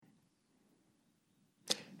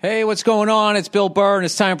Hey, what's going on? It's Bill Burr, and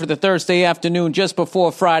it's time for the Thursday afternoon, just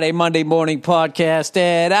before Friday, Monday morning podcast.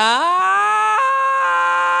 And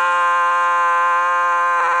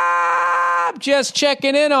I'm just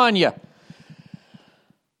checking in on you.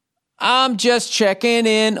 I'm just checking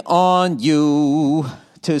in on you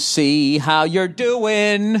to see how you're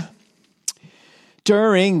doing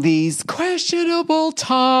during these questionable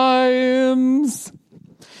times.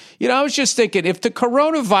 You know, I was just thinking, if the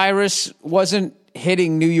coronavirus wasn't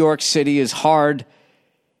hitting New York City as hard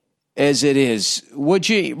as it is, would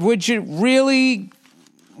you really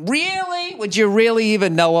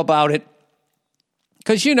even know about it?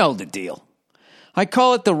 Because you know the deal. I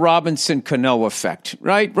call it the Robinson Cano effect,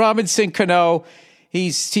 right? Robinson Cano,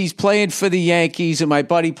 he's playing for the Yankees, and my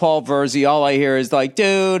buddy Paul Verzi, all I hear is like,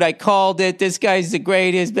 dude, I called it. This guy's the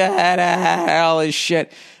greatest, all this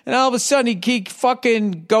shit. And all of a sudden, he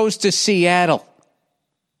fucking goes to Seattle.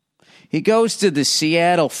 He goes to the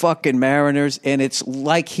Seattle fucking Mariners, and it's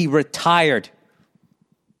like he retired.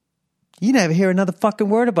 You never hear another fucking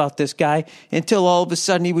word about this guy until all of a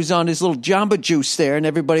sudden he was on his little Jamba Juice there, and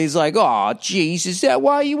everybody's like, oh, geez, is that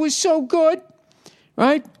why he was so good?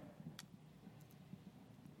 Right?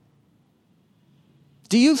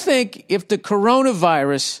 Do you think if the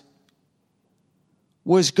coronavirus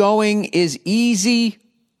was going as easy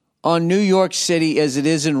on New York City as it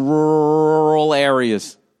is in rural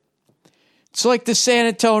areas? It's like the San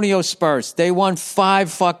Antonio Spurs. They won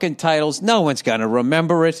 5 fucking titles. No one's going to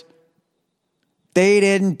remember it. They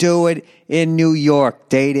didn't do it in New York.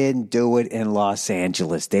 They didn't do it in Los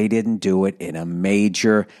Angeles. They didn't do it in a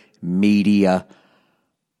major media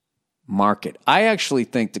market. I actually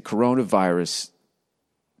think the coronavirus,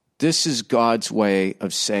 this is God's way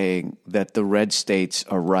of saying that the red states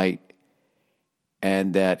are right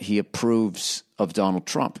and that he approves of Donald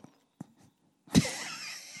Trump.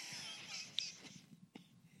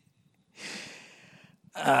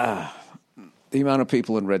 The amount of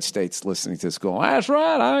people in red states listening to this going, that's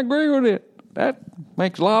right, I agree with it. That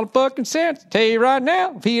makes a lot of fucking sense. Tell you right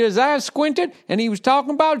now, if he had his eyes squinted and he was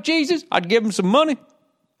talking about Jesus, I'd give him some money.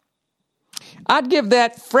 I'd give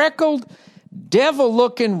that freckled,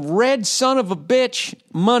 devil-looking red son of a bitch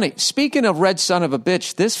money. Speaking of red son of a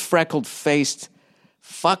bitch, this freckled-faced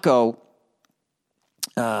fucko,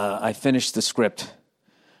 I finished the script.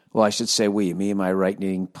 Well, I should say me and my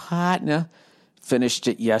writing partner finished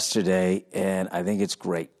it yesterday, and I think it's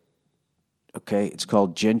great. Okay? It's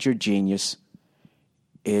called Ginger Genius.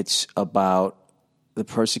 It's about the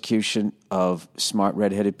persecution of smart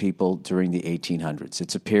redheaded people during the 1800s.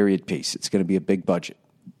 It's a period piece. It's going to be a big budget.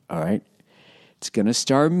 All right? It's going to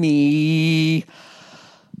star me.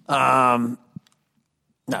 No.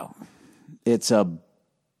 It's a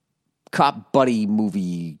cop buddy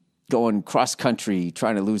movie going cross-country,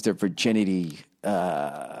 trying to lose their virginity,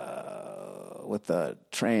 with a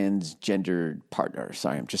transgendered partner.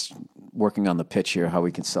 Sorry, I'm just working on the pitch here, how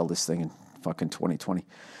we can sell this thing in fucking 2020.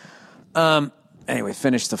 Anyway,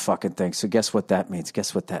 finish the fucking thing. So guess what that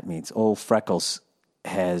means? Old Freckles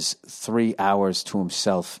has 3 hours to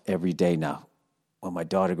himself every day now when my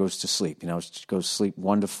daughter goes to sleep. You know, she goes to sleep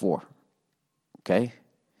 1 to 4. Okay?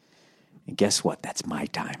 And guess what? That's my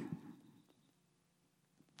time.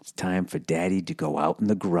 It's time for Daddy to go out in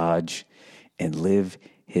the garage and live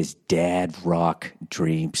his dad rock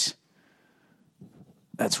dreams.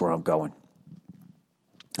 That's where I'm going.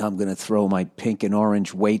 I'm going to throw my pink and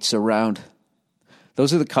orange weights around.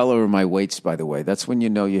 Those are the color of my weights, by the way. That's when you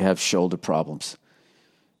know you have shoulder problems.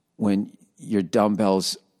 When your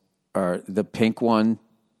dumbbells are the pink one,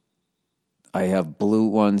 I have blue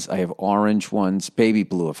ones, I have orange ones, baby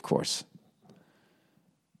blue, of course.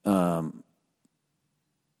 I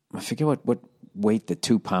forget what weight the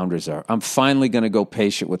 2-pounders are. I'm finally going to go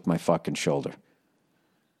patient with my fucking shoulder.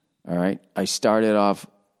 All right? I started off,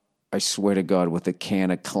 I swear to God, with a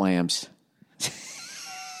can of clams.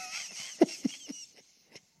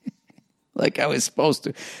 Like I was supposed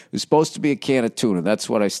to. It was supposed to be a can of tuna. That's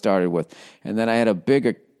what I started with. And then I had a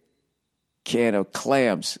bigger can of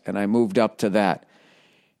clams, and I moved up to that.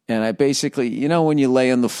 And I basically, you know when you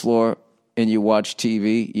lay on the floor and you watch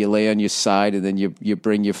TV, you lay on your side, and then you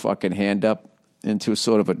bring your fucking hand up into a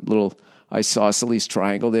sort of a little isosceles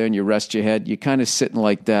triangle there, and you rest your head. You're kind of sitting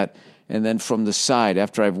like that. And then from the side,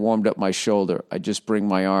 after I've warmed up my shoulder, I just bring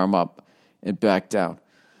my arm up and back down.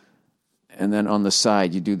 And then on the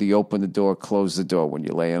side, you do the open the door, close the door when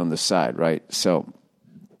you're laying on the side, right? So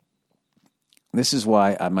this is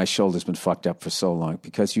why my shoulder's been fucked up for so long,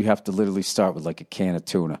 because you have to literally start with like a can of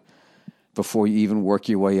tuna before you even work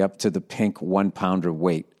your way up to the pink 1-pounder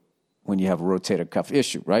weight when you have a rotator cuff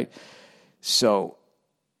issue, right? So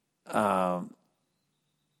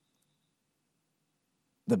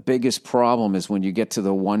the biggest problem is when you get to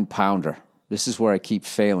the 1 pounder. This is where I keep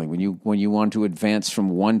failing. When you want to advance from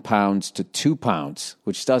 1 pound to 2 pounds,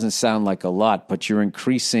 which doesn't sound like a lot, but you're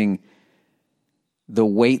increasing the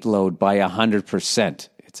weight load by 100%.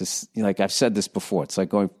 Like I've said this before. It's like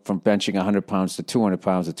going from benching 100 pounds to 200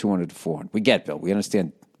 pounds to 200 to 400. We get, Bill. We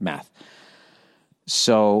understand math.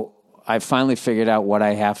 So I finally figured out what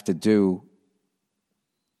I have to do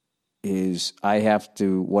is I have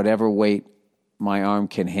to, whatever weight my arm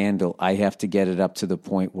can handle, I have to get it up to the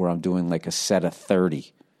point where I'm doing like a set of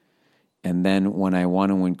 30. And then when I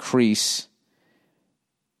want to increase,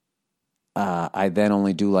 I then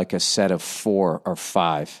only do like a set of 4 or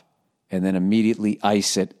 5. And then immediately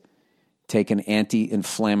ice it, take an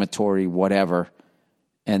anti-inflammatory whatever,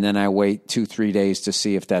 and then I wait 2-3 days to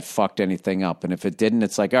see if that fucked anything up. And if it didn't,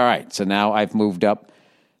 it's like, all right, so now I've moved up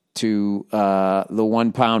to the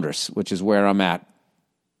 1 pounders, which is where I'm at.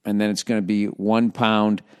 And then it's going to be 1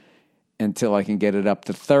 pound until I can get it up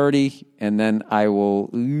to 30, and then I will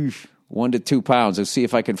 1 to 2 pounds. I'll see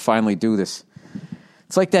if I can finally do this.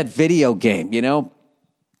 It's like that video game, you know?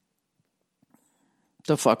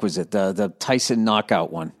 The fuck was it? The Tyson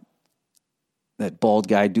knockout one. That bald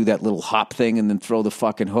guy do that little hop thing and then throw the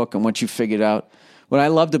fucking hook. And once you figured out, what I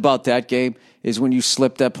loved about that game is when you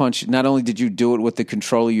slipped that punch, not only did you do it with the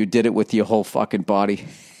controller, you did it with your whole fucking body.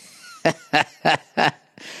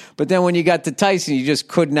 But then when you got to Tyson, you just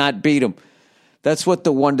could not beat him. That's what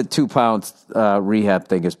the 1 to 2 pounds rehab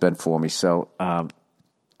thing has been for me. So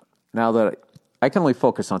now that I can only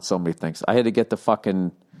focus on so many things. I had to get the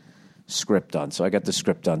fucking script done. So I got the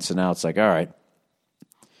script done. So now it's like, all right,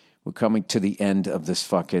 we're coming to the end of this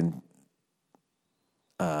fucking,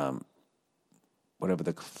 whatever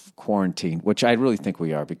the quarantine, which I really think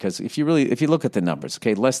we are, because if you look at the numbers,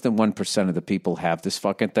 okay, less than 1% of the people have this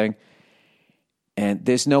fucking thing. And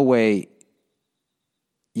there's no way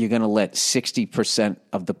you're going to let 60%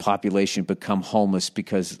 of the population become homeless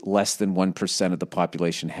because less than 1% of the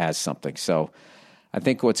population has something. So I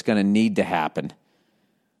think what's going to need to happen,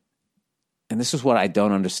 and this is what I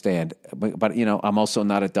don't understand, but you know, I'm also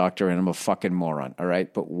not a doctor and I'm a fucking moron, all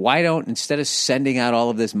right? But why don't, instead of sending out all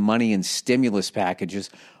of this money and stimulus packages,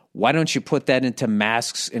 why don't you put that into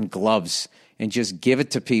masks and gloves and just give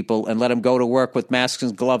it to people and let them go to work with masks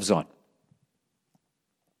and gloves on?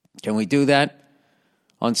 Can we do that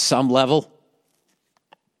on some level?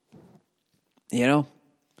 You know?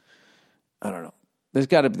 I don't know. There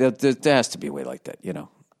has to be a way like that, you know?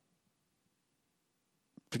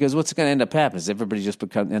 Because what's going to end up happening is everybody just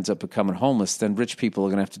ends up becoming homeless, then rich people are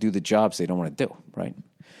going to have to do the jobs they don't want to do, right?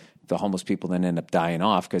 The homeless people then end up dying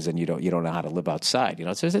off because then you don't know how to live outside. You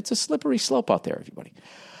know, it's a slippery slope out there, everybody.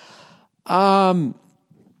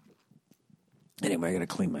 Anyway, I got to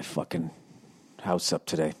clean my fucking house up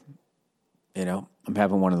today. You know, I'm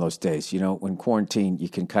having one of those days. You know, when quarantine, you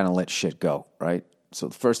can kind of let shit go, right? So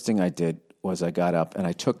the first thing I did was I got up and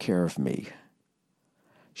I took care of me.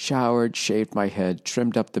 Showered, shaved my head,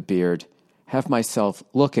 trimmed up the beard, have myself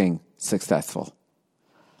looking successful.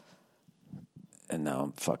 And now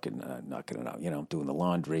I'm fucking knocking it out. You know, I'm doing the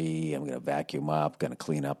laundry. I'm going to vacuum up, going to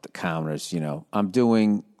clean up the counters. You know, I'm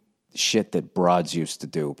doing shit that broads used to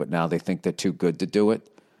do, but now they think they're too good to do it.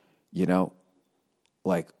 You know,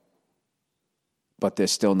 like, but they're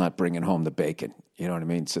still not bringing home the bacon. You know what I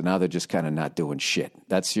mean? So now they're just kind of not doing shit.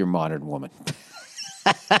 That's your modern woman.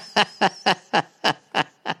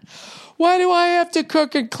 Why do I have to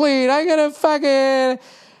cook and clean? I got to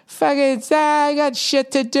I got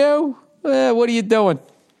shit to do. What are you doing?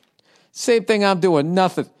 Same thing I'm doing.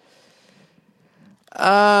 Nothing.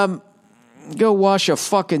 Go wash a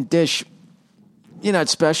fucking dish. You're not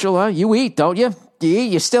special, huh? You eat, don't you? You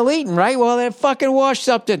eat. You're still eating, right? Well, then fucking wash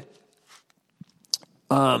something.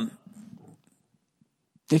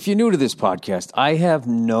 If you're new to this podcast, I have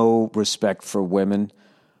no respect for women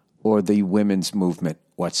or the women's movement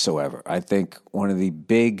whatsoever. I think one of the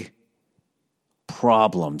big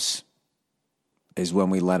problems is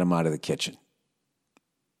when we let them out of the kitchen.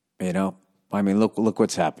 You know? I mean, look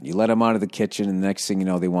what's happened. You let them out of the kitchen, and the next thing you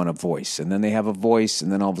know, they want a voice. And then they have a voice,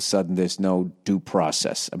 and then all of a sudden there's no due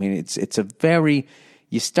process. I mean, it's a very,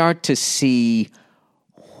 you start to see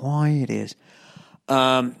why it is.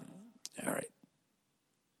 All right.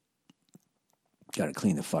 Got to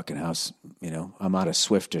clean the fucking house. You know, I'm out of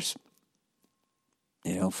Swifters,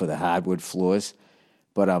 you know, for the hardwood floors.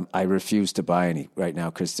 But I refuse to buy any right now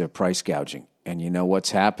because they're price gouging. And you know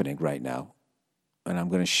what's happening right now? And I'm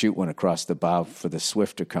going to shoot one across the bow for the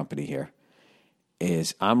Swifter company here,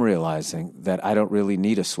 is I'm realizing that I don't really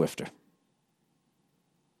need a Swifter.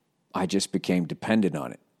 I just became dependent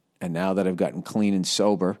on it. And now that I've gotten clean and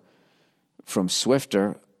sober from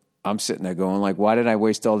Swifter, I'm sitting there going like, why did I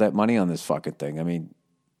waste all that money on this fucking thing? I mean,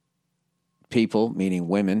 people, meaning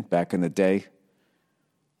women back in the day,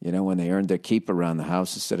 you know, when they earned their keep around the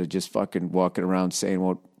house, instead of just fucking walking around saying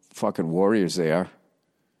what fucking warriors they are,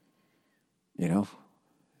 you know,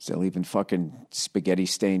 they're leaving fucking spaghetti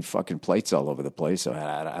stained fucking plates all over the place. So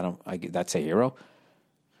that's a hero.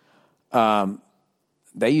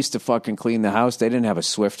 They used to fucking clean the house. They didn't have a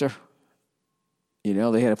Swifter. You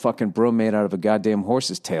know, they had a fucking broom made out of a goddamn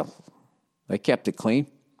horse's tail. They kept it clean.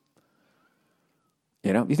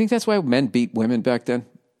 You know, you think that's why men beat women back then?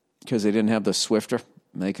 Because they didn't have the Swifter.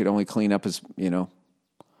 And they could only clean up as, you know,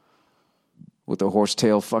 with a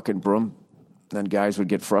horsetail fucking broom. Then guys would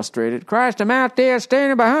get frustrated. Christ, I'm out there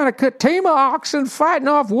standing behind a team of oxen fighting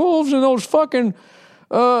off wolves and those fucking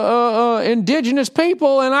indigenous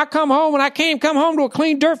people, and I come home and I can't come home to a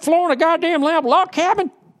clean dirt floor and a goddamn log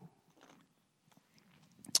cabin.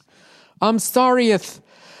 I'm sorry if...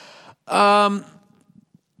 all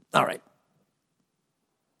right.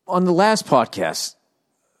 On the last podcast,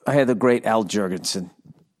 I had the great Al Jurgensen,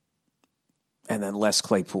 and then Les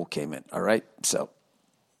Claypool came in, all right? So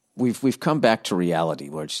we've come back to reality,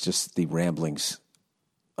 where it's just the ramblings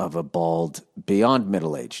of a bald, beyond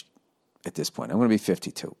middle-aged at this point. I'm going to be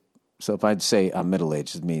 52. So if I'd say I'm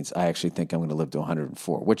middle-aged, it means I actually think I'm going to live to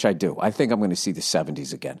 104, which I do. I think I'm going to see the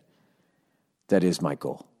 70s again. That is my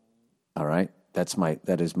goal. All right?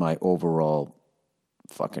 That is my overall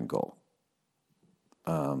fucking goal.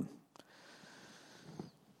 To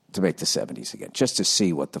make the 70s again, just to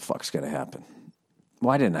see what the fuck's going to happen.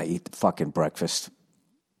 Why didn't I eat the fucking breakfast?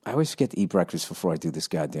 I always forget to eat breakfast before I do this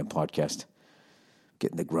goddamn podcast.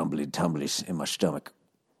 Getting the grumbly tumblies in my stomach.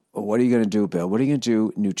 Well, what are you going to do, Bill? What are you going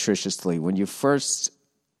to do nutritiously when you first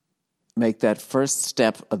make that first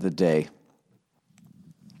step of the day?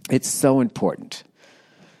 It's so important.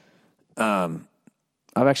 I've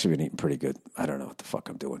actually been eating pretty good. I don't know what the fuck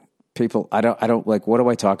I'm doing. People, I don't like, what do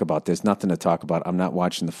I talk about? There's nothing to talk about. I'm not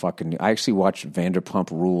watching the fucking, I actually watched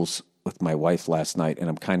Vanderpump Rules with my wife last night, and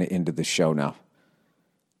I'm kind of into the show now.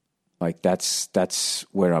 Like, that's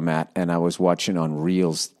where I'm at. And I was watching on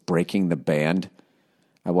Reels, Breaking the Band.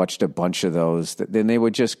 I watched a bunch of those. Then they were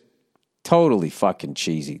just totally fucking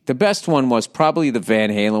cheesy. The best one was probably the Van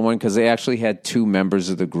Halen one, because they actually had two members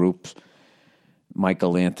of the group,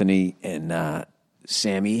 Michael Anthony and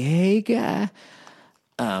Sammy Hagar.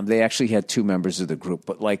 They actually had two members of the group,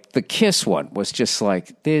 but like the Kiss one was just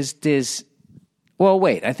like, there's, well,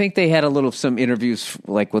 wait, I think they had some interviews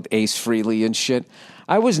like with Ace Frehley and shit.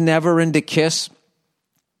 I was never into Kiss.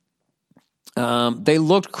 They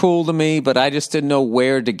looked cool to me, but I just didn't know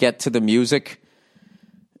where to get to the music.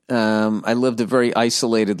 I lived a very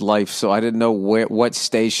isolated life, so I didn't know what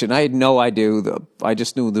station. I had no idea. I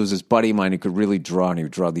just knew there was this buddy of mine who could really draw, and he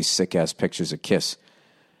would draw these sick-ass pictures of Kiss.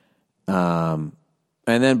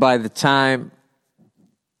 And then by the time,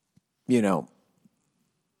 you know,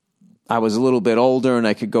 I was a little bit older and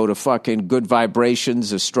I could go to fucking Good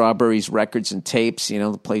Vibrations or Strawberries Records and Tapes, you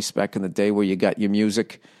know, the place back in the day where you got your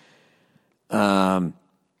music. I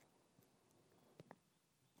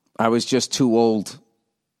was just too old.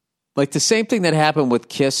 Like the same thing that happened with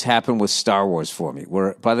Kiss happened with Star Wars for me,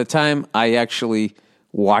 where by the time I actually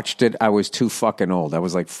watched it, I was too fucking old. I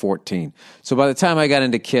was like 14. So by the time I got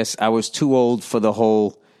into Kiss, I was too old for the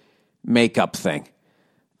whole makeup thing,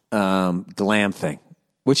 glam thing,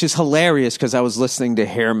 which is hilarious because I was listening to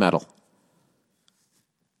hair metal.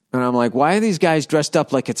 And I'm like, why are these guys dressed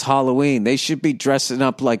up like it's Halloween? They should be dressing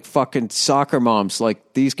up like fucking soccer moms,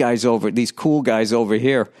 like these cool guys over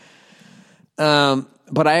here.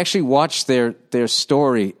 But I actually watched their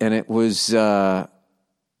story, and it was, I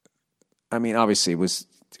mean, obviously it was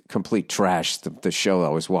complete trash, the show I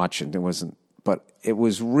was watching. It wasn't, but it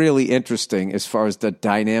was really interesting as far as the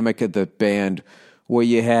dynamic of the band, where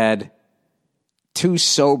you had two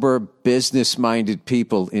sober, business-minded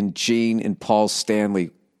people in Gene and Paul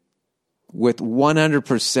Stanley with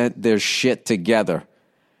 100% their shit together.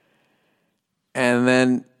 And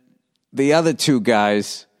then the other two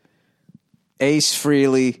guys, Ace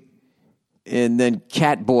Frehley and then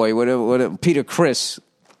Catboy, whatever, Peter Criss,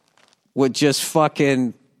 would just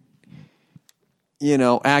fucking, you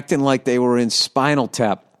know, acting like they were in Spinal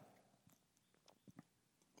Tap.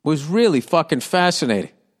 Was really fucking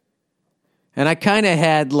fascinating. And I kind of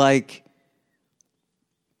had, like,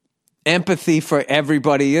 empathy for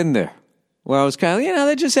everybody in there. Where I was kind of, you know,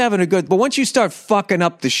 they're just having a good... But once you start fucking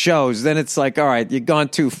up the shows, then it's like, all right, you've gone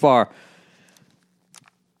too far.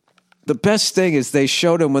 The best thing is they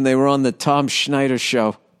showed them when they were on the Tom Schneider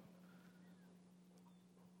show.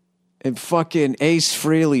 And fucking Ace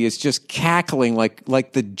Frehley is just cackling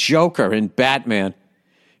like the Joker in Batman.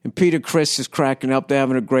 And Peter Criss is cracking up. They're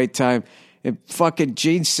having a great time. And fucking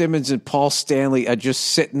Gene Simmons and Paul Stanley are just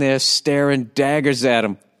sitting there staring daggers at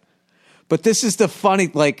him. But this is the funny,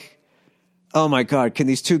 like, oh my God, can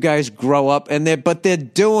these two guys grow up? But they're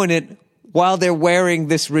doing it while they're wearing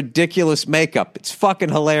this ridiculous makeup. It's fucking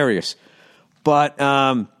hilarious. But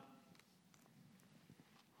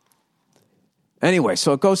anyway,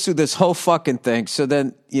 so it goes through this whole fucking thing. So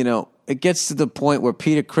then, it gets to the point where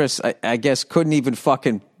Peter Criss, I guess, couldn't even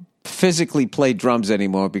fucking physically play drums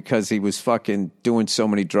anymore because he was fucking doing so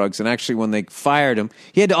many drugs. And actually, when they fired him,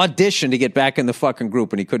 he had to audition to get back in the fucking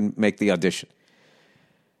group, and he couldn't make the audition.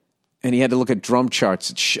 And he had to look at drum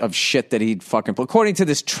charts of shit that he'd fucking play. According to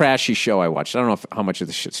this trashy show I watched. I don't know how much of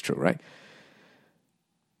this shit's true, right?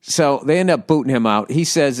 So they end up booting him out. He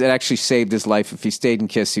says it actually saved his life. If he stayed in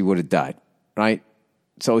Kiss, he would have died, right?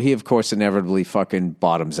 So he, of course, inevitably fucking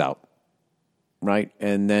bottoms out, right?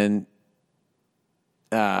 And then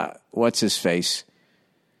what's his face?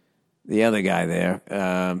 The other guy there,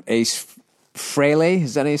 Ace Frehley,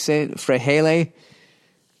 is that how you say it? Frehley?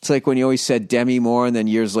 It's like when you always said Demi Moore, and then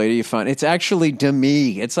years later you find it's actually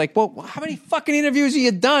Demi. It's like, well, how many fucking interviews have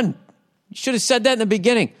you done? You should have said that in the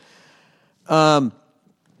beginning. So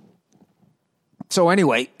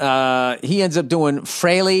anyway, he ends up doing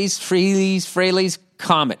Frehley's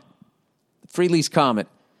Comet. Frehley's Comet.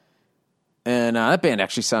 And that band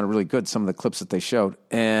actually sounded really good, some of the clips that they showed.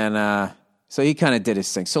 And so he kind of did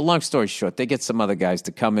his thing. So long story short, they get some other guys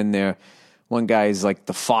to come in there. One guy is like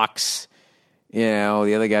the Fox, the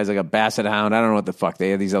other guy's like a Basset Hound. I don't know what the fuck. They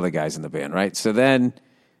had these other guys in the band, right? So then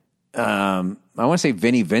I want to say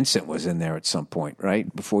Vinnie Vincent was in there at some point,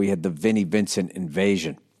 right? Before we had the Vinnie Vincent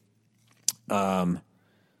invasion. So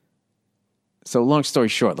long story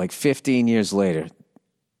short, like 15 years later,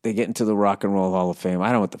 they get into the Rock and Roll Hall of Fame. I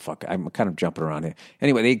don't know what the fuck. I'm kind of jumping around here.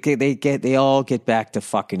 Anyway, they all get back to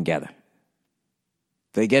fucking together.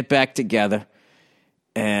 They get back together,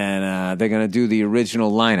 and they're going to do the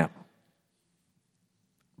original lineup.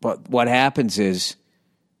 But what happens is,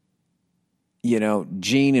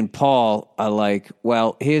 Gene and Paul are like,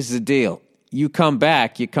 well, here's the deal. You're coming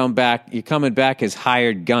back as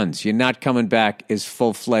hired guns. You're not coming back as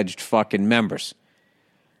full-fledged fucking members.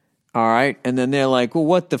 All right? And then they're like, well,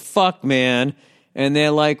 what the fuck, man? And they're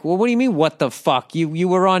like, well, what do you mean, what the fuck? You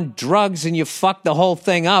were on drugs and you fucked the whole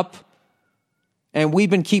thing up. And we've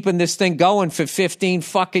been keeping this thing going for 15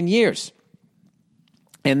 fucking years.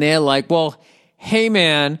 And they're like, well, hey,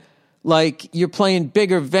 man, like, you're playing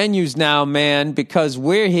bigger venues now, man, because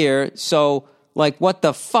we're here. So, like, what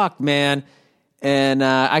the fuck, man? And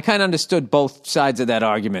I kind of understood both sides of that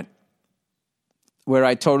argument, where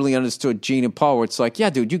I totally understood Gene and Paul, where it's like, yeah,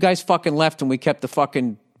 dude, you guys fucking left and we kept the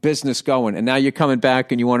fucking business going. And now you're coming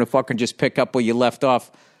back and you want to fucking just pick up where you left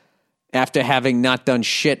off after having not done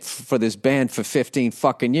shit for this band for 15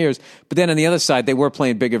 fucking years. But then on the other side, they were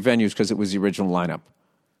playing bigger venues because it was the original lineup.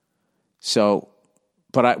 So,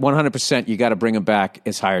 but 100% you got to bring them back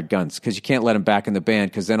as hired guns because you can't let them back in the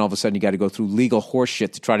band because then all of a sudden you got to go through legal horse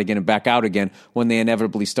shit to try to get them back out again when they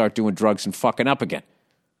inevitably start doing drugs and fucking up again.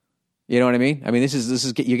 You know what I mean? I mean, this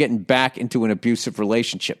is you're getting back into an abusive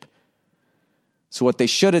relationship. So what they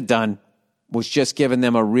should have done was just given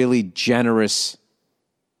them a really generous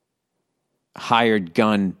hired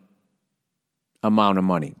gun amount of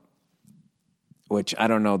money, which I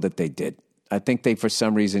don't know that they did. I think they, for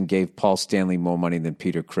some reason, gave Paul Stanley more money than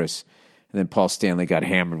Peter Criss. And then Paul Stanley got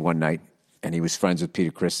hammered one night, and he was friends with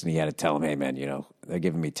Peter Criss, and he had to tell him, hey, man, they're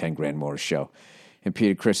giving me 10 grand more to show. And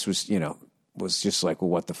Peter Criss was just like,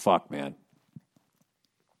 well, what the fuck, man?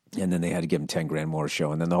 And then they had to give him 10 grand more to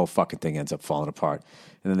show, and then the whole fucking thing ends up falling apart.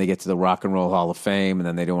 And then they get to the Rock and Roll Hall of Fame, and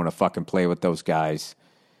then they don't want to fucking play with those guys.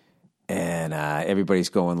 And everybody's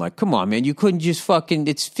going like, come on, man, you couldn't just fucking,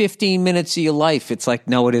 it's 15 minutes of your life. It's like,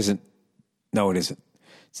 no, it isn't. No, it isn't.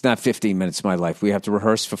 It's not 15 minutes of my life. We have to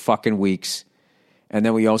rehearse for fucking weeks. And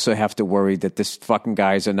then we also have to worry that this fucking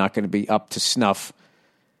guys are not going to be up to snuff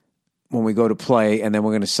when we go to play, and then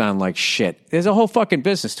we're going to sound like shit. There's a whole fucking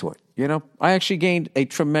business to it, I actually gained a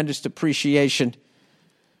tremendous appreciation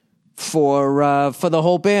for the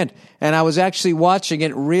whole band. And I was actually watching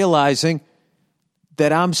it, realizing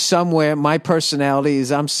that my personality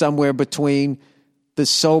is I'm somewhere between the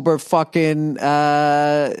sober fucking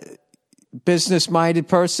business-minded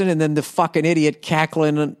person and then the fucking idiot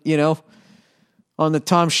cackling, on the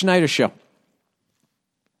Tom Schneider show.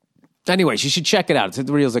 Anyways, you should check it out. It's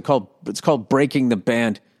the reels. It's called Breaking the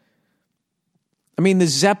Band. I mean, the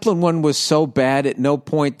Zeppelin one was so bad, at no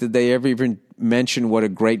point did they ever even mention what a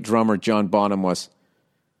great drummer John Bonham was.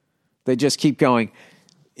 They just keep going,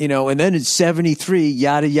 and then in 73,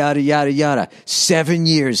 yada, yada, yada, yada. 7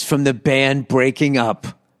 years from the band breaking up.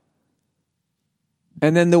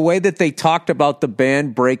 And then the way that they talked about the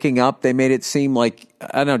band breaking up, they made it seem like,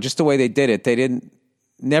 I don't know, just the way they did it. They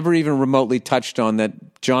never even remotely touched on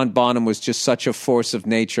that John Bonham was just such a force of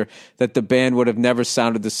nature that the band would have never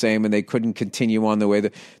sounded the same and they couldn't continue on the way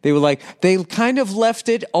that they were like, they kind of left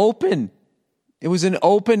it open. It was an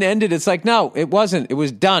open-ended. It's like, no, it wasn't. It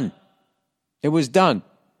was done. It was done.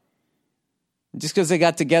 Just because they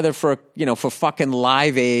got together for fucking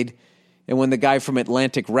Live Aid and when the guy from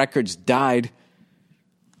Atlantic Records died,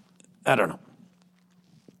 I don't know.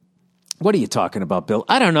 What are you talking about, Bill?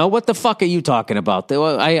 I don't know. What the fuck are you talking about?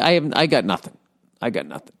 I got nothing. I got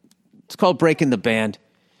nothing. It's called Breaking the Band.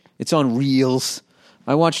 It's on Reels.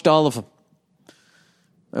 I watched all of them.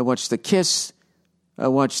 I watched the Kiss. I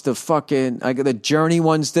watched I got the Journey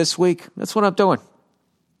ones this week. That's what I'm doing.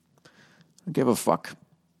 I don't give a fuck.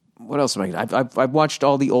 What else am I going to? I've watched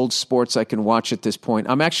all the old sports I can watch at this point.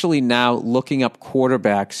 I'm actually now looking up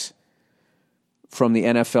quarterbacks from the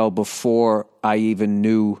NFL before I even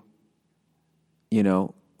knew,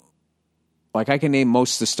 like I can name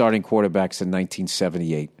most of the starting quarterbacks in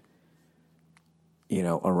 1978,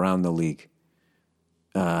 around the league.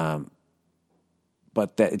 But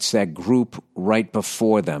it's that group right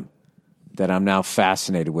before them that I'm now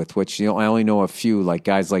fascinated with, which, I only know a few, like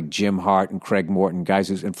guys like Jim Hart and Craig Morton,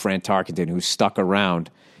 and Fran Tarkenton, who stuck around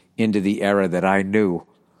into the era that I knew.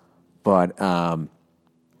 But, I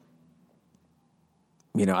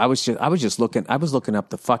was looking up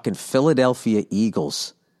the fucking Philadelphia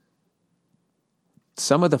Eagles.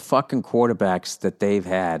 Some of the fucking quarterbacks that they've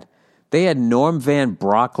had. They had Norm Van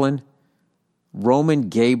Brocklin, Roman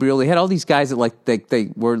Gabriel. They had all these guys that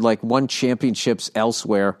they were won championships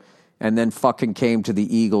elsewhere and then fucking came to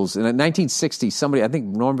the Eagles. And in 1960, I think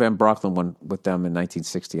Norm Van Brocklin won with them in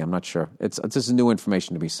 1960. I'm not sure. It's just new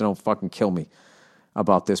information to me, so don't fucking kill me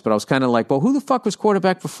about this. But I was kind of like, well, who the fuck was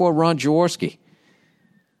quarterback before Ron Jaworski?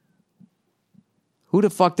 Who the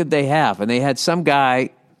fuck did they have? And they had some guy,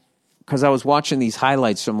 because I was watching these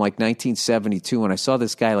highlights from 1972, and I saw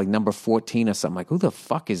this guy number 14 or something. Who the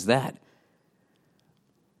fuck is that?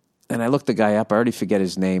 And I looked the guy up. I already forget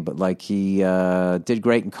his name, but he did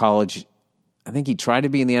great in college. I think he tried to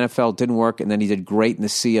be in the NFL, didn't work, and then he did great in the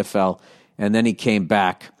CFL, and then he came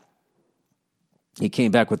back. He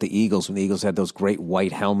came back with the Eagles when the Eagles had those great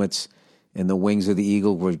white helmets, and the wings of the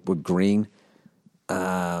eagle were green.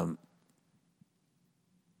 And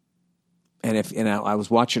I was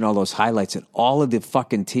watching all those highlights, and all of the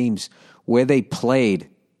fucking teams where they played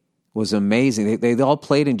was amazing. They all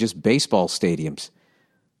played in just baseball stadiums.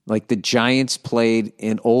 Like the Giants played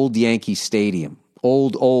in old Yankee Stadium,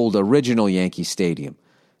 old original Yankee Stadium,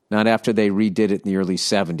 not after they redid it in the early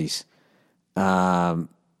 70s. The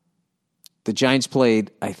Giants played,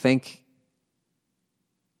 I think,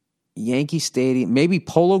 Yankee Stadium, maybe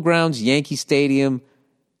Polo Grounds, Yankee Stadium,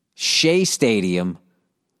 Shea Stadium,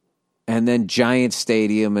 and then Giant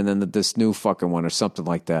Stadium, and then this new fucking one or something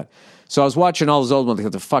like that. So I was watching all those old ones.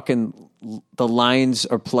 The Lions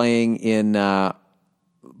are playing in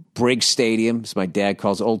Briggs Stadium, as my dad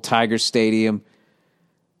calls it, Old Tiger Stadium.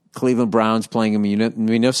 Cleveland Browns playing in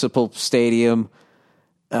Municipal Stadium.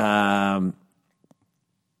 The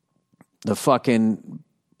fucking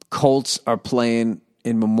Colts are playing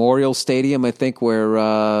in Memorial Stadium, I think, where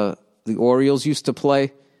the Orioles used to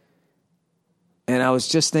play. And I was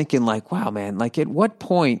just thinking, wow, man, at what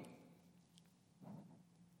point,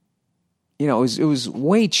 it was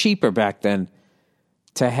way cheaper back then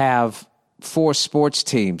to have 4 sports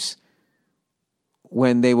teams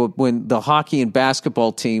when the hockey and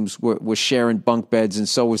basketball teams were sharing bunk beds, and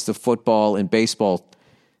so was the football and baseball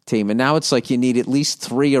team. And now it's you need at least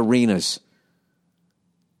 3 arenas.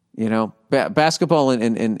 Basketball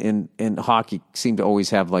and hockey seem to always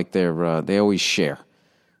have their they always share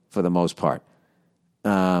for the most part.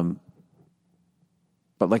 But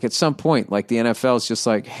at some point, the NFL is just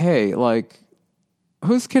hey,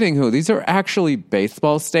 who's kidding who? These are actually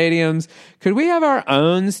baseball stadiums. Could we have our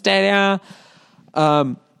own stadium?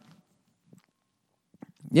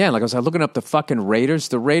 Yeah, I was looking up the fucking Raiders.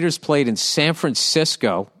 The Raiders played in San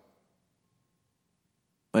Francisco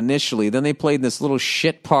initially. Then they played in this little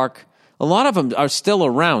shit park. A lot of them are still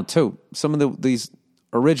around, too. Some of these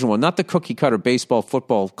original ones, not the cookie-cutter baseball,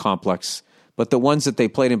 football complex, but the ones that they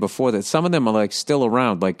played in before that. Some of them are still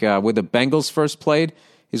around. Where the Bengals first played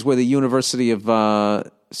is where the University of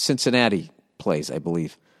Cincinnati plays, I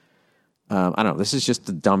believe. I don't know. This is just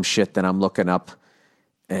the dumb shit that I'm looking up.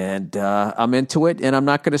 And I'm into it, and I'm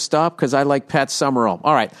not going to stop because I like Pat Summerall.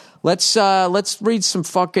 All right, let's read some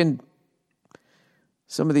fucking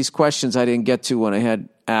Some of these questions I didn't get to when I had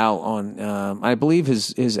Al on. I believe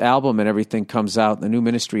his album and everything comes out. The new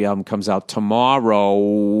Ministry album comes out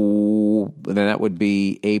tomorrow. And then that would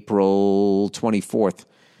be April 24th.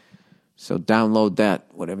 So download that,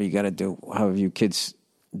 whatever you got to do, however you kids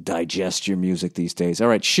digest your music these days. All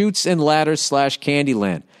right, Chutes and Ladders /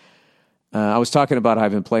 Candyland. I was talking about how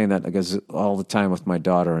I've been playing that, I guess, all the time with my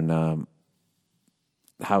daughter, and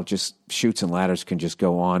how just Chutes and Ladders can just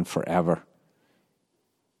go on forever.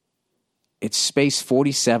 It's space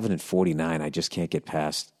 47 and 49 I just can't get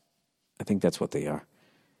past. I think that's what they are.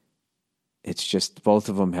 It's just both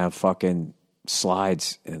of them have fucking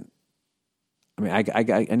slides. And I mean,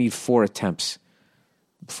 I need 4 attempts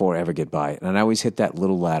before I ever get by it. And I always hit that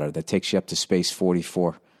little ladder that takes you up to space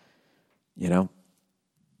 44. You know?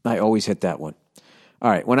 I always hit that one. All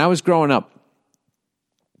right, when I was growing up,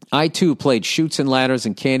 I, too, played Chutes and Ladders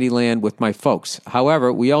and Candyland with my folks.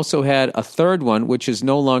 However, we also had a third one, which is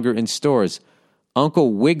no longer in stores,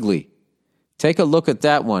 Uncle Wiggly. Take a look at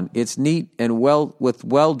that one. It's neat and with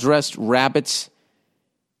well-dressed rabbits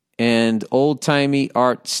and old-timey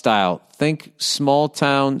art style. Think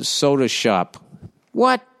small-town soda shop.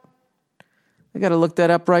 What? I got to look that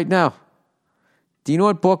up right now. Do you know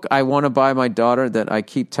what book I want to buy my daughter that I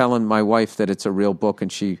keep telling my wife that it's a real book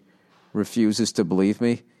and she refuses to believe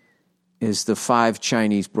me? Is The 5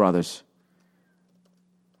 Chinese Brothers.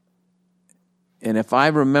 And if I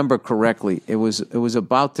remember correctly, it was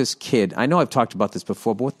about this kid. I know I've talked about this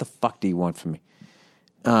before, but what the fuck do you want from me?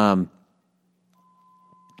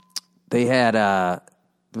 They had there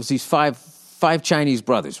was these five Chinese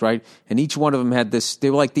brothers, right? And each one of them had this.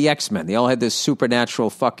 They were like the X-Men. They all had this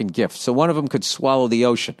supernatural fucking gift. So one of them could swallow the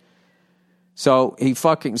ocean. So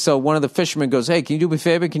one of the fishermen goes, "Hey, can you do me a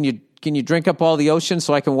favor? Can you drink up all the ocean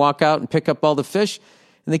so I can walk out and pick up all the fish?"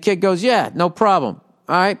 And the kid goes, "Yeah, no problem.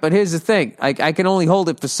 All right, but here's the thing. I can only hold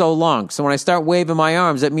it for so long. So when I start waving my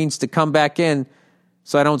arms, that means to come back in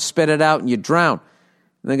so I don't spit it out and you drown."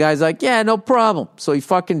 And the guy's like, "Yeah, no problem." So he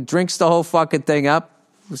fucking drinks the whole fucking thing up.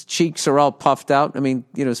 His cheeks are all puffed out. I mean,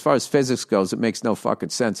 as far as physics goes, it makes no fucking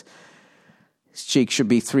sense. His cheeks should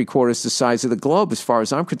be 3/4 the size of the globe as far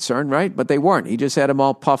as I'm concerned, right? But they weren't. He just had them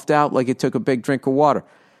all puffed out like he took a big drink of water.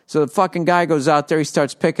 So the fucking guy goes out there, he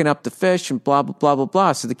starts picking up the fish and blah, blah, blah, blah,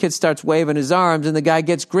 blah. So the kid starts waving his arms and the guy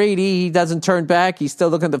gets greedy. He doesn't turn back. He's still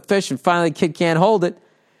looking at the fish and finally the kid can't hold it.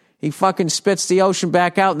 He fucking spits the ocean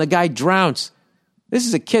back out and the guy drowns. This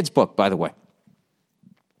is a kid's book, by the way.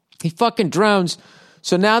 He fucking drowns.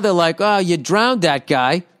 So now they're like, "Oh, you drowned that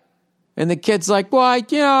guy." And the kid's like, "Well,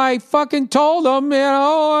 I fucking told him,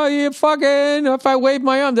 if I wave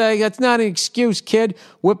my arm, that's not an excuse, kid.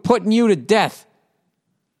 We're putting you to death."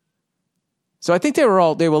 So I think they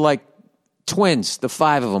were like twins, the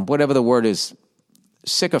 5 of them, whatever the word is.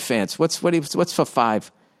 Sycophants. What's for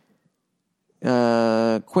 5?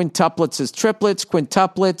 Quintuplets is triplets,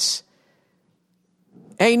 quintuplets.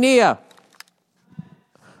 Hey, Nia.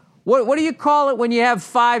 What do you call it when you have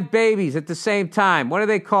 5 babies at the same time? What are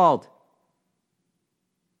they called?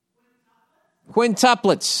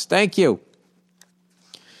 Quintuplets. Thank you.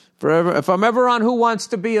 If I'm ever on Who Wants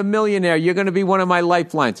to Be a Millionaire, you're going to be one of my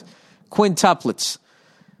lifelines. Quintuplets,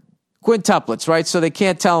 right? So they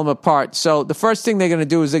can't tell them apart. So the first thing they're going to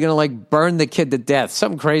do is they're going to burn the kid to death,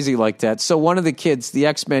 something crazy like that. So one of the kids, the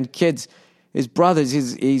X-Men kids, his brothers,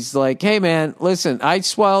 he's like, "Hey man, listen, I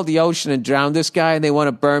swallowed the ocean and drowned this guy and they want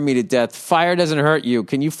to burn me to death. Fire doesn't hurt you.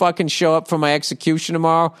 Can you fucking show up for my execution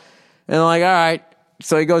tomorrow?" And they're like, "All right."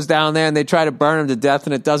 So he goes down there and they try to burn him to death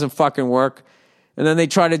and it doesn't fucking work. And then they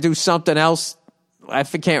try to do something else. I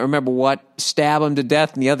can't remember what, stab him to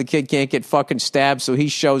death, and the other kid can't get fucking stabbed, so he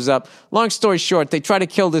shows up. Long story short, they try to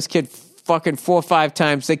kill this kid fucking 4 or 5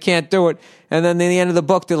 times. They can't do it. And then in the end of the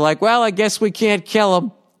book, they're like, "Well, I guess we can't kill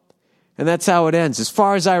him." And that's how it ends, as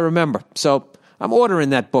far as I remember. So I'm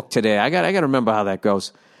ordering that book today. I got to remember how that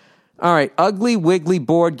goes. All right, Ugly Wiggly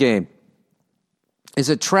Board Game is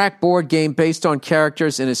a track board game based on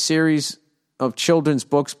characters in a series of children's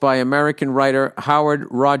books by American writer Howard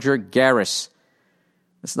Roger Garris.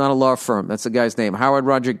 It's not a law firm. That's the guy's name, Howard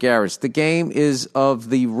Roger Garris. The game is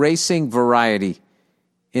of the racing variety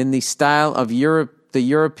in the style of the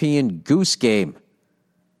European goose game.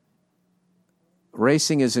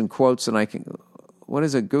 Racing is in quotes, and what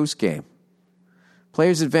is a goose game?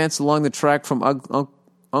 Players advance along the track from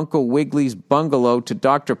Uncle Wiggli's bungalow to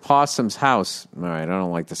Dr. Possum's house. All right, I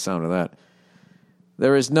don't like the sound of that.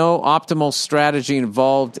 There is no optimal strategy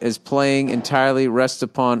involved as playing entirely rests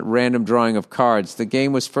upon random drawing of cards. The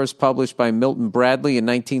game was first published by Milton Bradley in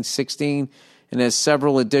 1916 and has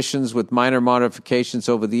several editions with minor modifications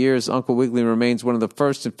over the years. Uncle Wiggily remains one of the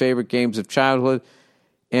first and favorite games of childhood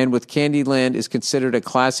and with Candyland is considered a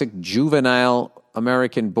classic juvenile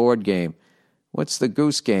American board game. What's the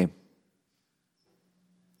Goose Game?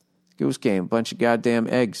 Goose Game, bunch of goddamn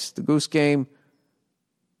eggs. The Goose Game,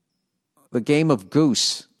 the game of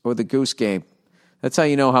goose, or the Goose Game. That's how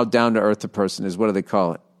you know how down to earth a person is. What do they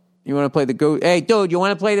call it? You want to play the goose? Hey, dude, you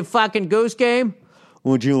want to play the fucking Goose Game?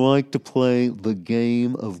 Would you like to play the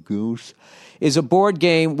game of Goose? Is a board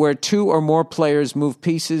game where two or more players move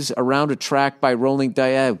pieces around a track by rolling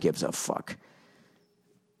dice. Who gives a fuck?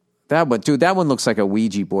 That one looks like a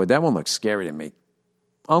Ouija board. That one looks scary to me.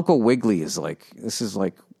 Uncle Wiggly is like, this is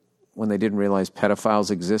like when they didn't realize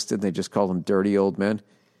pedophiles existed. They just called them dirty old men.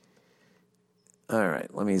 All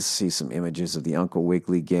right, let me see some images of the Uncle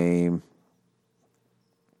Wiggly game.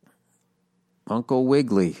 Uncle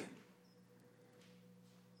Wiggly.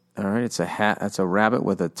 All right, it's a hat. That's a rabbit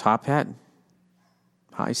with a top hat.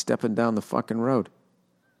 High stepping down the fucking road.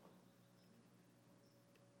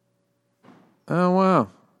 Oh, wow.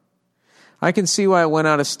 I can see why it went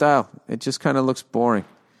out of style. It just kind of looks boring.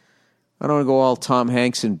 I don't want to go all Tom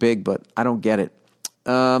Hanks and big, but I don't get it.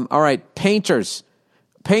 All right, painters.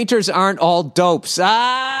 Painters aren't all dopes. We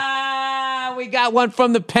got one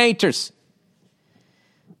from the painters.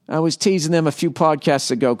 I was teasing them a few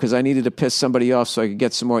podcasts ago because I needed to piss somebody off so I could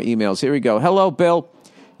get some more emails. Here we go. Hello, Bill.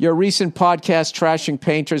 Your recent podcast trashing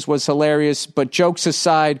painters was hilarious, but jokes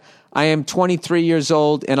aside, I am 23 years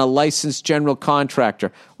old and a licensed general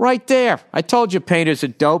contractor. Right there. I told you painters are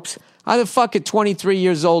dopes. How the fuck at 23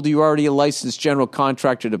 years old are you already a licensed general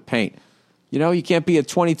contractor to paint? You know, you can't be a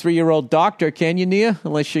 23-year-old doctor, can you, Nia?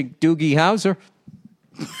 Unless you're Doogie Howser.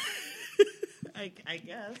 I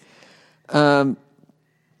guess.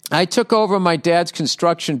 I took over my dad's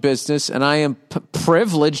construction business, and I am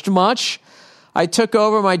privileged much. I took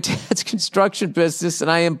over my dad's construction business,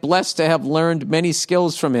 and I am blessed to have learned many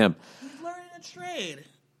skills from him. He's learning a trade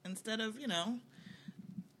instead of,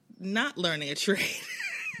 not learning a trade.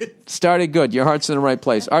 Started good. Your heart's in the right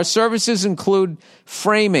place. Our services include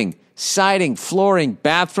framing, siding, flooring,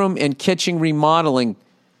 bathroom and kitchen remodeling,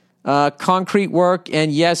 concrete work,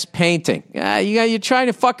 and yes, painting. You're trying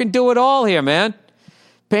to fucking do it all here, man.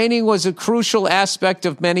 Painting was a crucial aspect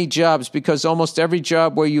of many jobs because almost every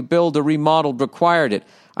job where you build or remodel required it.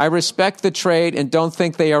 I respect the trade and don't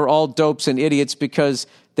think they are all dopes and idiots because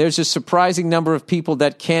there's a surprising number of people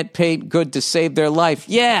that can't paint good to save their life.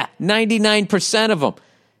 Yeah, 99% of them.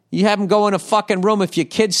 You have them go in a fucking room. If your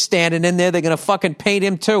kid's standing in there, they're going to fucking paint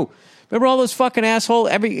him too. Remember all those fucking assholes?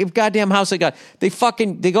 Every goddamn house they got. They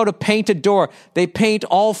go to paint a door. They paint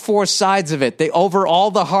all four sides of it. They over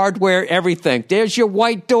all the hardware, everything. There's your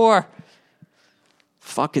white door.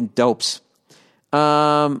 Fucking dopes.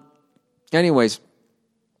 Anyways.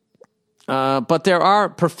 But there are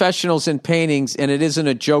professionals in paintings, and it isn't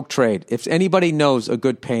a joke trade. If anybody knows a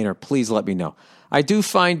good painter, please let me know. I do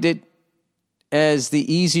find it as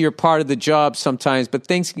the easier part of the job sometimes, but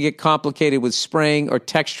things can get complicated with spraying or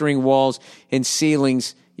texturing walls and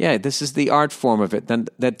ceilings. Yeah, this is the art form of it. Then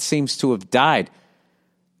that seems to have died.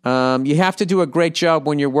 You have to do a great job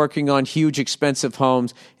when you're working on huge, expensive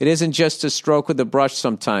homes. It isn't just a stroke with a brush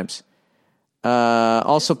sometimes.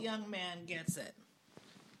 Also, this young man gets it.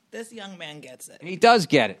 This young man gets it. He does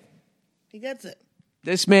get it. He gets it.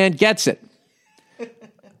 This man gets it.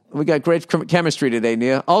 We got great chemistry today,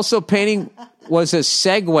 Nia. Also, painting was a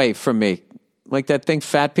segue for me. Like that thing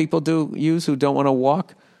fat people use who don't want to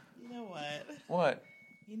walk. You know what? What?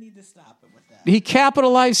 You need to stop it with that. He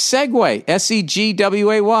capitalized Segway.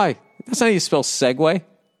 Segway. That's not how you spell Segway.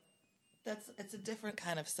 It's a different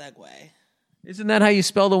kind of segue. Isn't that how you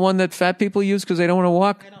spell the one that fat people use because they don't want to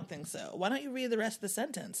walk? I don't think so. Why don't you read the rest of the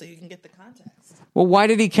sentence so you can get the context? Well, why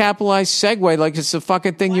did he capitalize Segway like it's the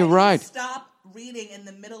fucking thing you ride? Stop reading in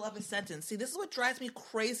the middle of a sentence. See, this is what drives me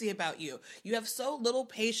crazy about you. You have so little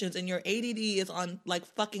patience and your ADD is on like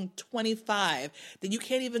fucking 25 that you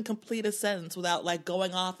can't even complete a sentence without like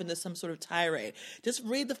going off into some sort of tirade. Just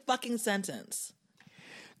read the fucking sentence.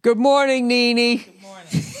 Good morning, Nene. Good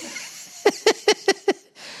morning.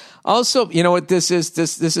 Also, you know what this is?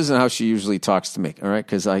 This isn't how she usually talks to me, all right?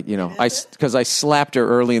 Because I slapped her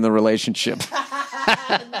early in the relationship.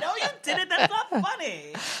 No, you didn't. That's not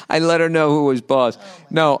funny. I let her know who was boss.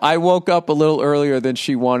 No, I woke up a little earlier than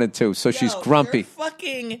she wanted to, so she's grumpy. You're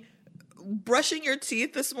fucking brushing your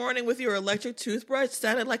teeth this morning with your electric toothbrush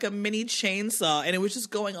sounded like a mini chainsaw, and it was just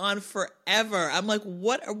going on forever. I'm like,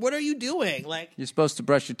 what are you doing? Like, you're supposed to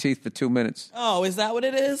brush your teeth for 2 minutes. Oh, is that what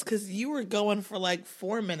it is? Because you were going for like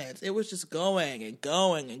 4 minutes. It was just going and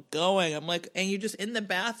going and going. I'm like, and you're just in the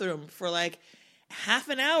bathroom for like half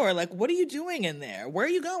an hour. Like, what are you doing in there? Where are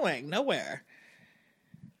you going? Nowhere.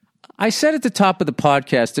 I said at the top of the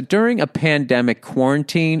podcast that during a pandemic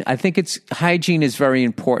quarantine, I think hygiene is very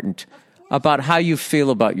important about how you feel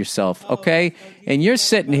about yourself, okay? And you're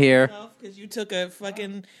sitting here. Because you took a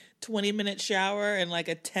fucking 20-minute shower and like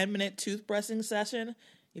a 10-minute toothbrushing session.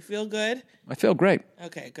 You feel good? I feel great.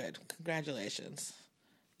 Okay, good. Congratulations.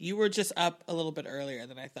 You were just up a little bit earlier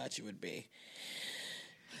than I thought you would be.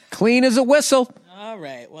 Clean as a whistle. All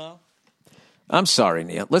right, well. I'm sorry,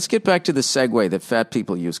 Neil. Let's get back to the segue that fat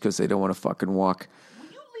people use because they don't want to fucking walk. Will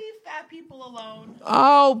you leave fat people alone?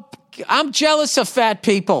 Oh, I'm jealous of fat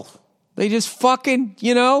people. They just fucking,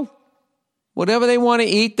 whatever they want to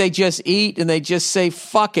eat, they just eat and they just say,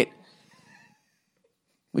 fuck it.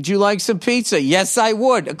 Would you like some pizza? Yes, I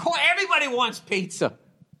would. Of course, everybody wants pizza.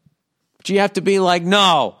 But you have to be like,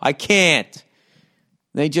 no, I can't.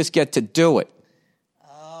 They just get to do it.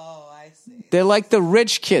 They're like the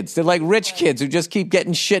rich kids. They're like rich kids who just keep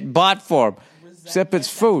getting shit bought for them. Except it's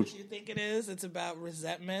food. That's what you think it is? It's about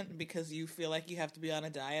resentment because you feel like you have to be on a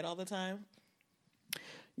diet all the time?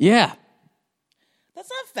 Yeah. That's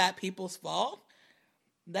not fat people's fault.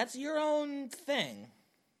 That's your own thing.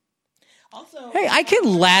 Also, hey, I can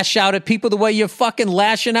lash out at people the way you're fucking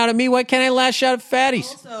lashing out at me. Why can't I lash out at fatties?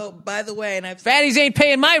 Also, by the way, fatties ain't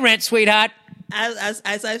paying my rent, sweetheart. As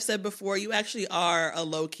I've said before, you actually are a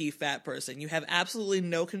low-key fat person. You have absolutely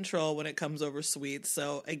no control when it comes over sweets.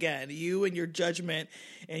 So, again, you and your judgment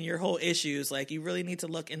and your whole issues, like, you really need to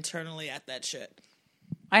look internally at that shit.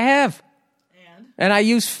 I have. And I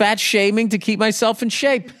use fat shaming to keep myself in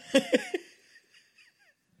shape.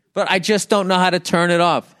 But I just don't know how to turn it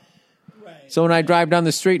off. Right. So when I drive down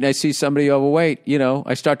the street and I see somebody overweight,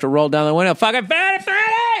 I start to roll down the window, fucking fatty!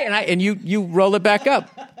 And you roll it back up.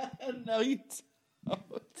 No, you don't.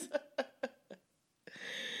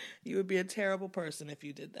 You would be a terrible person if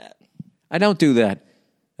you did that. I don't do that.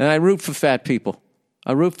 And I root for fat people.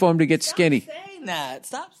 I root for them to get skinny. Stop saying that.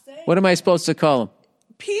 Stop saying What am I supposed to call them?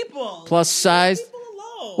 People. Plus size? Leave people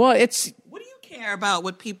alone. Well, it's... What do you care about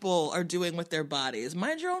what people are doing with their bodies?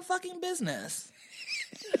 Mind your own fucking business.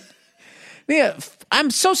 Yeah,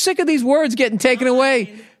 I'm so sick of these words getting taken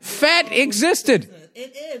away. Fat existed.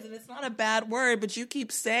 It is, and it's not a bad word, but you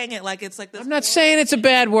keep saying it like it's like this. I'm not saying it's a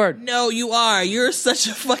bad word. No, you are. You're such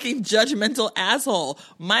a fucking judgmental asshole.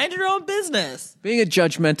 Mind your own business. Being a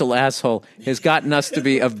judgmental asshole has gotten us to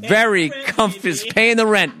be a very comfortable, paying the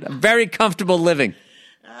rent, a very comfortable living.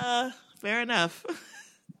 Fair enough.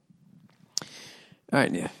 All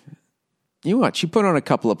right, yeah. You watch. You put on a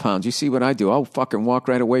couple of pounds. You see what I do. I'll fucking walk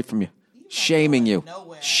right away from you. Shaming you.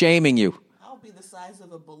 Nowhere. Shaming you. I'll be the size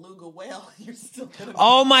of a beluga whale. You're still gonna be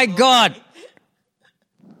oh my God.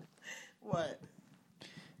 What?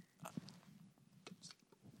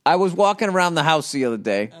 I was walking around the house the other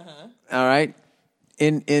day. All right.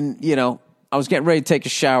 I was getting ready to take a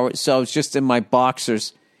shower, so I was just in my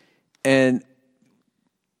boxers. And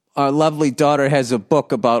our lovely daughter has a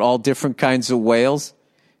book about all different kinds of whales.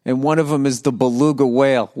 And one of them is the beluga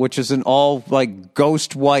whale, which is an all like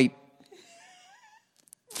ghost white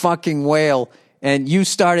fucking whale. And you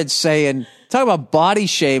started saying, talk about body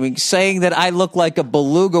shaming, saying that I look like a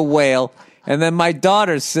beluga whale. And then my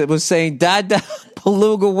daughter was saying, Dad,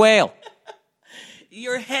 beluga whale.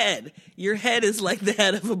 Your head is like the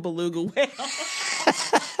head of a beluga whale.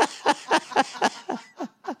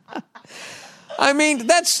 I mean,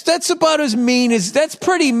 that's about as mean as, that's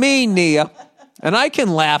pretty mean, Nia. And I can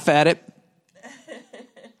laugh at it.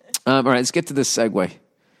 All right, let's get to this segue.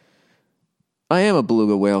 I am a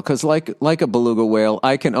beluga whale because like a beluga whale,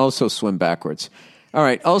 I can also swim backwards. All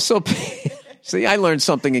right, also, see, I learned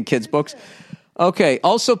something in kids' books. Okay,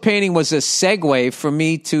 also painting was a segue for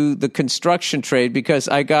me to the construction trade because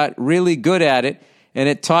I got really good at it, and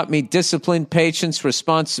it taught me discipline, patience,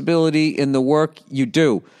 responsibility in the work you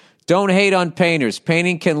do. Don't hate on painters.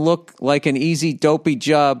 Painting can look like an easy, dopey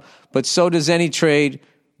job, but so does any trade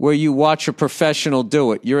where you watch a professional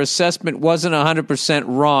do it. Your assessment wasn't 100%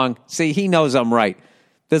 wrong. See, he knows I'm right.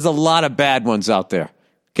 There's a lot of bad ones out there.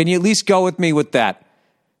 Can you at least go with me with that?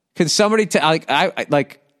 Can somebody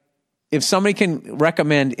if somebody can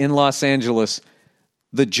recommend in Los Angeles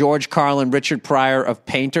the George Carlin, Richard Pryor of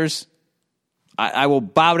painters, I will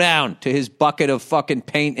bow down to his bucket of fucking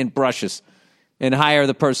paint and brushes and hire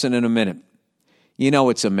the person in a minute. You know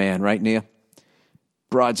it's a man, right, Nia?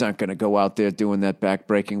 Broads aren't going to go out there doing that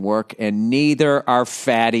back-breaking work, and neither are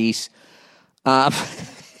fatties.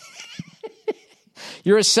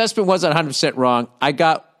 Your assessment wasn't 100% wrong. I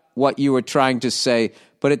got what you were trying to say,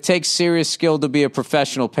 but it takes serious skill to be a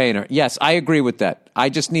professional painter. Yes, I agree with that. I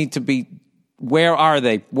just need to be, where are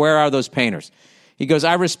they? Where are those painters? He goes,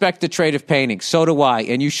 I respect the trade of painting. So do I,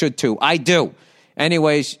 and you should too. I do.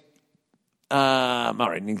 Anyways, All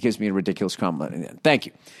right, and he gives me a ridiculous compliment. Thank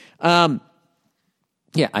you.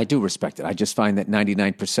 Yeah, I do respect it. I just find that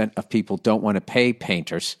 99% of people don't want to pay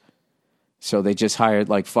painters, so they just hired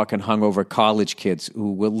like fucking hungover college kids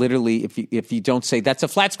who will literally, if you don't say that's a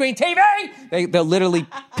flat screen TV, they'll literally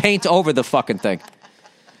paint over the fucking thing.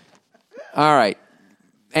 All right,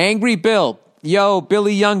 Angry Bill, yo,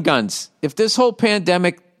 Billy Young Guns. If this whole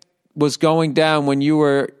pandemic was going down when you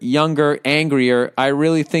were younger, angrier, I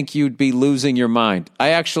really think you'd be losing your mind. I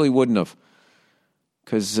actually wouldn't have,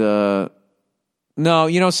 because no,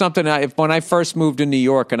 you know something. When I first moved to New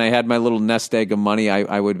York and I had my little nest egg of money,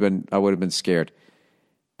 I would have been scared.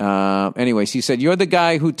 Anyways, he said, "You're the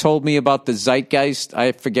guy who told me about the zeitgeist."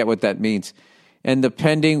 I forget what that means. And the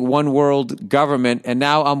pending one world government, and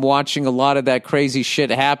now I'm watching a lot of that crazy shit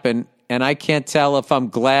happen, and I can't tell if I'm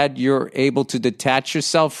glad you're able to detach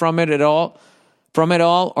yourself from it all,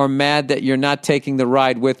 or mad that you're not taking the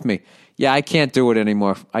ride with me. Yeah, I can't do it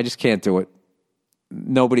anymore. I just can't do it.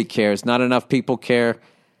 Nobody cares. Not enough people care.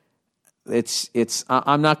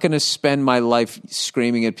 I'm not going to spend my life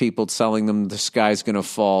screaming at people, telling them the sky's going to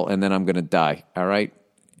fall and then I'm going to die. All right?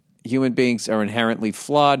 Human beings are inherently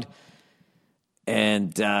flawed,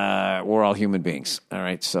 and we're all human beings. All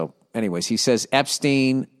right? So, anyways, he says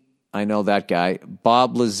Epstein. I know that guy.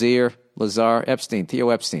 Bob Lazar, Epstein,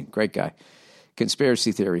 Theo Epstein, great guy.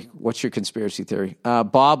 Conspiracy theory. What's your conspiracy theory?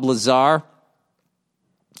 Bob Lazar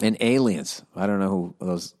and aliens. I don't know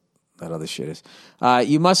who that other shit is.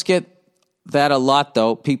 You must get that a lot,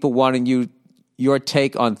 though. People wanting your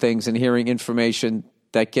take on things and hearing information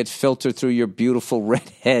that gets filtered through your beautiful red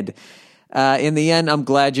head. In the end, I'm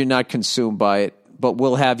glad you're not consumed by it, but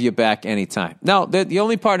we'll have you back anytime. Now, the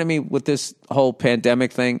only part of me with this whole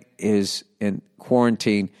pandemic thing is in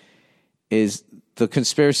quarantine is the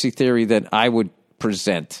conspiracy theory that I would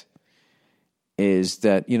present is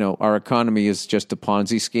that, you know, our economy is just a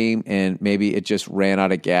Ponzi scheme and maybe it just ran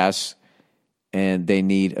out of gas and they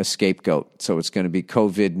need a scapegoat. So it's going to be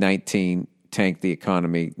COVID-19 tank the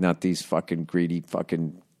economy, not these fucking greedy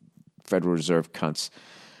fucking Federal Reserve cunts.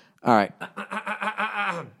 All right.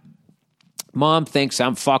 Mom thinks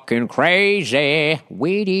I'm fucking crazy.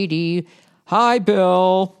 Wee-dee-dee. Hi,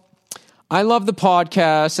 Bill. I love the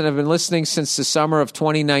podcast, and I've been listening since the summer of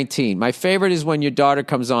 2019. My favorite is when your daughter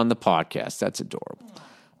comes on the podcast. That's adorable.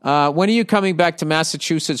 When are you coming back to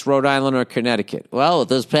Massachusetts, Rhode Island, or Connecticut? Well, with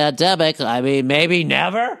this pandemic, I mean, maybe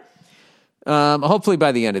never. Hopefully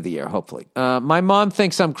by the end of the year, hopefully. My mom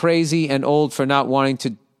thinks I'm crazy and old for not wanting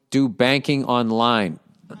to do banking online.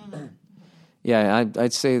 Yeah,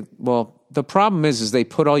 I'd say, well, the problem is they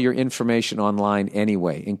put all your information online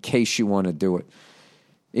anyway, in case you want to do it.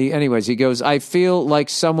 Anyways, he goes, I feel like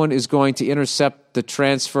someone is going to intercept the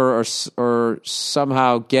transfer or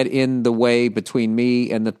somehow get in the way between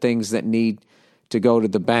me and the things that need to go to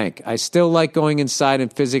the bank. I still like going inside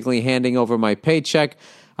and physically handing over my paycheck.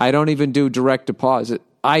 I don't even do direct deposit.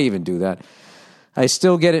 I even do that. I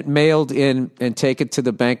still get it mailed in and take it to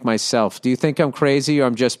the bank myself. Do you think I'm crazy or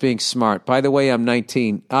I'm just being smart? By the way, I'm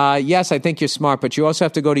 19. Yes, I think you're smart, but you also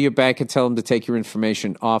have to go to your bank and tell them to take your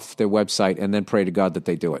information off their website and then pray to God that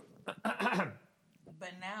they do it.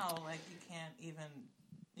 But now, like,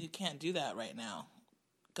 you can't do that right now.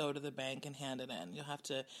 Go to the bank and hand it in. You'll have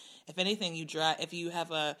to, if anything, if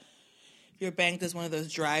your bank does one of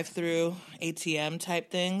those drive-through ATM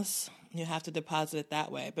type things, you have to deposit it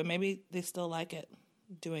that way. But maybe they still like it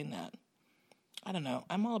doing that. I don't know.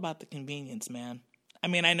 I'm all about the convenience, man. I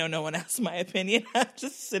mean, I know no one asked my opinion. I'm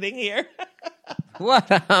just sitting here.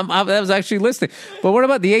 What? I was actually listening. But what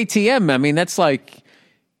about the ATM? I mean, that's like,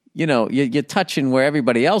 you know, you're touching where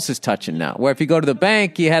everybody else is touching now. Where if you go to the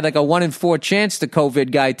bank, you had like a 1 in 4 chance the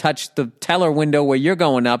COVID guy touched the teller window where you're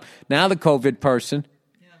going up. Now the COVID person.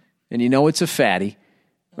 Yeah. And you know it's a fatty,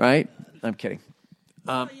 right? I'm kidding.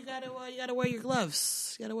 You gotta wear your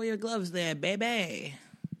gloves. You gotta wear your gloves there, baby.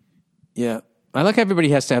 Yeah. I like everybody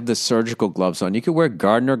has to have the surgical gloves on. You could wear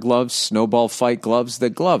gardener gloves, snowball fight gloves. They're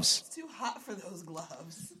gloves. It's too hot for those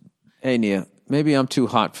gloves. Hey, Nia, maybe I'm too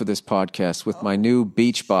hot for this podcast with my new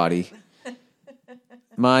beach body.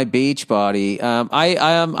 My beach body.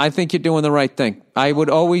 I think you're doing the right thing. I would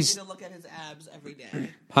always to look at his abs every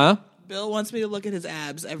day. Huh? Bill wants me to look at his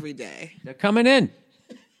abs every day. They're coming in.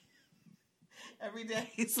 Every day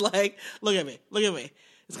he's like, look at me.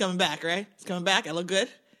 It's coming back, right? It's coming back. I look good,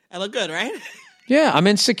 right? Yeah, I'm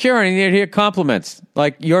insecure and I need to hear compliments.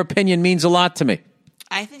 Like, your opinion means a lot to me.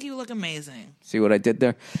 I think you look amazing. See what I did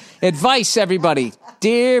there? Advice, everybody.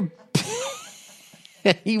 Dear...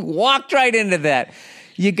 He walked right into that.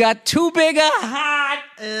 You got too big a heart.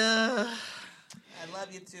 I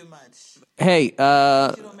love you too much. Hey, you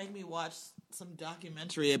don't make me watch some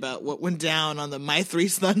documentary about what went down on the My Three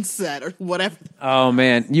Sons set or whatever. Oh,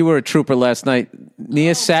 man. You were a trooper last night.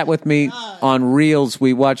 Nia sat with me on Reels.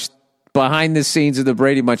 We watched behind the scenes of the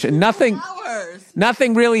Brady Bunch. And nothing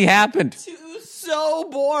really happened. It was so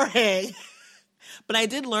boring. But I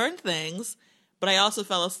did learn things, but I also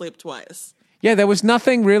fell asleep twice. Yeah, there was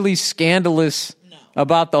nothing really scandalous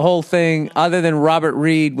about the whole thing other than Robert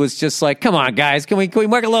Reed was just like, come on, guys, can we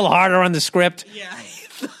work a little harder on the script? Yeah,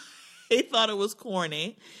 he thought it was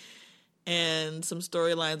corny, and some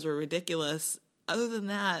storylines were ridiculous. Other than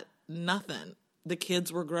that, nothing. The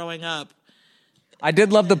kids were growing up. I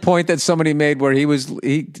did love the point that somebody made where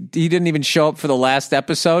he didn't even show up for the last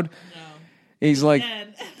episode. No. He's like,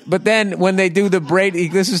 but then when they do the Brady,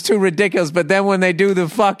 this is too ridiculous, but then when they do the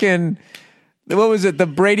fucking... What was it? The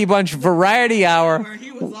Brady Bunch Variety Hour. Where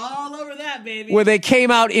he was all over that, baby. Where they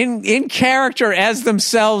came out in character as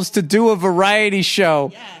themselves to do a variety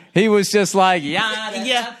show. Yeah. He was just like, He liked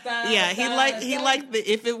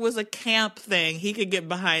if it was a camp thing, he could get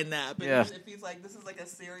behind that. But if he's like, this is like a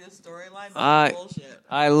serious storyline, that's bullshit.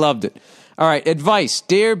 I loved it. All right, advice.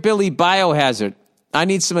 Dear Billy Biohazard, I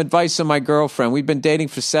need some advice on my girlfriend. We've been dating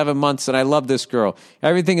for 7 months, and I love this girl.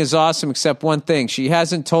 Everything is awesome except one thing. She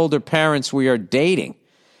hasn't told her parents we are dating.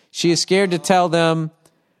 She is scared to tell them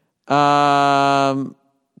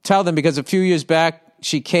because a few years back,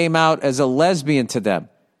 she came out as a lesbian to them.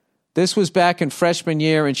 This was back in freshman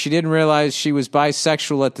year, and she didn't realize she was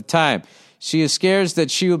bisexual at the time. She is scared that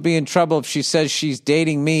she will be in trouble if she says she's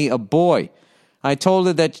dating me, a boy. I told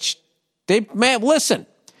her that listen.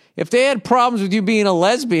 If they had problems with you being a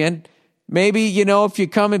lesbian, maybe, if you're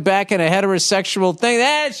coming back in a heterosexual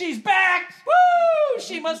thing, she's back. Woo!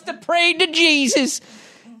 She must have prayed to Jesus.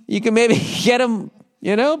 You can maybe get him,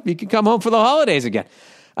 you can come home for the holidays again.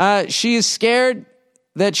 She is scared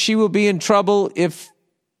that she will be in trouble if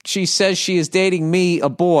she says she is dating me, a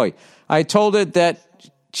boy. I told her that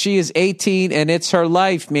she is 18 and it's her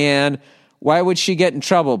life, man. Why would she get in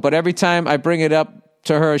trouble? But every time I bring it up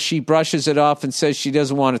to her, she brushes it off and says she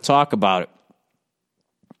doesn't want to talk about it.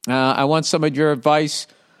 I want some of your advice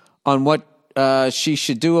on what she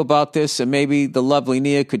should do about this, and maybe the lovely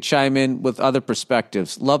Nia could chime in with other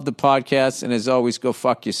perspectives. Love the podcast, and as always, go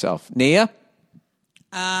fuck yourself. Nia?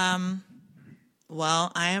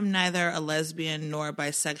 Well, I am neither a lesbian nor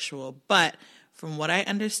bisexual, but from what I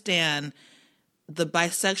understand, the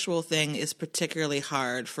bisexual thing is particularly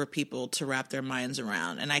hard for people to wrap their minds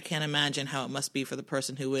around. And I can't imagine how it must be for the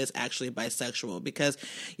person who is actually bisexual, because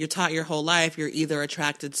you're taught your whole life you're either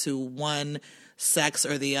attracted to one sex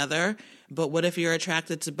or the other. But what if you're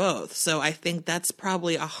attracted to both? So I think that's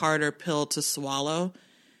probably a harder pill to swallow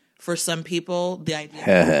for some people, the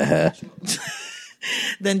idea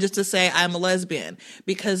than just to say I'm a lesbian,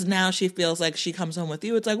 because now she feels like she comes home with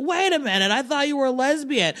you. It's like, wait a minute, I thought you were a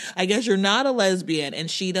lesbian. I guess you're not a lesbian. And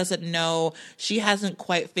she doesn't know, she hasn't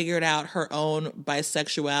quite figured out her own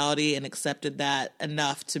bisexuality and accepted that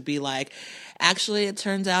enough to be like, actually, it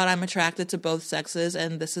turns out I'm attracted to both sexes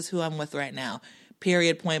and this is who I'm with right now.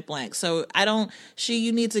 Period, point blank. So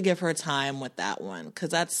you need to give her time with that one,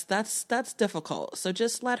 because that's difficult. So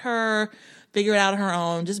just let her figure it out on her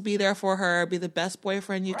own. Just be there for her. Be the best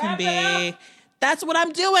boyfriend you can be. That's what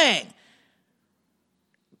I'm doing.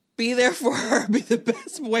 Be there for her. Be the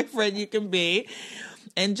best boyfriend you can be,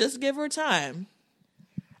 and just give her time.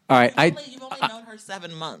 All right, You've only known her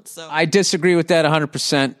 7 months, so I disagree with that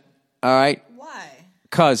 100%. All right, why?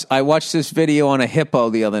 Because I watched this video on a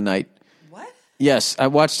hippo the other night. Yes, I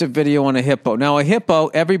watched a video on a hippo. Now, a hippo,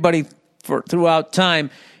 everybody throughout time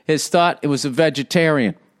has thought it was a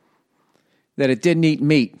vegetarian, that it didn't eat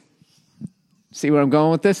meat. See where I'm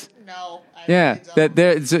going with this? No.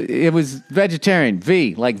 It was vegetarian,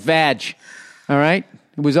 like veg, all right?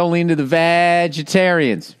 It was only into the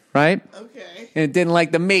vegetarians, right? Okay. And it didn't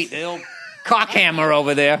like the meat, the old cockhammer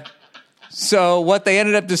over there. So what they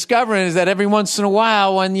ended up discovering is that every once in a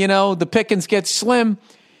while when, the pickings get slim,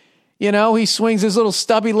 he swings his little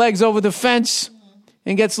stubby legs over the fence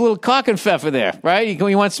and gets a little cock and pfeffer there, right?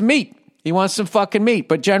 He wants some meat. He wants some fucking meat.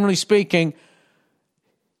 But generally speaking,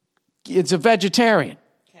 it's a vegetarian.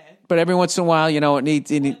 Okay. But every once in a while, it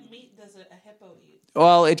needs... What meat does a hippo eat?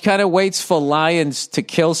 Well, it kind of waits for lions to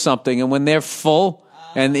kill something. And when they're full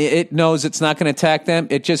and it knows it's not going to attack them,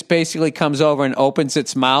 it just basically comes over and opens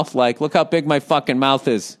its mouth like, look how big my fucking mouth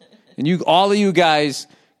is. And all of you guys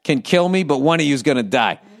can kill me, but one of you is going to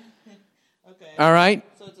die. All right?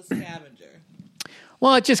 So it's a scavenger.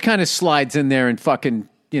 Well, it just kind of slides in there and fucking,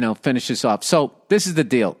 finishes off. So this is the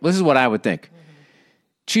deal. This is what I would think. Mm-hmm.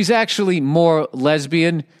 She's actually more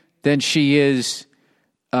lesbian than she is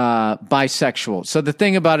bisexual. So the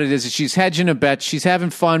thing about it is she's hedging a bet. She's having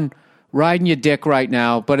fun riding your dick right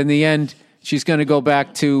now, but in the end, she's going to go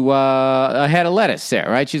back to a head of lettuce there,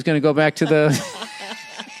 right? She's going to go back to the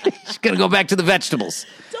she's going to go back to the vegetables.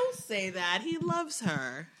 Don't say that. He loves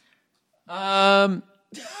her.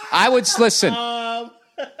 I would listen.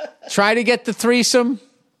 Try to get the threesome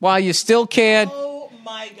while you still can. Oh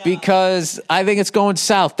my God. Because I think it's going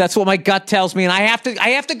south. That's what my gut tells me, and I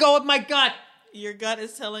have to go with my gut. Your gut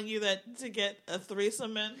is telling you that to get a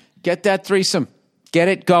threesome in? Get that threesome. Get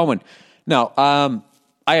it going. No,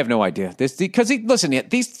 I have no idea. Listen,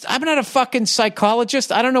 I'm not a fucking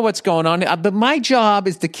psychologist. I don't know what's going on. But my job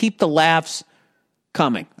is to keep the laughs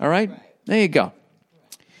coming. All right? There you go.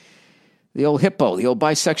 The old hippo, the old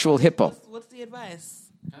bisexual hippo. What's the advice?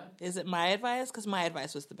 Huh? Is it my advice? Because my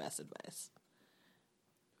advice was the best advice.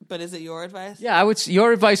 But is it your advice? Yeah,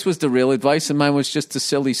 your advice was the real advice, and mine was just the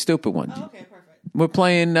silly, stupid one. Oh, okay, perfect. We're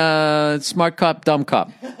playing smart cop, dumb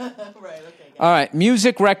cop. Right, okay. All right,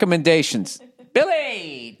 music recommendations.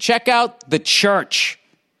 Billy, check out The Church.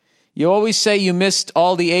 You always say you missed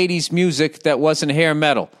all the 80s music that wasn't hair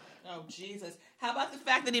metal. Oh, Jesus. How about the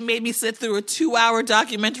fact that he made me sit through a 2-hour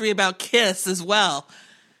documentary about Kiss as well?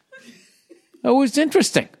 It was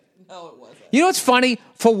interesting. No, it wasn't. You know what's funny?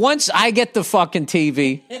 For once, I get the fucking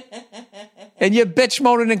TV. And you're bitch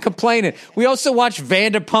moaning and complaining. We also watch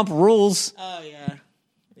Vanderpump Rules. Oh, yeah.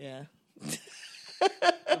 Yeah.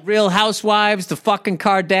 Real Housewives, the fucking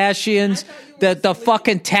Kardashians, the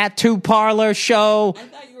fucking tattoo parlor show. I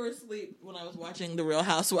thought you were asleep when I was watching The Real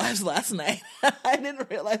Housewives last night. I didn't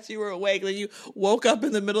realize you were awake. Then you woke up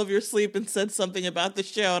in the middle of your sleep and said something about the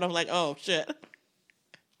show, and I'm like, oh, shit.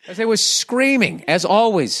 As they were screaming, as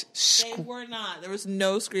always. They were not. There was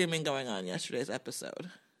no screaming going on yesterday's episode.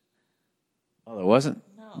 Oh, there wasn't?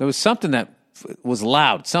 No. There was something that was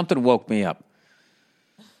loud. Something woke me up.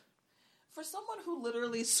 For someone who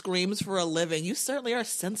literally screams for a living, you certainly are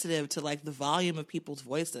sensitive to like the volume of people's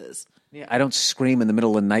voices. Yeah, I don't scream in the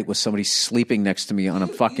middle of the night with somebody sleeping next to me on a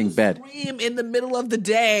fucking bed. Scream in the middle of the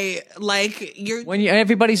day, like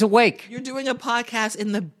everybody's awake. You're doing a podcast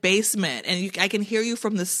in the basement, and I can hear you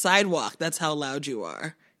from the sidewalk. That's how loud you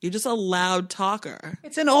are. You're just a loud talker.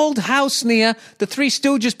 It's an old house, Nia. The Three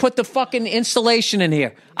Stooges put the fucking installation in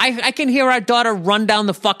here. I can hear our daughter run down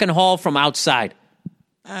the fucking hall from outside.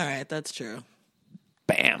 All right, that's true.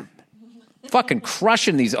 Bam. Fucking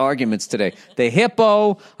crushing these arguments today. The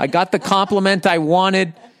hippo. I got the compliment I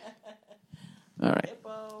wanted. All right.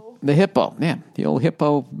 Hippo. The hippo. Yeah, the old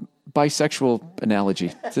hippo bisexual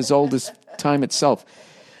analogy. It's as old as time itself.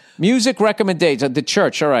 Music recommendations. The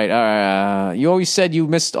Church. All right. You always said you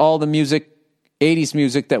missed all the music, 80s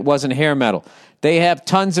music that wasn't hair metal. They have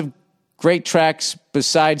tons of great tracks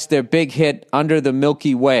besides their big hit, Under the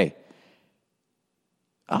Milky Way.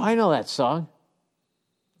 Oh, I know that song.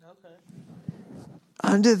 Okay.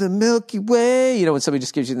 Under the Milky Way. You know when somebody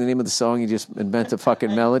just gives you the name of the song, you just invent a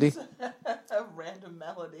fucking melody? A random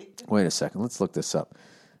melody. Wait a second. Let's look this up.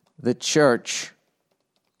 The Church.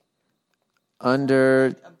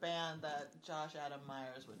 Under a band that Josh Adam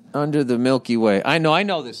Myers would know. Under the Milky Way. I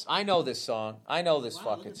know this. I know this song. I know this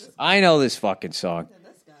I know this fucking song. Look at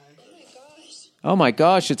this guy. Oh my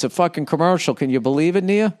gosh, it's a fucking commercial. Can you believe it,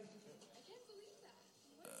 Nia?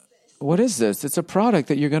 What is this? It's a product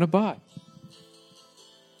that you're going to buy.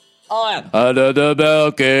 Oh, yeah. Under the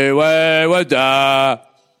Milky Way would I.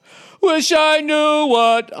 Wish I knew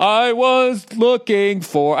what I was looking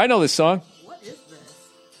for. I know this song. What is this?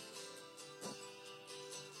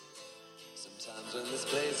 Sometimes when this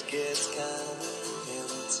place gets kind of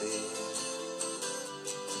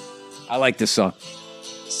empty, I like this song.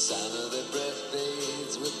 the sound of their breath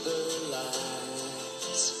fades with the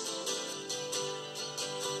lights.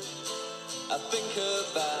 I think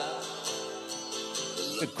about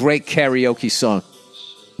A great karaoke song.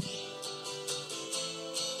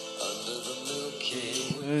 under the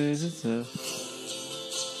Milky Way.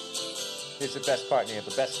 Here's the best part, Nia.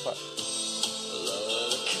 The best part. Lower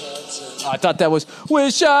the curtain. Oh, I thought that was,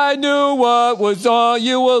 wish I knew what was all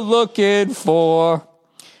you were looking for.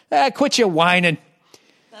 Quit your whining.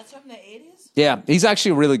 That's from the 80s? Yeah, he's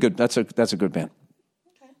actually really good. That's a good band.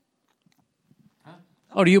 Okay.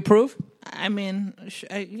 Oh, do you approve? I mean,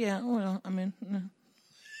 yeah, well, I mean.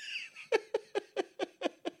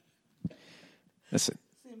 Listen,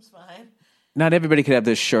 Seems fine. not everybody could have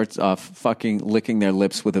their shirts off fucking licking their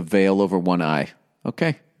lips with a veil over one eye.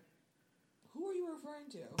 Okay? Who are you referring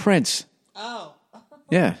to? Prince. Oh.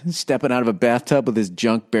 Yeah, he's stepping out of a bathtub with his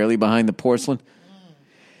junk barely behind the porcelain.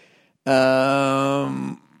 You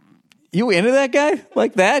into that guy?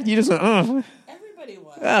 Like that? You just Everybody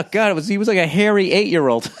was. Oh, God, he was like a hairy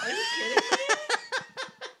 8-year-old. Are you kidding me?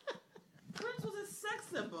 Prince was a sex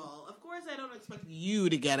symbol. Of course, I don't expect you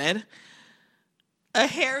to get it. A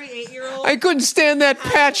hairy 8-year-old. I couldn't stand that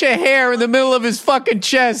patch of hair in the middle of his fucking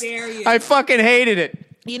chest. Dare you. I fucking hated it.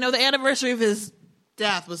 You know, the anniversary of his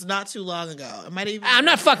death was not too long ago. It might even. I'm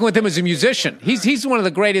not fucking with him as a musician. He's one of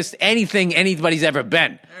the greatest anybody's ever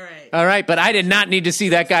been. All right. All right, but I did not need to see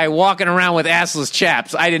that guy walking around with assless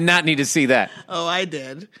chaps. I did not need to see that. Oh, I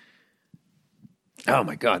did. Oh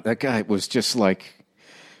my God, that guy was just like,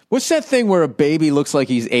 what's that thing where a baby looks like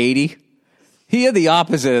he's 80? He had the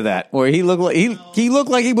opposite of that, where he looked like he looked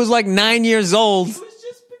like he was like 9 years old. He was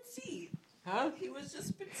just petite. Huh? He was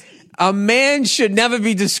just petite. A man should never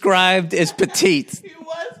be described as petite. He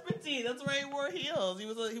was petite. That's why he wore heels. He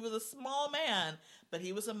was a small man, but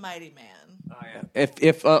he was a mighty man. Oh, yeah.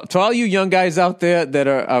 If to all you young guys out there that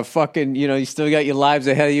are fucking, you still got your lives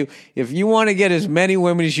ahead of you, if you want to get as many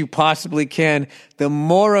women as you possibly can, the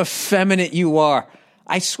more effeminate you are.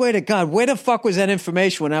 I swear to God, where the fuck was that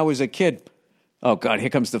information when I was a kid? Oh, God, here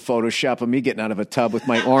comes the Photoshop of me getting out of a tub with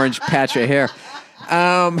my orange patch of hair.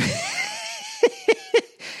 All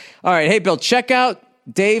right, hey, Bill, check out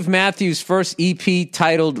Dave Matthews' first EP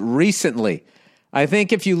titled Recently. I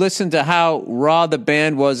think if you listen to how raw the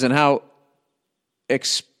band was and how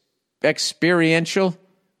experiential.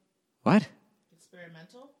 What?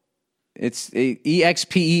 Experimental? It's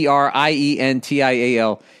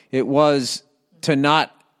EXPERIENTIAL. It was to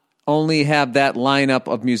not only have that lineup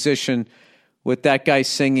of musician with that guy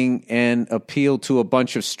singing and appeal to a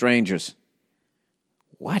bunch of strangers.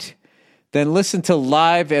 What? Then listen to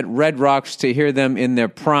Live at Red Rocks to hear them in their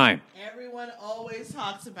prime. Everyone always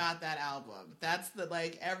talks about that album. That's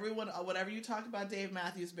everyone, whatever you talk about Dave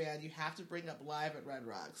Matthews Band, you have to bring up Live at Red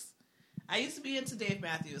Rocks. I used to be into Dave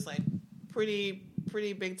Matthews, pretty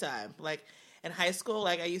big time. In high school,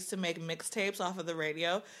 I used to make mixtapes off of the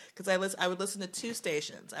radio because I would listen to two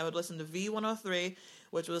stations. I would listen to V103,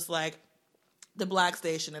 which was the black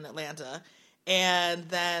station in Atlanta, and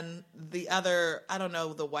then the other, I don't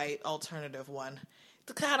know, the white alternative one.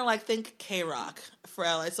 To kind of think K-Rock for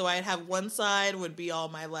LA. So I'd have one side would be all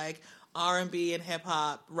my R&B and hip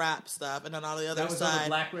hop rap stuff, and then on the other side, on the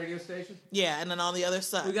black radio station. Yeah, and then on the other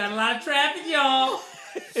side, we got a lot of traffic, y'all.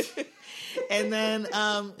 And then,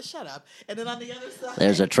 shut up. And then on the other side,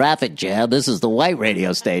 There's a traffic jam. This is the white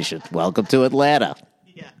radio station. Welcome to Atlanta.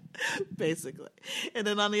 yeah, basically. And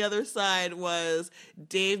then on the other side was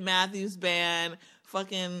Dave Matthews Band,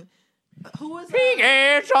 fucking. Who was that? He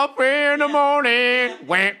gets up in the morning.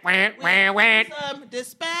 Went.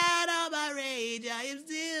 Despite all my rage, I am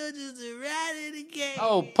still just a rat in the game.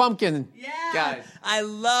 Oh, Pumpkin. Yeah. Guys. I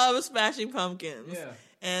love Smashing Pumpkins. Yeah.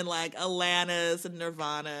 And Alanis and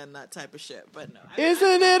Nirvana and that type of shit. But no.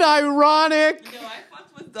 Isn't it ironic? I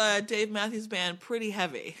fucked with Dave Matthews Band pretty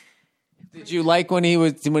heavy. Did you like when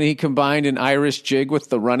he combined an Irish jig with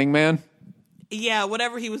the Running Man? Yeah,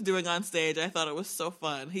 whatever he was doing on stage, I thought it was so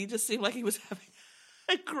fun. He just seemed like he was having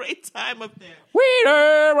a great time up there. We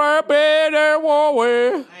never been there, war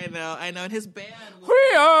we? I know. And his band was...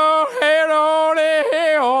 We are head on the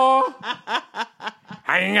hill.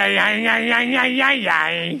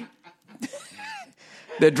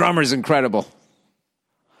 The drummer's incredible.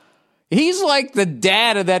 He's like the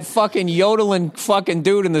dad of that fucking yodeling fucking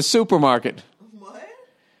dude in the supermarket. What?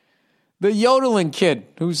 The yodeling kid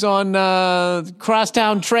who's on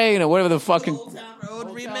Crosstown Train or whatever the fucking... Old Town Road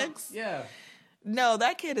remix? Yeah. No,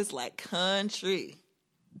 that kid is country.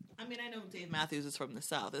 I mean, I know Dave Matthews is from the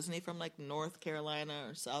South. Isn't he from North Carolina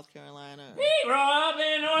or South Carolina? He grew up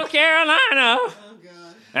in North Carolina. Oh,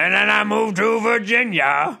 God. And then I moved to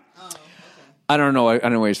Virginia. Oh, okay. I don't know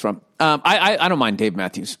where he's from. I don't mind Dave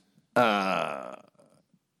Matthews. At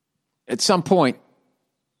some point,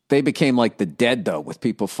 they became like the Dead, though, with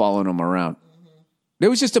people following them around. Mm-hmm. There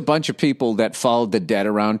was just a bunch of people that followed the Dead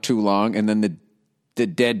around too long, and then the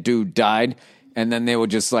dead dude died, and then they were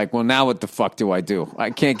just like, well, now what the fuck do I do? I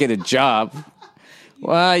can't get a job.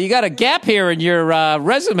 Well, you got a gap here in your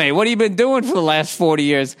resume. What have you been doing for the last 40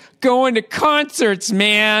 years? Going to concerts,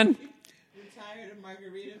 man. Retired in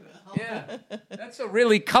Margaritaville. Yeah, that's a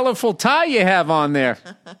really colorful tie you have on there.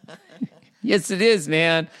 Yes, it is,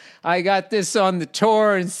 man. I got this on the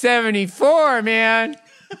tour in 74, man.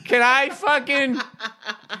 Can I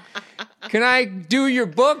do your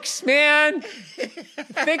books, man? I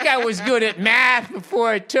think I was good at math before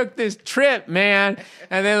I took this trip, man.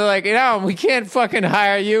 And they're like, we can't fucking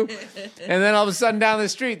hire you. And then all of a sudden down the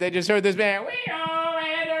street, they just heard this band.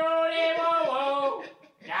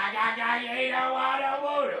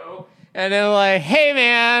 And they're like, hey,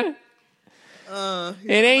 man, it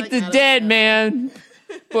ain't the Dead, man.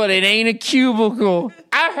 but it ain't a cubicle.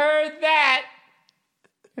 I heard that.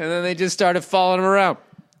 And then they just started following him around.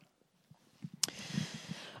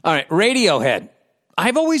 All right, Radiohead.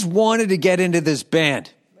 I've always wanted to get into this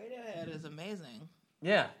band. Radiohead is amazing.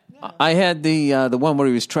 Yeah. I had the one where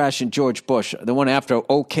he was trashing George Bush, the one after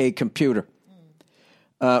OK Computer.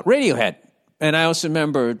 Radiohead. And I also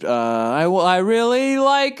remember, I really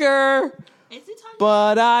like her,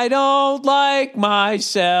 but I don't like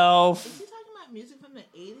myself. Is he talking about music from the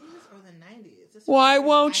 80s or the 90s? Why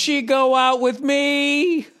won't she go out with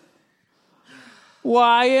me?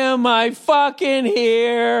 Why am I fucking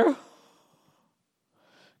here?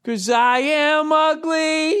 'Cause I am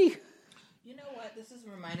ugly. You know what? This is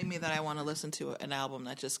reminding me that I want to listen to an album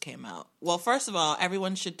that just came out. Well, first of all,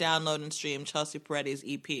 everyone should download and stream Chelsea Peretti's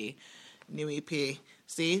EP, new EP.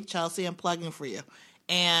 See, Chelsea, I'm plugging for you.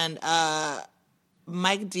 And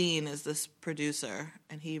Mike Dean is this producer,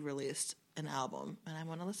 and he released an album, and I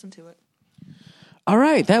want to listen to it. All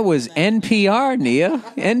right, that was NPR, Nia.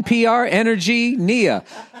 NPR Energy, Nia.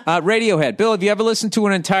 Radiohead. Bill, have you ever listened to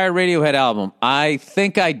an entire Radiohead album? I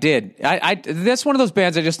think I did. That's one of those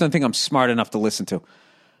bands I just don't think I'm smart enough to listen to.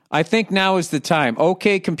 I think now is the time.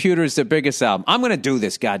 OK Computer is their biggest album. I'm going to do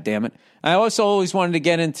this, goddammit. I also always wanted to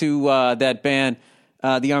get into that band,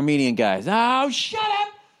 the Armenian guys. Oh, shut up!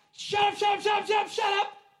 Shut up!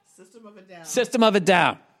 System of a Down. System of a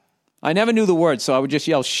Down. I never knew the words, so I would just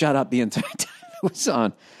yell shut up the entire time it was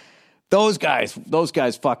on. Those guys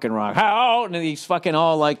fucking rock. How? And he's fucking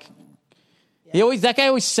all like, that guy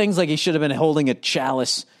always sings like he should have been holding a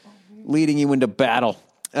chalice, leading you into battle.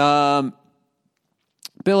 Bill,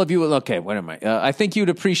 wait a minute. I think you'd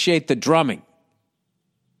appreciate the drumming,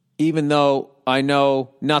 even though I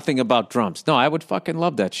know nothing about drums. No, I would fucking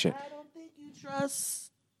love that shit. I don't think you trust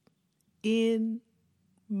in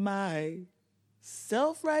my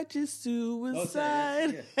self-righteous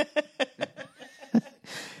suicide.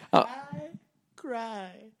 I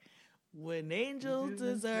cry when angels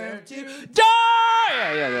deserve to die.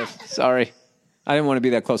 Yeah. Sorry, I didn't want to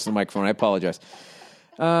be that close to the microphone. I apologize.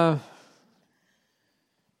 Can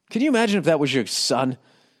you imagine if that was your son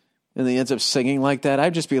and he ends up singing like that?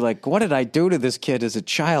 I'd just be like, what did I do to this kid as a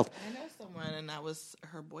child? I know someone, and that was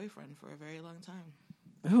her boyfriend for a very long time.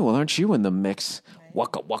 Oh, well, aren't you in the mix?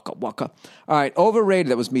 Waka, waka, waka. All right,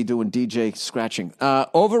 overrated. That was me doing DJ scratching.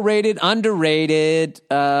 Overrated, underrated,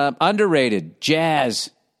 underrated.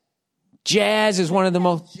 Jazz. Jazz is one of the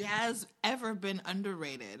most... Jazz ever been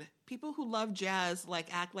underrated? People who love jazz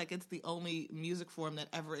act like it's the only music form that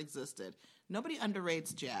ever existed. Nobody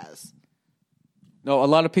underrates jazz. No, a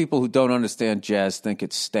lot of people who don't understand jazz think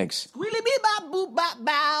it stinks. Squealy bee bop boop bop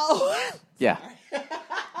bow. Yeah.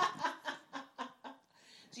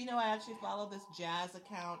 Do you know I actually follow this jazz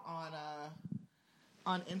account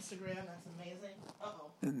on Instagram? That's amazing.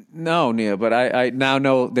 Uh-oh. No, Nia, but I now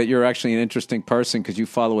know that you're actually an interesting person because you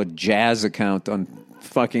follow a jazz account on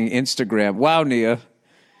fucking Instagram. Wow, Nia.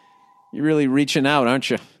 You're really reaching out, aren't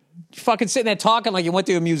you? You're fucking sitting there talking like you went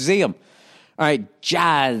to a museum. All right,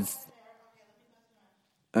 jazz.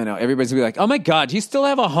 I know. Everybody's going to be like, oh, my God, do you still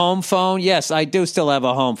have a home phone? Yes, I do still have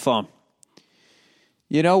a home phone.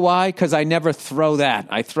 You know why? Because I never throw that.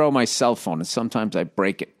 I throw my cell phone, and sometimes I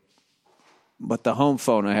break it. But the home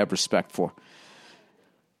phone I have respect for.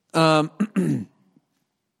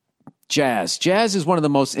 Jazz. Jazz is one of the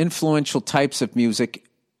most influential types of music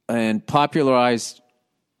and popularized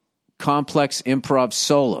complex improv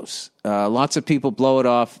solos. Lots of people blow it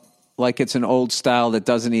off like it's an old style that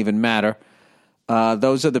doesn't even matter.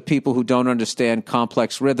 Those are the people who don't understand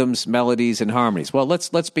complex rhythms, melodies, and harmonies. Well,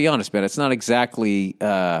 let's be honest, man. It's not exactly,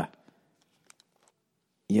 once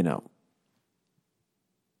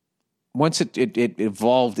it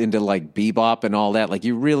evolved into like bebop and all that, like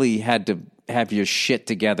you really had to have your shit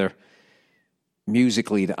together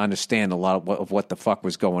musically to understand a lot of what the fuck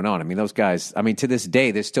was going on. I mean, those guys, to this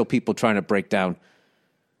day, there's still people trying to break down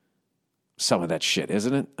some of that shit,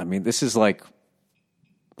 isn't it? I mean, this is like,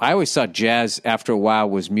 I always thought jazz after a while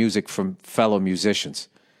was music from fellow musicians,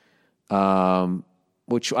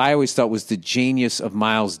 which I always thought was the genius of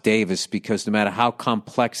Miles Davis, because no matter how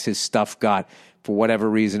complex his stuff got, for whatever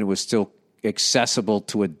reason, it was still accessible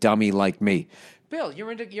to a dummy like me. Bill,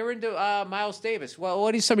 you're into Miles Davis. Well,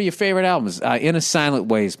 what are some of your favorite albums? In a Silent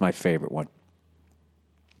Way is my favorite one.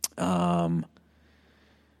 And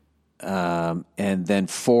then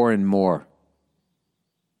Four and More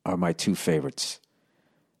are my two favorites.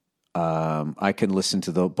 I can listen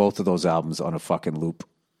to both of those albums on a fucking loop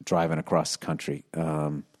driving across the country.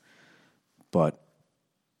 But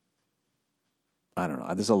I don't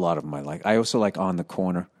know. There's a lot of them I like. I also like On the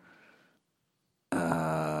Corner.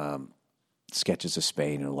 Sketches of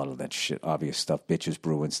Spain and a lot of that shit, obvious stuff, Bitches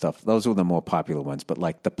Brew and stuff. Those were the more popular ones. But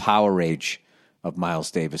like the power age of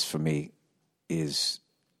Miles Davis for me is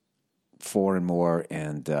Four and More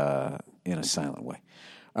and In a Silent Way.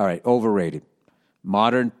 All right, overrated.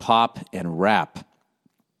 Modern pop and rap.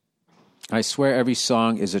 I swear every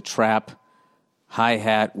song is a trap,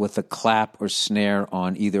 hi-hat with a clap or snare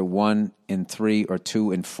on either 1 and 3 or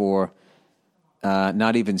 2 and 4.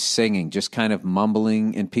 Not even singing, just kind of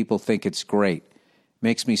mumbling, and people think it's great.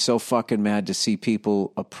 Makes me so fucking mad to see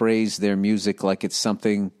people appraise their music like it's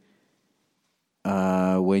something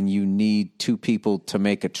when you need 2 people to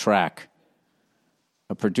make a track.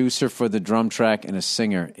 A producer for the drum track and a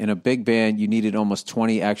singer. In a big band, you needed almost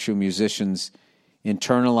 20 actual musicians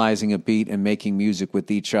internalizing a beat and making music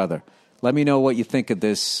with each other. Let me know what you think of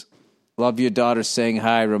this. Love your daughter saying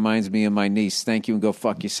hi. Reminds me of my niece. Thank you and go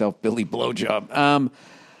fuck yourself, Billy Blowjob.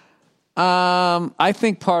 I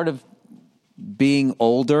think part of being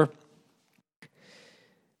older.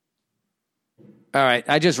 All right,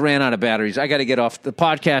 I just ran out of batteries. I got to get off. The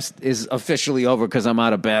podcast is officially over because I'm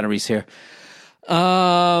out of batteries here.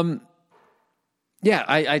 Yeah,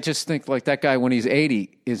 I just think like that guy when he's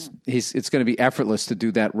 80 it's going to be effortless to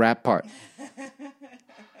do that rap part.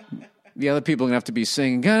 The other people are going to have to be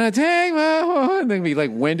singing, gonna take my horse, and they're going to be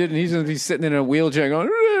like winded, and he's going to be sitting in a wheelchair going,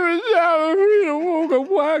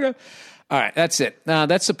 all right, that's it.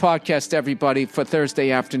 That's the podcast, everybody, for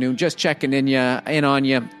Thursday afternoon. Just checking in on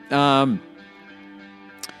you.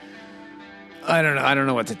 I don't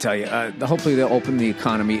know what to tell you. Hopefully they'll open the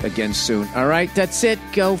economy again soon. All right, that's it.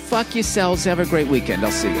 Go fuck yourselves. Have a great weekend.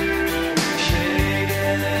 I'll see you.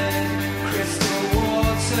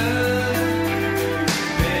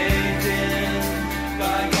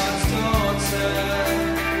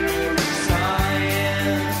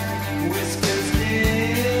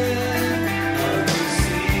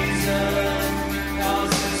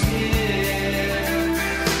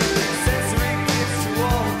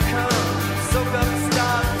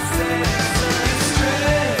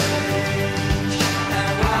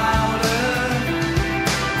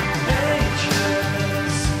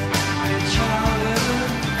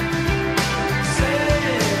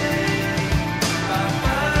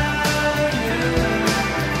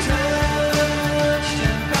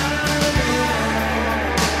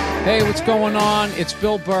 Hey, what's going on? It's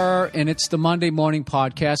Bill Burr, and it's the Monday Morning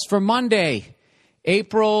Podcast for Monday,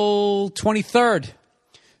 April 23rd,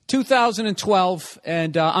 2012,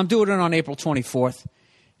 and I'm doing it on April 24th,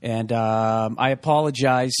 and I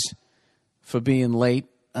apologize for being late.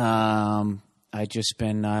 I just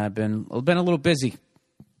been a little busy.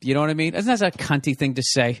 You know what I mean? Isn't that a cunty thing to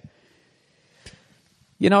say?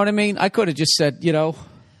 You know what I mean? I could have just said,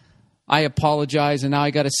 I apologize, and now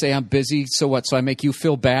I got to say I'm busy. So what? So I make you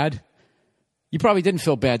feel bad? You probably didn't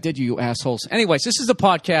feel bad, did you, you assholes? Anyways, this is the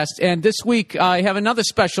podcast, and this week I have another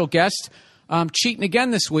special guest. I'm cheating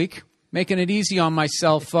again this week, making it easy on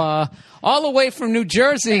myself. All the way from New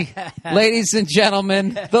Jersey, ladies and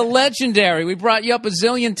gentlemen, the legendary. We brought you up a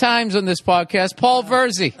zillion times on this podcast, Paul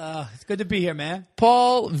Verzi. It's good to be here, man.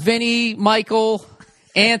 Paul, Vinny, Michael,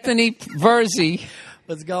 Anthony Verzi.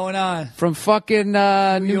 What's going on? From fucking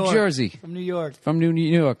New Jersey. From New York. From New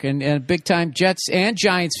York. And a big-time Jets and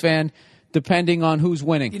Giants fan, depending on who's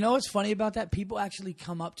winning. You know what's funny about that? People actually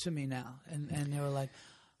come up to me now, and they were like,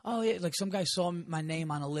 oh, yeah. Like some guy saw my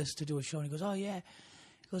name on a list to do a show, and he goes, oh, yeah.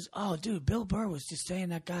 He goes, oh, dude, Bill Burr was just saying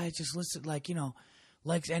that guy just listed, like,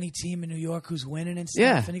 likes any team in New York who's winning and stuff.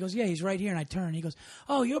 Yeah. And he goes, yeah, he's right here. And I turn, and he goes,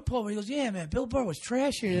 oh, you're Paul. And he goes, yeah, man, Bill Burr was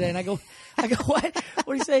trash here today. And I go, what?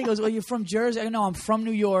 What do you say? He goes, well, you're from Jersey. I go, no, I'm from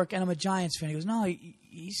New York, and I'm a Giants fan. He goes, no,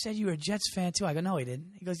 he said you were a Jets fan, too. I go, no, he didn't.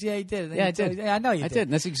 He goes, yeah, he did. Yeah, I did. Yeah, I know you did. I did,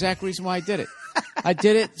 and that's the exact reason why I did it. I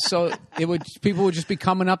did it so people would just be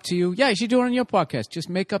coming up to you. Yeah, you should do it on your podcast. Just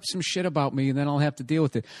make up some shit about me, and then I'll have to deal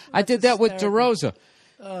with it. I did that with DeRosa.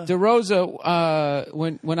 DeRosa,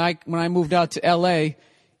 when I moved out to L.A.,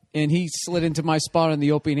 and he slid into my spot on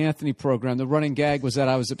the Opie and Anthony program. The running gag was that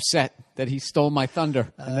I was upset that he stole my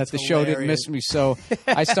thunder and that the show didn't miss me. So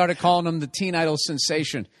I started calling him the Teen Idol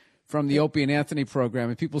sensation from the Opie and Anthony program,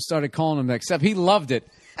 and people started calling him that, except he loved it.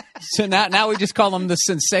 So now we just call him the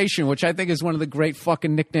sensation, which I think is one of the great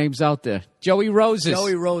fucking nicknames out there. Joey Roses.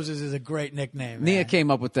 Joey Roses is a great nickname, man. Nia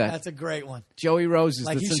came up with that. That's a great one. Joey Roses,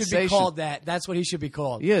 like the he sensation. should be called that. That's what he should be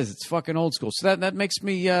called. He is. It's fucking old school. So that makes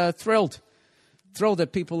me thrilled. Thrilled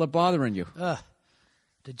that people are bothering you.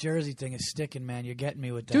 The Jersey thing is sticking, man. You're getting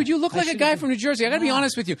me with that. Dude, you look like a guy from New Jersey. I got to be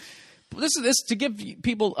honest with you. This to give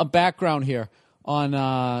people a background here on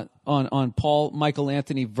Paul Michael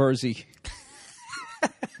Anthony Verzi.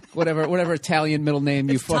 whatever Italian middle name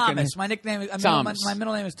you It's fucking. Thomas. My nickname is Thomas. My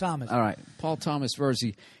middle name is Thomas. All right, Paul Thomas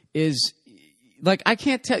Verzi is like, I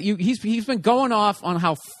can't tell you. He's been going off on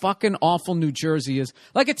how fucking awful New Jersey is,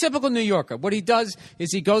 like a typical New Yorker. What he does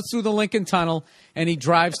is he goes through the Lincoln Tunnel and he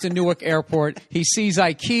drives to Newark Airport. He sees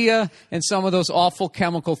IKEA and some of those awful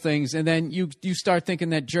chemical things, and then you start thinking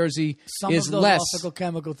that Jersey Some is of those less awful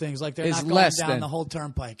chemical things, like they're is not going less down than- the whole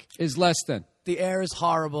turnpike. is less than. The air is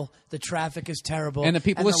horrible. The traffic is terrible, And the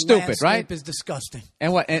people are the stupid, landscape right? Is disgusting.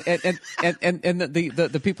 And what? And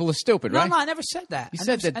the people are stupid, right? No, I never said that. You I said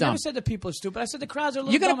never, they're I dumb. never said the people are stupid. I said the crowds are a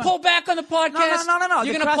little. You're going to dumber. pull back on the podcast? No. You're The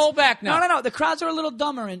going to crowds- pull back now? No. The crowds are a little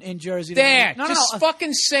dumber in Jersey. There, No, just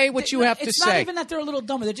fucking say what you have to It's say. not even that they're a little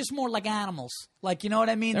dumber. They're just more like animals. Like, you know what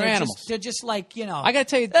I mean? They're animals. They're just like, you know. I gotta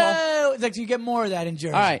tell you, Paul. like you get more of that in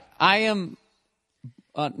Jersey. All right, I am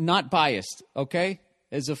not biased, okay?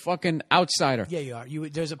 As a fucking outsider. Yeah, you are.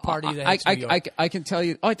 There's a party that I, hates New York. I can tell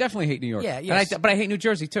you. Oh, I definitely hate New York. Yeah, And yes. but I hate New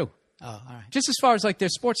Jersey too. Oh, all right. Just as far as like their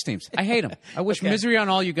sports teams, I hate them. I wish Okay. misery on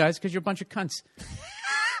all you guys because you're a bunch of cunts.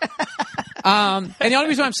 And the only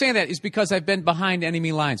reason I'm saying that is because I've been behind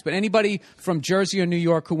enemy lines. But anybody from Jersey or New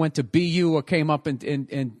York who went to BU or came up and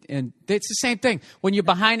it's the same thing. When you're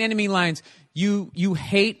behind enemy lines, you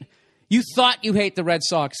hate. You thought you hate the Red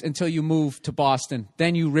Sox until you moved to Boston.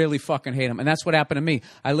 Then you really fucking hate them. And that's what happened to me.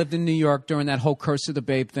 I lived in New York during that whole Curse of the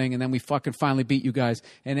Babe thing, and then we fucking finally beat you guys.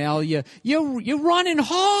 And Al, you run and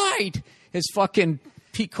hide, as fucking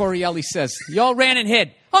Pete Corielli says. Y'all ran and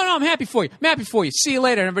hid. Oh, no, I'm happy for you. I'm happy for you. See you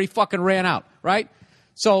later. And everybody fucking ran out, right?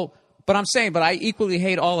 So, but I'm saying, but I equally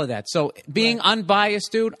hate all of that. So being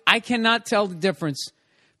unbiased, dude, I cannot tell the difference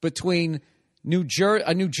between a New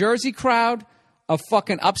Jersey crowd, a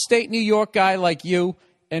fucking upstate New York guy like you,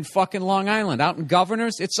 and fucking Long Island. Out in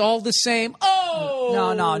Governors, it's all the same. Oh!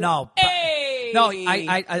 No. Hey! No,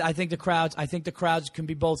 I think the crowds. I think the crowds can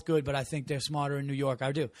be both good, but I think they're smarter in New York.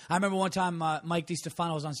 I do. I remember one time Mike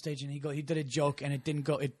DiStefano was on stage and he did a joke and it didn't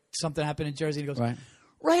go. Something happened in Jersey. And he goes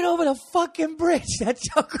right over the fucking bridge. That's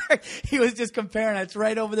so great. He was just comparing it. It's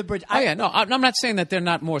right over the bridge. I'm not saying that they're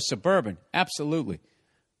not more suburban. Absolutely.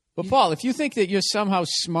 But Paul, if you think that you're somehow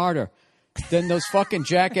smarter than those fucking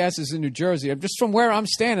jackasses in New Jersey, just from where I'm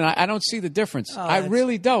standing, I don't see the difference. I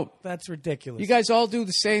really don't. That's ridiculous. You guys all do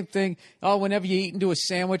the same thing. Oh, whenever you eat into a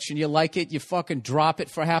sandwich and you like it, you fucking drop it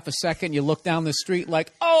for half a second. You look down the street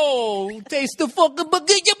like, oh, taste the fucking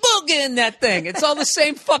boogie in that thing. It's all the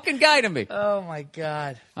same fucking guy to me. Oh my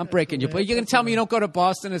God. I'm breaking you. But you're going to tell me you don't go to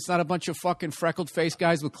Boston? It's not a bunch of fucking freckled face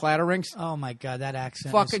guys with clatterings? Oh my God, that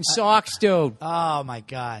accent. Fucking socks, dude. Oh my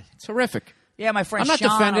God. It's horrific. Yeah, my friend. I'm not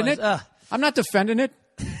Sean defending was- it. I'm not defending it.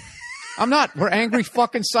 I'm not. We're angry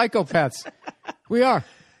fucking psychopaths. We are.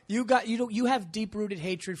 You have deep rooted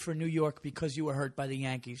hatred for New York because you were hurt by the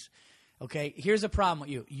Yankees. Okay, here's the problem with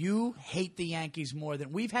you. You hate the Yankees more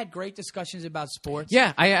than we've had great discussions about sports.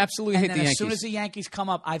 Yeah, I absolutely And hate then the as Yankees. soon as the Yankees come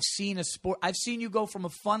up, I've seen you go from a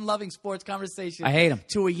fun-loving sports conversation. I hate 'em.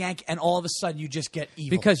 to a Yankee, and all of a sudden you just get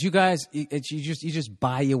evil. Because you guys, you just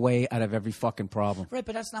buy your way out of every fucking problem. Right,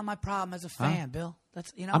 but that's not my problem as a fan, Bill.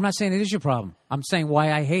 That's I'm not saying it is your problem. I'm saying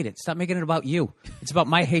why I hate it. Stop making it about you. It's about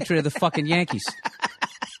my hatred of the fucking Yankees.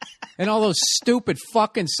 And all those stupid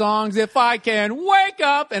fucking songs, If I Can Wake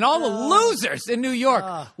Up, and all the losers in New York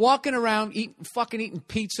walking around eating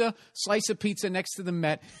pizza, slice of pizza next to the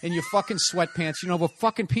Met in your fucking sweatpants, with a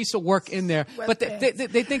fucking piece of work in there. But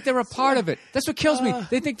they think they're a part of it. That's what kills me.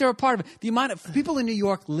 They think they're a part of it. The amount of people in New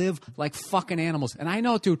York live like fucking animals. And I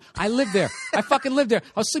know, dude, I live there. I fucking live there.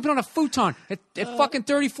 I was sleeping on a futon at fucking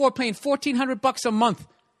 34, paying $1,400 a month.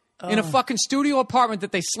 In a fucking studio apartment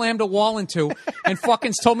that they slammed a wall into and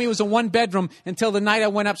fucking told me it was a one-bedroom until the night I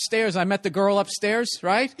went upstairs. I met the girl upstairs,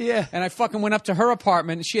 right? Yeah. And I fucking went up to her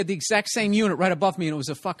apartment, and she had the exact same unit right above me, and it was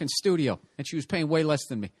a fucking studio. And she was paying way less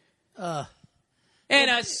than me. In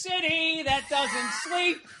a city that doesn't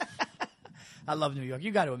sleep. I love New York.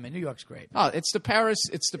 You got to admit, New York's great. Oh, it's the Paris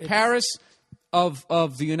of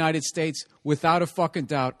the United States, without a fucking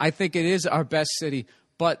doubt. I think it is our best city.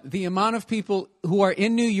 But the amount of people who are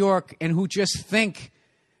in New York and who just think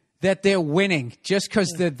that they're winning just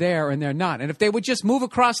because they're there and they're not. And if they would just move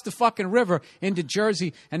across the fucking river into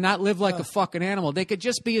Jersey and not live like a fucking animal, they could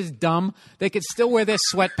just be as dumb. They could still wear their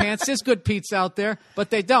sweatpants. There's good pizza out there,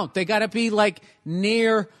 but they don't. They got to be like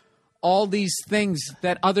near all these things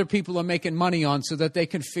that other people are making money on so that they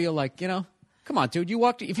can feel like, come on, dude.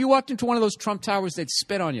 If you walked into one of those Trump towers, they'd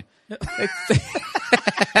spit on you.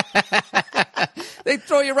 They'd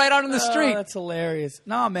throw you right out on the street. That's hilarious.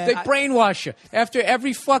 No, man. They brainwash you. After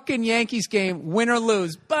every fucking Yankees game, win or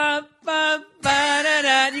lose. Bah, bah,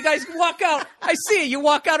 Ba-da-da. You guys walk out. I see it. You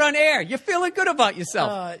walk out on air. You're feeling good about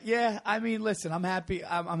yourself. Yeah, I mean, listen, I'm happy.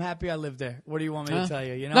 I'm happy I live there. What do you want me to tell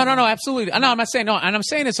you? You know? No, absolutely. No, I'm not saying no, and I'm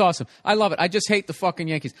saying it's awesome. I love it. I just hate the fucking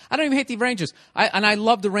Yankees. I don't even hate the Rangers. I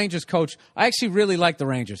love the Rangers coach. I actually really like the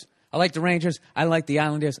Rangers. I like the Rangers. I like the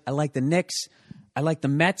Islanders. I like the Knicks. I like the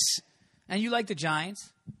Mets. And you like the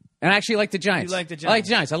Giants? And I actually like the Giants. You like the Giants? I like the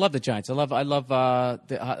Giants. I love the Giants. I love how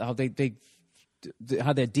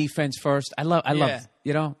how their defense first. I love, I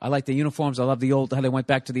like the uniforms. I love how they went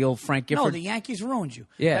back to the old Frank Gifford. No, the Yankees ruined you.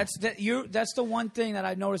 Yeah. That's the one thing that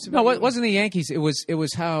I noticed about No, you. it wasn't the Yankees. It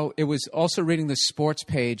was also reading the sports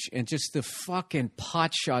page and just the fucking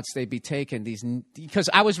pot shots they'd be taking because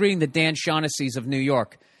I was reading the Dan Shaughnessy's of New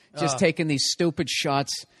York, just taking these stupid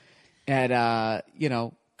shots at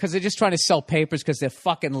because they're just trying to sell papers because they're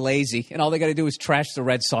fucking lazy and all they got to do is trash the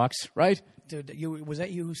Red Sox, right? Dude, was that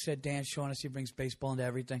you who said Dan Shaughnessy brings baseball into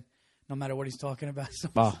everything, no matter what he's talking about?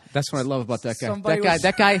 Oh, that's what I love about that guy.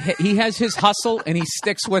 That guy, he has his hustle and he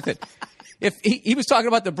sticks with it. If he was talking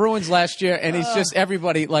about the Bruins last year, and he's just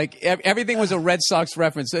everybody everything was a Red Sox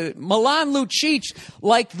reference. Milan Lucic,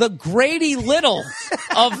 like the Grady Little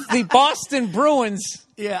of the Boston Bruins.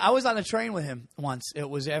 Yeah, I was on a train with him once. It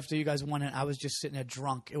was after you guys won, and I was just sitting there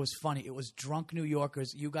drunk. It was funny. It was drunk New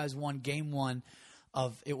Yorkers. You guys won game one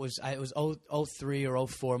of it was 03 or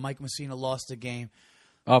 04. Mike Messina lost the game.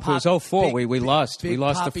 Oh, if it was 04, we lost. We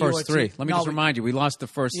lost the Poppy first three. Ortiz. Let me just remind you, we lost the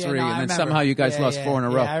first three, I and then remember. somehow you guys lost four in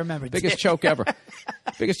a row. Yeah, I remember. Biggest choke ever.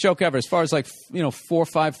 Biggest choke ever. As far as 4 or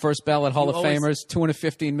 5 first ballot Hall of Famers,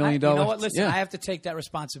 $215 million. You know what? Listen, I have to take that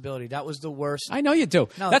responsibility. That was the worst. I know you do.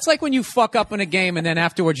 No. That's like when you fuck up in a game, and then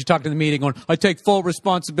afterwards you talk to the meeting going, I take full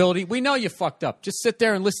responsibility. We know you fucked up. Just sit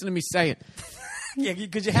there and listen to me say it. Yeah,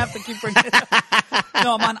 because you have to keep bringing it up.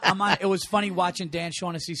 No, I'm on. It was funny watching Dan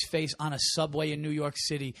Shaughnessy's face on a subway in New York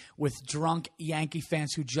City with drunk Yankee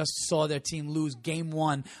fans who just saw their team lose game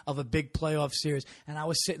one of a big playoff series. And I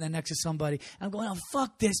was sitting there next to somebody, and I'm going, oh,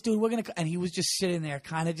 fuck this, dude. We're going to – and he was just sitting there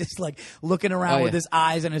kind of just like looking around with his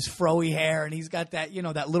eyes and his froey hair, and he's got that,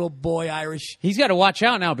 that little boy Irish. He's got to watch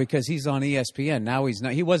out now because he's on ESPN. Now he's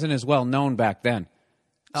not – he wasn't as well known back then.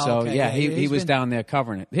 So, okay. he was down there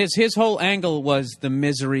covering it. His whole angle was the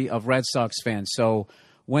misery of Red Sox fans. So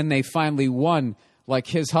when they finally won,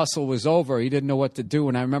 his hustle was over. He didn't know what to do.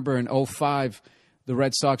 And I remember in 05, the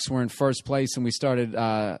Red Sox were in first place, and we started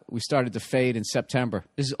to fade in September.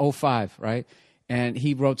 This is 05, right? And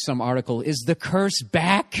he wrote some article, is the curse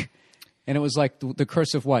back? And it was like the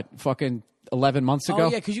curse of what? Fucking 11 months ago? Oh,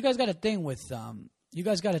 yeah, because you guys got a thing with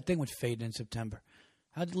fading in September.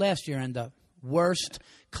 How did last year end up? Worst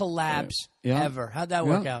collapse ever. How'd that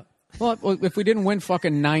work out? Well, if we didn't win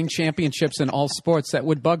fucking 9 championships in all sports, that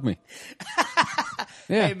would bug me.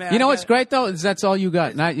 Yeah. Hey, man, you know what's great though is that's all you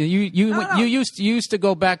got. You used to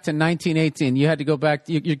go back to 1918. You had to go back.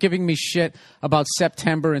 You're giving me shit about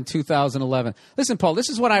September in 2011. Listen, Paul. This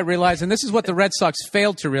is what I realized, and this is what the Red Sox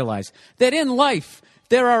failed to realize: that in life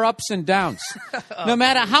there are ups and downs, no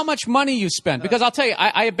matter how much money you spend. Because I'll tell you,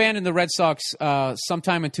 I abandoned the Red Sox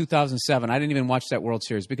sometime in 2007. I didn't even watch that World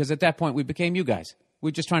Series because at that point we became you guys.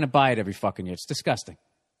 We're just trying to buy it every fucking year. It's disgusting.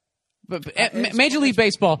 But Major League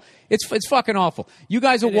Baseball, it's fucking awful. You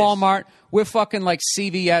guys are Walmart. We're fucking like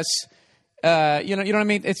CVS. You know what I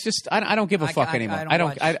mean? It's just I don't give a fuck anymore.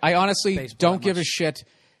 I honestly don't give a shit.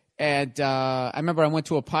 And I remember I went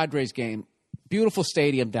to a Padres game, beautiful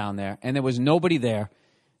stadium down there, and there was nobody there.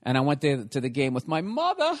 And I went there to the game with my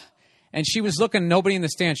mother, and she was looking, nobody in the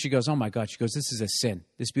stands. She goes, oh, my God. She goes, this is a sin.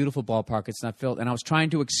 This beautiful ballpark, it's not filled. And I was trying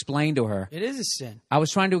to explain to her. It is a sin. I was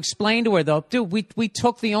trying to explain to her, though, dude, we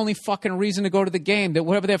took the only fucking reason to go to the game, that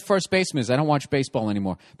whatever their first baseman is. I don't watch baseball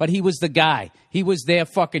anymore. But he was the guy. He was their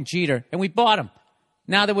fucking Jeter, and we bought him.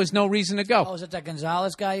 Now there was no reason to go. Oh, is it that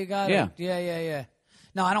Gonzalez guy you got? Yeah. Yeah.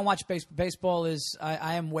 No, I don't watch baseball.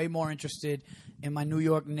 I am way more interested in my New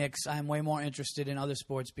York Knicks. I am way more interested in other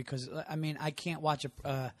sports because, I mean, I can't watch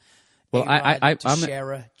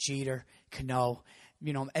Teixeira, Jeter, Cano.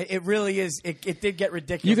 You know, it really is. It did get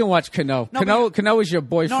ridiculous. You can watch Cano. Cano is your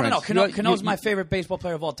boyfriend. No. Cano's my favorite baseball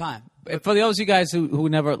player of all time. For those of you guys who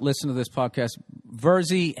never listen to this podcast,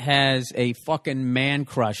 Verzi has a fucking man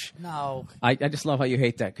crush. No. I just love how you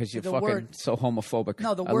hate that because you're so homophobic.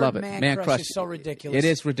 No, the I word love it. man crush is so ridiculous. It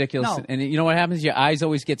is ridiculous. No. And you know what happens? Your eyes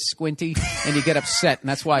always get squinty and you get upset, and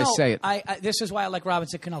that's why I say it. This is why I like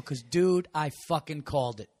Robinson Cano, because, dude, I fucking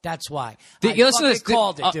called it. That's why. You listen to this.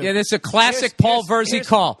 Called it, dude. Yeah, this is a classic Paul Verzi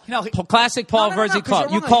call. Classic Paul Verzi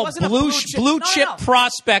call. You call blue chip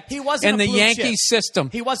prospect in the Yankees system.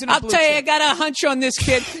 He wasn't a blue I'll tell you, chip. I got a hunch on this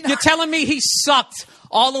kid. You're telling me he sucks. sucked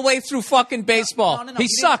all the way through fucking baseball. No, he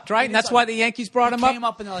sucked, right? And that's why the Yankees brought him up. Came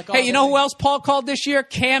up and they're like, hey, you know who else Paul called this year?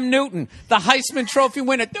 Cam Newton, the Heisman Trophy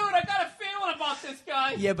winner. Dude, I got a feeling about this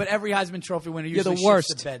guy. Yeah, but every Heisman Trophy winner usually the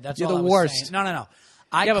worst. shits the bed. That's You're all the I was worst. saying. No.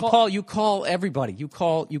 But Paul, you call everybody. You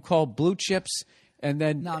call blue chips, and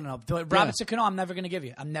then No. But Robinson Cano, I'm never going to give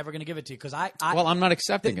you. I'm never going to give it to you because well, I'm not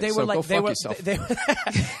accepting it. So go fuck yourself.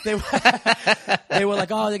 They were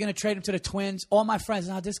like, oh, they're going to trade him to the Twins. All my friends,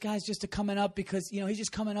 now this guy's just coming up because he's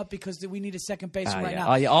just coming up because we need a second baseman right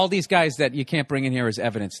now. All these guys that you can't bring in here as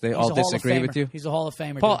evidence, they all disagree with you. He's a Hall of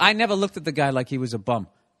Famer. Paul, dude. I never looked at the guy like he was a bum.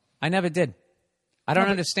 I never did. I don't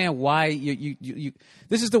understand why you.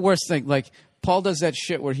 This is the worst thing. Like Paul does that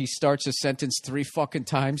shit where he starts a sentence 3 fucking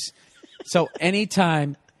times. So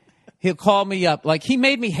anytime he'll call me up, like he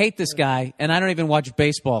made me hate this guy, and I don't even watch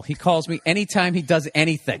baseball. He calls me anytime he does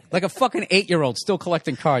anything, like a fucking 8-year-old still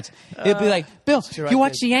collecting cards. He'll be like, "Bill, you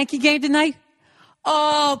watch the Yankee game tonight?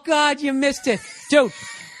 Oh God, you missed it, dude."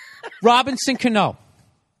 Robinson Cano.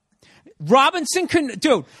 Robinson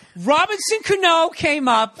Cano came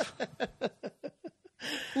up,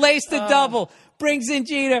 laced the double, brings in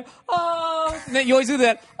Jeter. Oh, and then you always do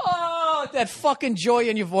that. Oh, that fucking joy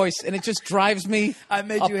in your voice, and it just drives me. I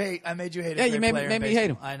made you hate. Yeah, you made me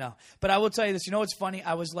hate him. I know, but I will tell you this. You know what's funny?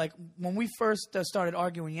 I was like, when we first started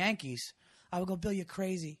arguing Yankees, I would go, "Bill, you're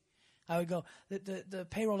crazy." I would go, the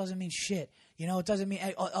payroll doesn't mean shit. It doesn't mean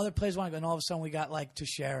other players want to go. And all of a sudden, we got like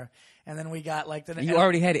Teixeira, and then we got like you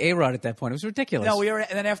already had A-Rod at that point. It was ridiculous. No, we already.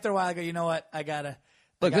 And then after a while, I go, you know what? I gotta.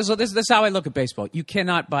 Look, this is how I look at baseball. You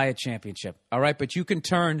cannot buy a championship, all right? But you can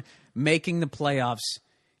turn making the playoffs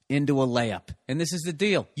into a layup. And this is the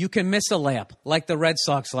deal. You can miss a layup, like the Red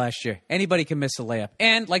Sox last year. Anybody can miss a layup.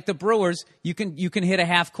 And like the Brewers, you can hit a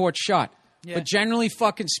half-court shot. Yeah. But generally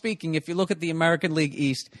fucking speaking, if you look at the American League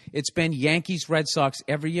East, it's been Yankees, Red Sox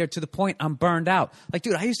every year to the point I'm burned out. Like,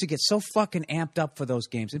 dude, I used to get so fucking amped up for those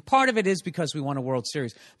games. And part of it is because we won a World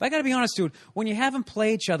Series. But I got to be honest, dude, when you have them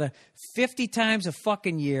play each other 50 times a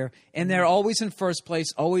fucking year and they're always in first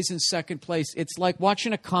place, always in second place, it's like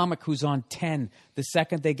watching a comic who's on 10 the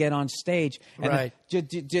second they get on stage. And right.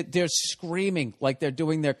 They're screaming like they're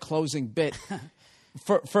doing their closing bit.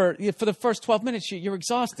 For the first 12 minutes, you're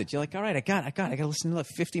exhausted. You're like, all right, I got to listen to like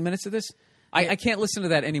 50 minutes of this. I can't listen to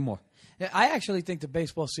that anymore. Yeah, I actually think the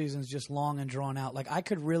baseball season is just long and drawn out. Like I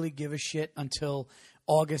could really give a shit until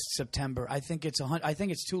August, September. I think it's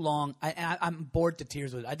too long. I'm bored to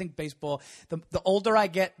tears with it. I think baseball. The older I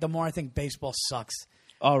get, the more I think baseball sucks.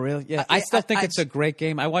 Oh, really? Yeah. I still think it's a great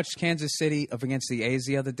game. I watched Kansas City up against the A's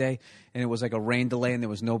the other day, and it was like a rain delay, and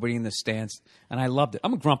there was nobody in the stands, and I loved it.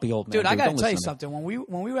 I'm a grumpy old man. Dude, I got to tell you something. When we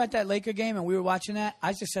were at that Laker game and we were watching that,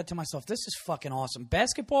 I just said to myself, this is fucking awesome.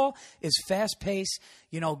 Basketball is fast-paced,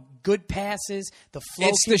 good passes, the flow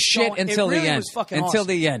It's the shit going. until it really the end. Was fucking until awesome.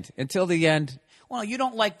 the end. Until the end. Well, you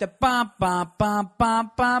don't like the bum, bum, bum,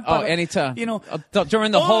 bum, bum. Oh, anytime.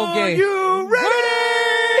 During the whole game. Are you ready?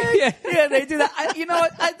 Yeah, they do that. You know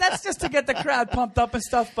what? That's just to get the crowd pumped up and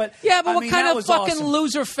stuff. But yeah, but what kind of fucking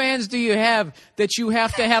loser fans do you have that you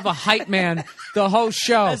have to have a hype man the whole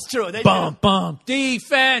show? That's true. Bum,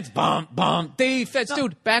 defense, bum, defense. No.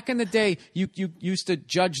 Dude, back in the day, you used to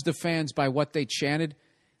judge the fans by what they chanted.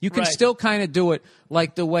 You can still kind of do it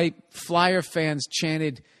like the way Flyer fans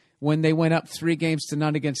chanted when they went up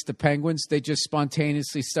 3-0 against the Penguins. They just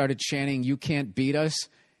spontaneously started chanting, "You can't beat us."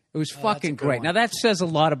 It was fucking great. One. Now, that says a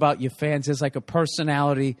lot about your fans. There's like a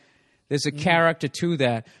personality. There's a character to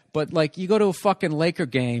that. But, like, you go to a fucking Laker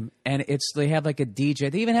game, and they have, like, a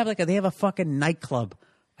DJ. They even have, they have a fucking nightclub.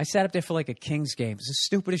 I sat up there for, like, a Kings game. It's the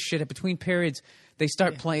stupidest shit. Between periods, they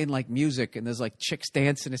start playing, like, music, and there's, like, chicks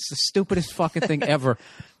dancing. It's the stupidest fucking thing ever.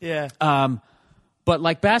 Yeah. But,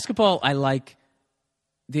 like, basketball, I like.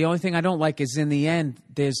 The only thing I don't like is in the end,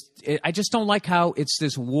 I just don't like how it's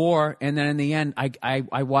this war, and then in the end,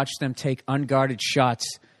 I watch them take unguarded shots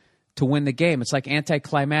to win the game. It's like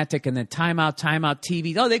anticlimactic, and then timeout,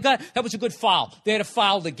 TV. Oh, that was a good foul. They had a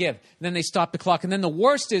foul to give. And then they stop the clock. And then the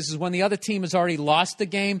worst is when the other team has already lost the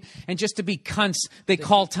game, and just to be cunts, they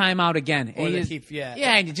call timeout again. Or and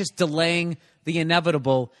and you're just delaying the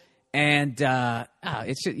inevitable. And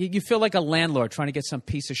you feel like a landlord trying to get some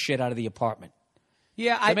piece of shit out of the apartment.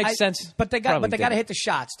 Yeah, that makes sense. But they got to hit the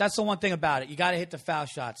shots. That's the one thing about it. You got to hit the foul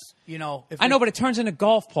shots. I know, but it turns into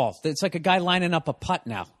golf, Paul. It's like a guy lining up a putt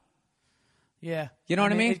now. Yeah, you know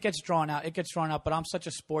what I mean. It gets drawn out. But I'm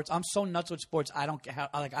I'm so nuts with sports. I don't how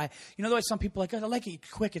the way some people I like it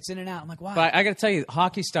quick. It's in and out. I'm like, wow. But I got to tell you,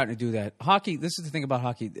 hockey's starting to do that. Hockey. This is the thing about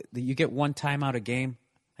hockey. You get one timeout a game.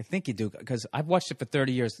 I think you do, because I've watched it for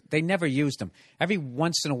 30 years. They never used them. Every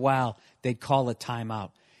once in a while, they'd call a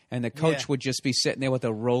timeout. and the coach Yeah. would just be sitting there with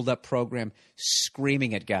a rolled-up program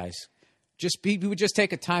screaming at guys. He would just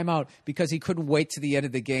take a timeout because he couldn't wait to the end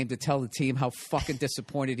of the game to tell the team how fucking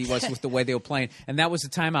disappointed he was with the way they were playing. And that was the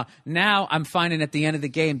timeout. Now I'm finding at the end of the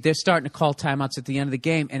game, they're starting to call timeouts at the end of the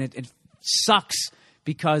game, and it sucks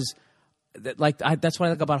because that's what I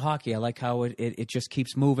like about hockey. I like how it just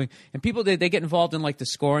keeps moving. And people, they get involved in like the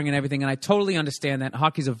scoring and everything, and I totally understand that.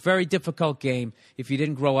 Hockey's a very difficult game if you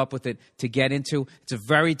didn't grow up with it to get into. It's a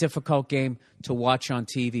very difficult game to watch on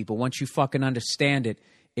TV. But once you fucking understand it,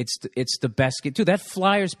 it's the best game. Dude, that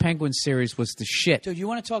Flyers-Penguins series was the shit. Dude, you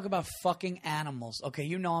want to talk about fucking animals? Okay,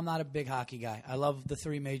 you know I'm not a big hockey guy. I love the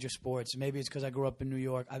 3 major sports. Maybe it's because I grew up in New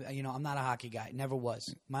York. I'm not a hockey guy. Never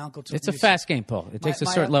was. My uncle took It's me a to fast game, Paul. It takes a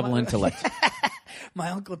certain level of intellect.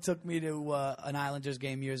 My uncle took me to an Islanders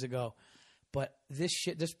game years ago. But this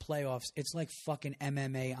playoffs, it's like fucking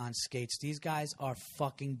MMA on skates. These guys are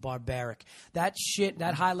fucking barbaric. That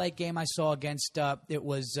highlight game I saw against, it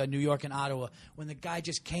was New York and Ottawa, when the guy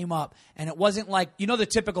just came up, and it wasn't like, the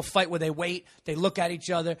typical fight where they wait, they look at each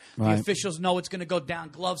other, right. The officials know it's going to go down,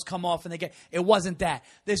 gloves come off, and it wasn't that.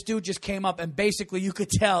 This dude just came up, and basically you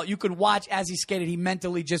could watch as he skated, he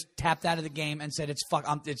mentally just tapped out of the game and said,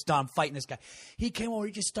 it's done, I'm fighting this guy. He came over,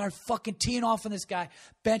 he just started fucking teeing off on this guy,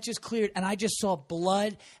 benches cleared, and I just saw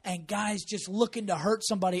blood and guys just looking to hurt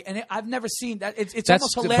somebody, and I've never seen that. It's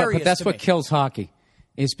almost hilarious. But that's to what me. kills hockey,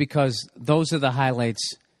 is because those are the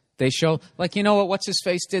highlights they show. Like, you know what? What's his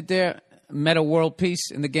face did there? Meta World Peace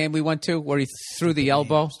in the game we went to, where he threw the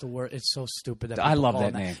elbow. It's the word. It's so stupid that I people love call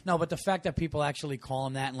that him name. No, but the fact that people actually call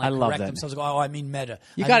him that and I love correct that themselves, go, I mean meta.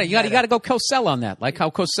 You got to go Cosell on that, like how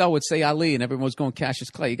Cosell would say Ali, and everyone was going Cassius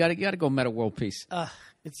Clay. You got to go Meta World Peace.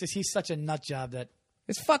 It's just he's such a nut job that.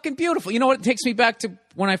 It's fucking beautiful. You know what? It takes me back to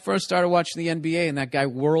when I first started watching the NBA, and that guy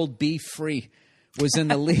World B. Free was in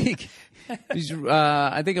the league.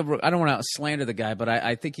 I don't want to slander the guy, but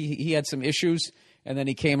I think he had some issues, and then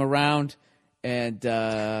he came around, and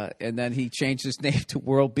then he changed his name to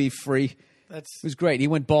World B. Free. It was great. He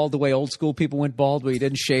went bald the way old school people went bald, where he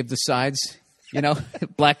didn't shave the sides.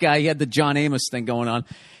 Black guy. He had the John Amos thing going on.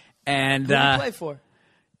 And Who did he play for?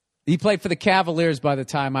 He played for the Cavaliers by the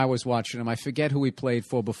time I was watching him. I forget who he played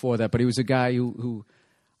for before that, but he was a guy who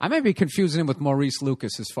I might be confusing him with Maurice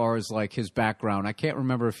Lucas as far as like his background. I can't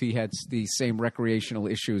remember if he had the same recreational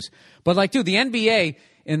issues. But like, dude, the NBA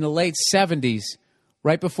in the late 70s,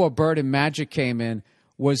 right before Bird and Magic came in,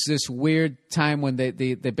 was this weird time when they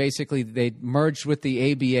basically merged with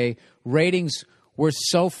the ABA. Ratings were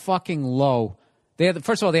so fucking low.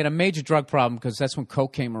 First of all, they had a major drug problem because that's when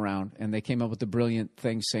Coke came around, and they came up with the brilliant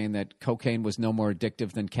thing saying that cocaine was no more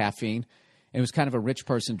addictive than caffeine. And it was kind of a rich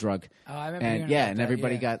person drug. Oh, I remember and hearing yeah, about and that,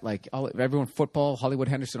 everybody yeah. got like everyone football, Hollywood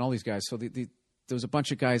Henderson, all these guys. So there was a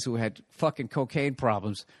bunch of guys who had fucking cocaine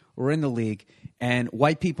problems were in the league, and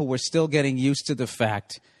white people were still getting used to the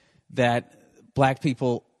fact that black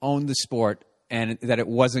people owned the sport and that it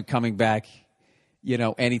wasn't coming back.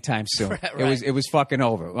 Anytime soon. Right. It was fucking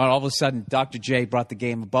over. All of a sudden, Dr. J brought the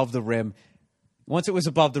game above the rim. Once it was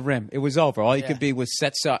above the rim, it was over. All you could be was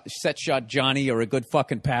set shot Johnny or a good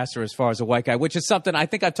fucking passer as far as a white guy, which is something I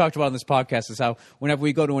think I've talked about on this podcast, is how whenever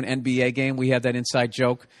we go to an NBA game, we have that inside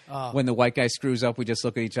joke. When the white guy screws up, we just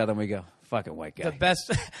look at each other and we go, fucking white guy. The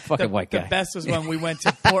best, fucking white guy. The best was when we went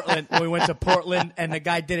to Portland. And the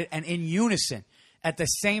guy did it, and in unison. At the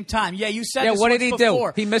same time. Yeah, you said this what once did he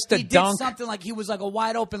before. do? He missed a dunk. Did something like he was like a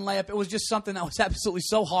wide open layup. It was just something that was absolutely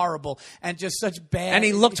so horrible and just such bad. And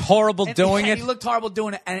he looked horrible doing it. He looked horrible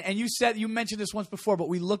doing it. And you mentioned this once before, but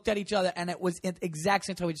we looked at each other and it was at the exact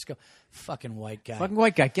same time. We just go, fucking white guy. Fucking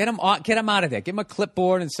white guy. Get him out of there. Give him a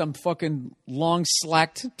clipboard and some fucking long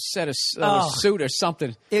slacked set of suit or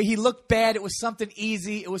something. He looked bad. It was something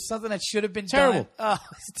easy. It was something that should have been terrible. done. Oh,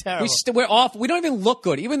 it's terrible. We're off. We don't even look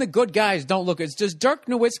good. Even the good guys don't look good. Does Dirk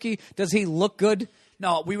Nowitzki, does he look good?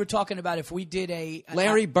 No, we were talking about if we did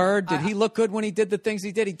Larry Bird, did he look good when he did the things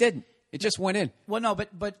he did? He didn't. It just went in. Well, no, but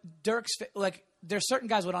Dirk's there's certain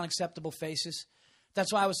guys with unacceptable faces.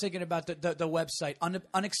 That's why I was thinking about the website,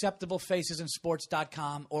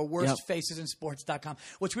 unacceptablefacesinsports.com or worstfacesinsports.com,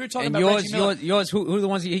 which we were talking about. Reggie Miller. Yours, who are the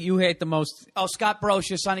ones you hate the most? Oh, Scott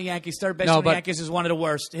Brocious on the Yankees, third baseman on the Yankees, is one of the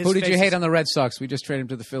worst. Who did you hate on the Red Sox? We just traded him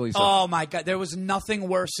to the Phillies. Oh, my God. There was nothing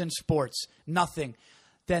worse in sports, nothing,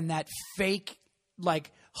 than that fake,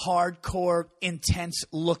 hardcore, intense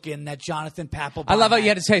looking that Jonathan Papelbon I love how had. you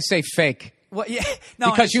had to say fake. Well, yeah,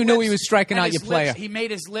 no, Because his you knew lips- he was striking and out his your player. lips- he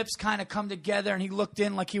made his lips kind of come together, and he looked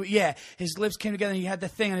in like his lips came together, and he had the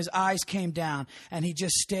thing, and his eyes came down, and he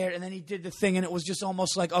just stared, and then he did the thing, and it was just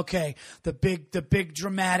almost like, okay, the big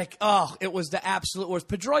dramatic. Oh, it was the absolute worst.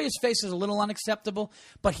 Pedroia's face is a little unacceptable,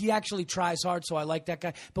 but he actually tries hard, so I like that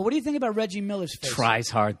guy. But what do you think about Reggie Miller's face? Tries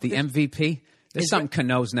hard. The MVP. There's something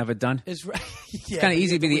Cano's never done. It's It's kind of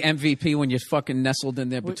easy to be the MVP when you're fucking nestled in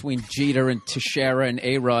there between Jeter and Teixeira and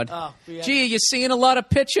A-Rod. Oh, yeah. Gee, you're seeing a lot of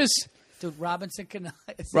pitches. Dude, Robinson Cano.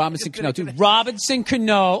 Robinson Cano. Dude, Robinson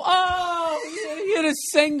Cano. Oh, he hit a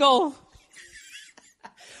single.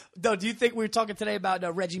 No, do you think we were talking today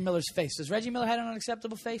about Reggie Miller's face? Does Reggie Miller have an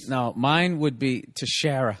unacceptable face? No, mine would be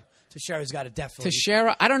Teixeira. Teixeira's got it definitely.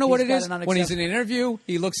 Teixeira, I don't know what it He's is. got an When he's in an interview,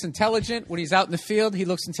 he looks intelligent. When he's out in the field, he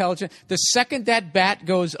looks intelligent. The second that bat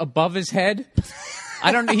goes above his head,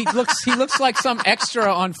 I don't know. He looks like some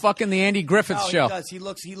extra on fucking the Andy Griffith Oh, show. he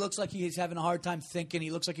does. He looks like he's having a hard time thinking. He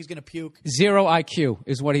looks like he's going to puke. Zero IQ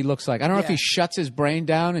is what he looks like. I don't know if Yeah. he shuts his brain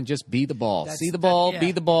down and just be the ball. That's- See the ball, yeah.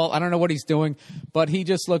 be the ball. I don't know what he's doing, but he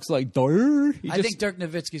just looks like. I think Dirk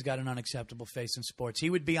Nowitzki's got an unacceptable face in sports. He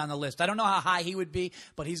would be on the list. I don't know how high he would be,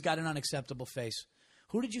 but he's got an unacceptable face.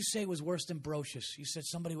 Who did you say was worse than Brocious? You said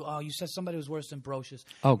somebody. Oh, you said somebody was worse than Brocious.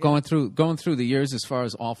 Oh, going through the years as far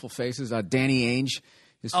as awful faces. Danny Ainge,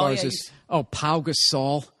 as far as this. Oh, Pau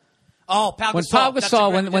Gasol. Oh, Pau Gasol. When Pau That's a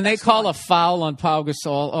Gasol, great- when they that's call fine. a foul on Pau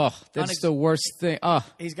Gasol, that's the worst thing.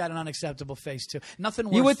 He's got an unacceptable face too. Nothing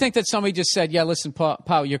worse. You would think that somebody just said, "Yeah, listen,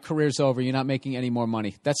 Pau, your career's over. You're not making any more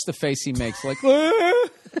money." That's the face he makes. Like,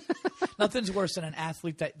 Nothing's worse than an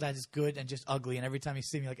athlete that is good and just ugly, and every time you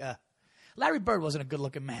see me, like, Larry Bird wasn't a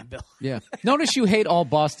good-looking man, Bill. yeah. Notice you hate all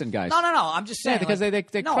Boston guys. No. I'm just saying. Yeah, because like,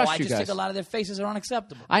 they no, crush I you just guys. think a lot of their faces are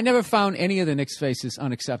unacceptable. I never found any of the Knicks' faces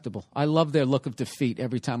unacceptable. I love their look of defeat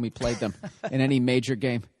every time we played them in any major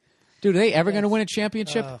game. Dude, are they ever going to win a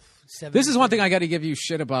championship? This is one thing I got to give you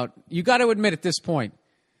shit about. You got to admit at this point,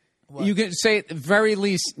 you can say at the very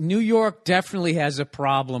least, New York definitely has a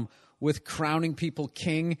problem with crowning people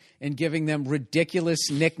king and giving them ridiculous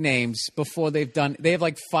nicknames before they've done. They have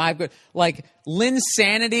like 5 good, like Lynn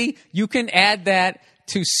Sanity. You can add that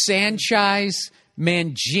to Sanchez,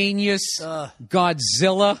 Mangenius,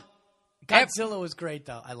 Godzilla. Godzilla was great,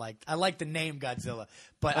 though. I liked the name Godzilla,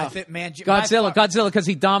 but I think Godzilla, because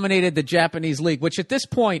he dominated the Japanese league. Which at this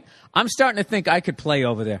point, I'm starting to think I could play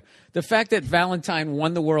over there. The fact that Valentine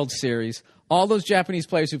won the World Series. All those Japanese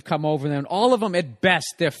players who've come over there, and all of them at best,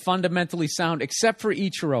 they're fundamentally sound, except for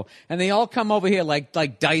Ichiro. And they all come over here like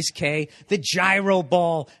Dice K, the gyro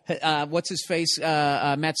ball, what's his face,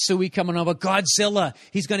 Matsui coming over, Godzilla.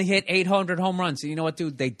 He's going to hit 800 home runs. And you know what,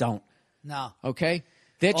 dude? They don't. No. Okay?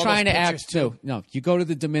 They're All trying those to act pitchers, too. No, you go to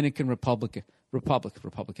the Dominican Republic.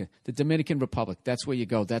 The Dominican Republic. That's where you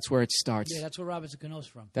go. That's where it starts. Yeah, that's where Robinson Cano's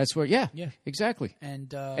from. That's where, yeah, exactly.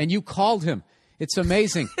 And You called him. It's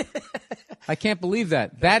amazing. I can't believe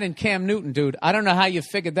that. That and Cam Newton, dude. I don't know how you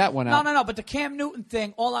figured that one out. No. But the Cam Newton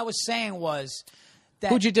thing, all I was saying was that.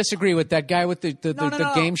 Who'd you disagree with? That guy with the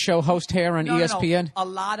game show host hair on ESPN? No. A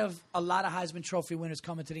lot of Heisman Trophy winners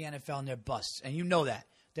come into the NFL and they're busts, and you know that.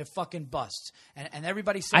 They're fucking busts, and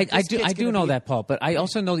everybody says I do know that, Paul. But I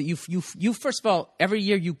also know that you first of all, every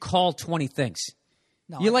year you call 20 things.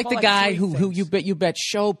 No, You're I like call the guy 3 who things. you bet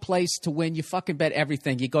show, place to win. You fucking bet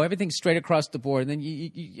everything. You go everything straight across the board, and then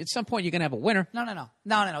you at some point you're gonna have a winner.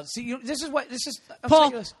 No. See, this is.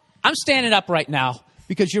 Paul, I'm standing up right now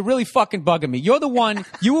because you're really fucking bugging me. You're the one.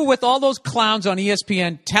 You were with all those clowns on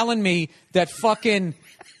ESPN telling me that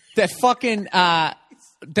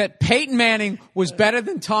that Peyton Manning was better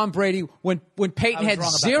than Tom Brady when Peyton had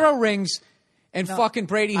 0 rings. And fucking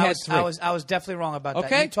Brady had 3. I was definitely wrong about that.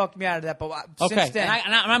 Okay. You talked me out of that, but Okay, since then,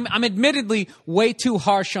 and I'm admittedly way too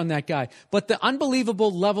harsh on that guy. But the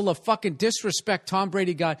unbelievable level of fucking disrespect Tom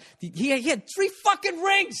Brady got, he had 3 fucking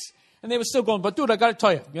rings. And they were still going, but dude, I got to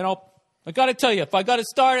tell you, if I got to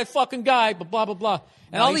start a fucking guy, but blah, blah, blah.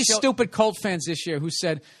 And all these stupid Colt fans this year who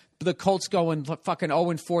said the Colts going fucking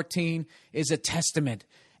 0-14 is a testament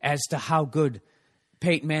as to how good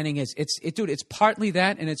Peyton Manning is. Dude, it's partly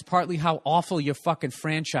that, and it's partly how awful your fucking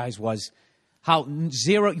franchise was.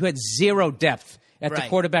 You had 0 depth at the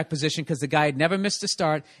quarterback position because the guy had never missed a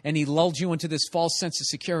start, and he lulled you into this false sense of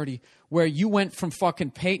security where you went from fucking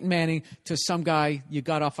Peyton Manning to some guy you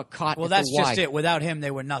got off a cot. well, that's just it. Without him, they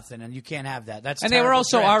were nothing, and you can't have that. And they were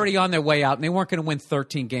also already on their way out, and they weren't going to win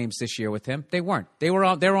 13 games this year with him. They weren't. They were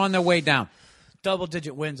on their way down.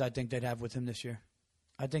 Double-digit wins, I think they'd have with him this year.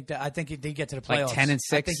 I think he'd get to the playoffs. Like 10-6.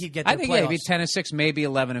 I think he'd get to the playoffs. Maybe 10-6, maybe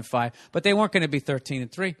 11-5. But they weren't going to be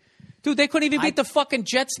 13-3. Dude, they couldn't even beat the fucking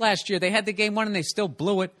Jets last year. They had the game won and they still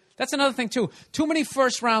blew it. That's another thing, too. Too many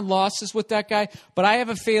first-round losses with that guy, but I have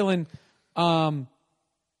a feeling I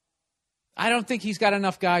don't think he's got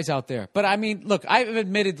enough guys out there. But, I mean, look, I've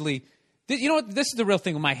admittedly – you know what? This is the real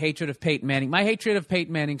thing with my hatred of Peyton Manning. My hatred of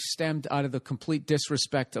Peyton Manning stemmed out of the complete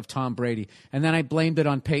disrespect of Tom Brady. And then I blamed it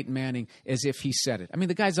on Peyton Manning as if he said it. I mean,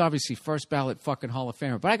 the guy's obviously first ballot fucking Hall of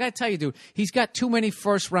Famer. But I got to tell you, dude, he's got too many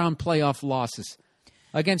first-round playoff losses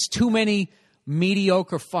against too many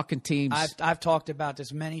mediocre fucking teams. I've talked about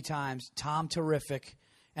this many times. Tom Terrific,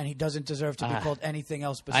 and he doesn't deserve to be called anything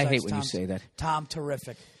else besides I hate when Tom, you say that. Tom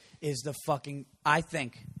Terrific is the fucking – I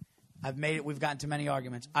think – I've made it. We've gotten to many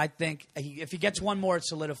arguments. I think if he gets one more, it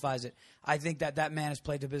solidifies it. I think that man has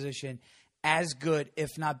played the position as good,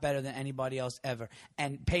 if not better, than anybody else ever.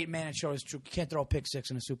 And Peyton Manning showed us true. You can't throw a pick six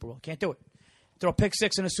in a Super Bowl. Can't do it. Throw a pick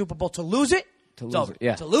six in a Super Bowl to lose it. To it's lose over. it,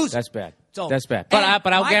 yeah, To lose that's it. bad. It's over. That's bad.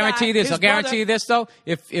 But I'll guarantee you this. his I'll guarantee brother- you this though.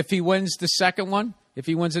 If he wins the second one, if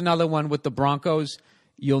he wins another one with the Broncos,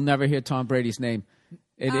 you'll never hear Tom Brady's name.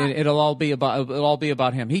 It'll all be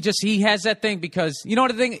about him. He has that thing because you know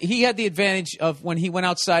what the thing. He had the advantage of when he went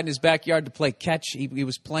outside in his backyard to play catch. He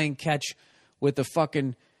was playing catch with a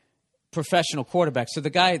fucking professional quarterback. So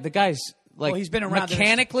the guy's like he's been around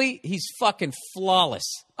mechanically. He's fucking flawless.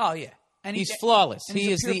 Oh yeah, and He's flawless. and He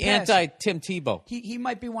he's is a the pure passer. anti-Tim Tebow. He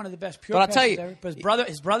might be one of the best pure But I'll tell passers you, ever. But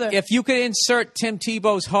his brother. If you could insert Tim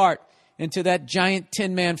Tebow's heart into that giant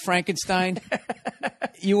Tin Man Frankenstein,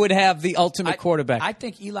 you would have the ultimate quarterback. I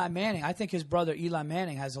think Eli Manning. I think his brother Eli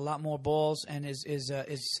Manning has a lot more balls and is.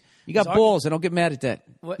 You got balls, and don't get mad at that.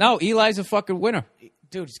 What? No, Eli's a fucking winner.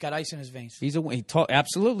 Dude, he's got ice in his veins.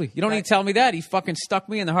 Absolutely. You don't need to tell me that. He fucking stuck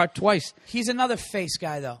me in the heart twice. He's another face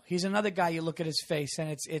guy, though. He's another guy. You look at his face, and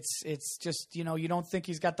it's just you don't think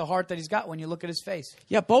he's got the heart that he's got when you look at his face.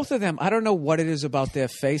 Yeah, both of them. I don't know what it is about their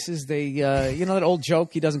faces. They, you know that old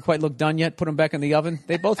joke. He doesn't quite look done yet. Put him back in the oven.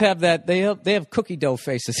 They both have that. They have cookie dough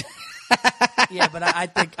faces. Yeah, but I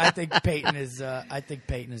think Peyton is. I think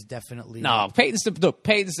Peyton is definitely. No, Peyton's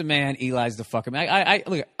the man. Eli's the fucking man.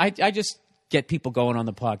 I just get people going on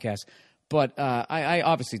the podcast. But I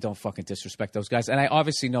obviously don't fucking disrespect those guys. And I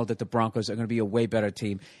obviously know that the Broncos are going to be a way better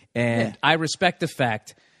team. And I respect the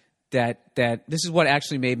fact that this is what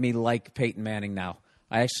actually made me like Peyton Manning now.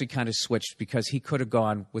 I actually kind of switched because he could have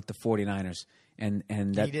gone with the 49ers. And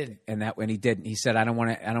that, he didn't. And he didn't. He said, I don't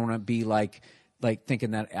want to be like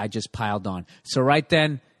thinking that I just piled on. So right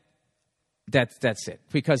then, that's it.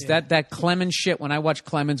 Because that Clemens shit, when I watched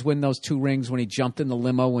Clemens win those 2 rings when he jumped in the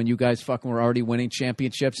limo when you guys fucking were already winning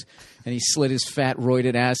championships and he slid his fat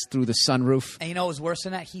roided ass through the sunroof. And you know what was worse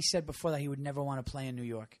than that? He said before that he would never want to play in New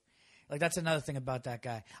York. Like, that's another thing about that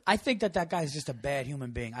guy. I think that guy is just a bad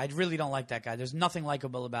human being. I really don't like that guy. There's nothing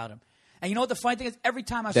likable about him. And you know what the funny thing is? Every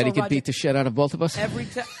time I saw That he could Roger, beat the shit out of both of us? every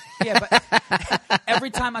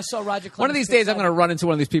time I saw Roger Clemens One of these days I'm going to run into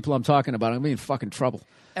one of these people I'm talking about. I'm going to be in fucking trouble.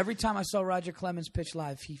 Every time I saw Roger Clemens pitch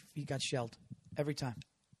live, he got shelled. Every time.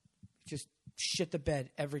 Just shit the bed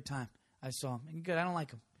every time I saw him. And good, I don't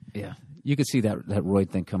like him. Yeah. You could see that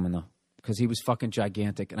Royd thing coming, though, because he was fucking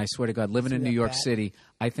gigantic. And I swear to God, living in New York City,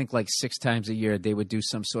 I think like 6 times a year they would do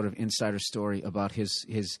some sort of insider story about his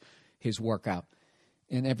workout.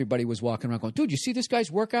 And everybody was walking around going, dude, you see this guy's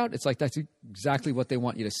workout? It's like that's exactly what they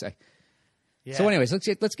want you to say. Yeah. So anyways,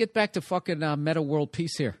 let's get back to fucking meta world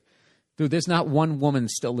peace here. Dude, there's not one woman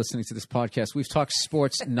still listening to this podcast. We've talked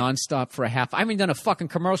sports nonstop for a half. I haven't done a fucking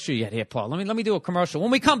commercial yet here, Paul. Let me do a commercial.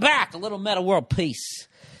 When we come back, a little meta world peace.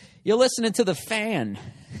 You're listening to The Fan.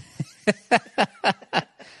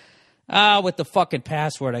 With the fucking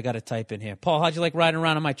password I got to type in here. Paul, how'd you like riding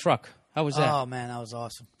around in my truck? How was that? Oh, man, that was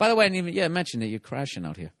awesome. By the way, I didn't even mention that you're crashing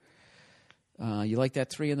out here. You like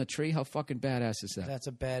that 3 in the tree? How fucking badass is that? That's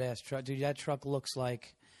a badass truck. Dude, that truck looks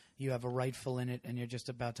like you have a rifle in it and you're just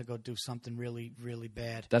about to go do something really, really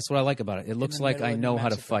bad. That's what I like about it. It looks like I know how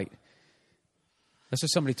to fight. That's what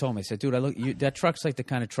somebody told me. I said, dude, that truck's like the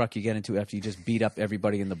kind of truck you get into after you just beat up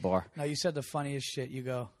everybody in the bar. No, you said the funniest shit.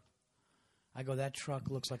 I go, that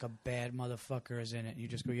truck looks like a bad motherfucker is in it. You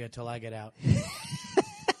just go, yeah, till I get out.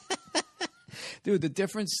 Dude, the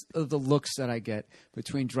difference of the looks that I get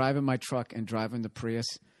between driving my truck and driving the Prius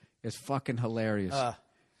is fucking hilarious.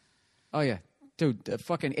 Oh, yeah. Dude, the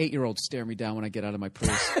fucking 8-year-olds stare me down when I get out of my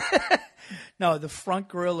Prius. No, the front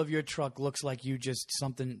grille of your truck looks like you just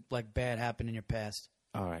something like bad happened in your past.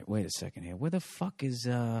 All right, wait a second here. Where the fuck is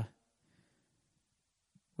the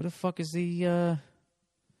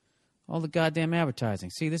all the goddamn advertising?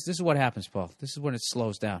 See, this is what happens, Paul. This is when it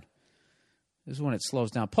slows down.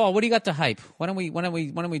 Paul, what do you got to hype? Why don't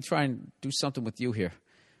we try and do something with you here?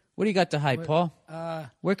 What do you got to hype, Paul?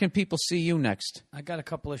 Where can people see you next? I got a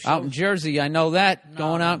couple of shows. Out in Jersey, I know that.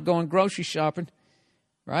 Going grocery shopping,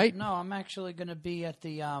 right? No, I'm actually going to be at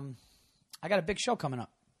the. I got a big show coming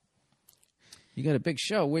up. You got a big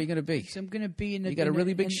show. Where are you going to be? So I'm going to be in the. You got a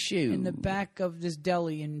really big show in the back of this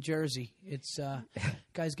deli in Jersey. It's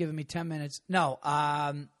guy's giving me 10 minutes. No,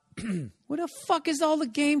 Where the fuck is all the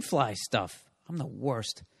GameFly stuff? I'm the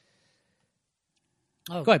worst.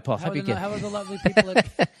 oh, Go ahead, Paul. How Have are you the, get? how are the lovely people? At...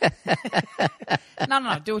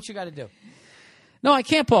 No. Do what you got to do. No, I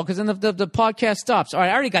can't, Paul, because then the podcast stops. All right,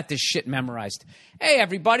 I already got this shit memorized. Hey,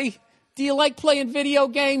 everybody. Do you like playing video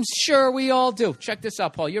games? Sure, we all do. Check this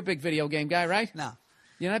out, Paul. You're a big video game guy, right? No.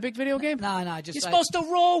 You're not a big video game? No. I just You're supposed to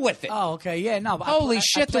roll with it. Oh, okay. Yeah. No. But Holy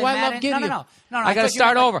shit, play do I Madden. love giving you. No. I got to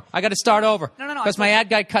start over. I got to start over. No. Because my ad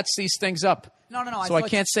guy cuts these things up. No. So I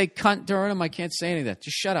can't say cunt during them. I can't say any of that.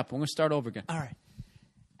 Just shut up. I'm going to start over again. All right.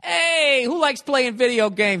 Hey, who likes playing video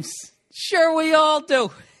games? Sure, we all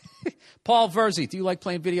do. Paul Verzi, do you like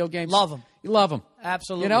playing video games? Love them. You love them.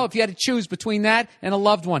 Absolutely. You know, if you had to choose between that and a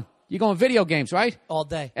loved one, you're going video games, right? All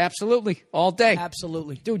day. Absolutely. All day.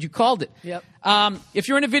 Absolutely. Dude, you called it. Yep. If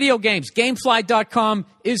you're into video games, Gamefly.com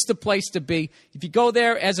is the place to be. If you go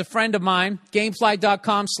there as a friend of mine,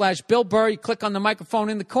 Gamefly.com/Bill Burr, you click on the microphone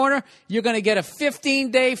in the corner, you're going to get a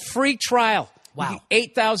 15-day free trial. Wow.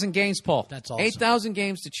 8,000 games, Paul. That's awesome. 8,000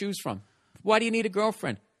 games to choose from. Why do you need a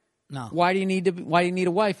girlfriend? No. Why do you need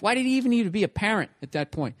a wife? Why do you even need to be a parent at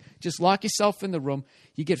that point? Just lock yourself in the room.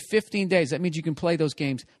 You get 15 days. That means you can play those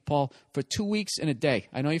games, Paul, for 2 weeks and a day.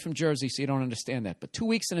 I know you're from Jersey, so you don't understand that. But 2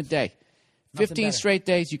 weeks and a day. 15 better. straight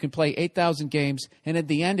days, you can play 8,000 games. And at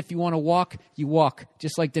the end, if you want to walk, you walk,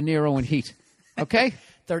 just like De Niro in Heat. Okay?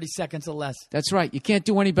 30 seconds or less. That's right. You can't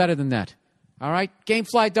do any better than that. All right?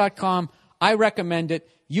 Gamefly.com. I recommend it.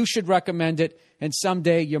 You should recommend it. And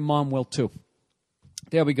someday your mom will too.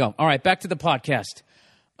 There we go. All right, back to the podcast.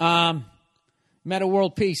 Meta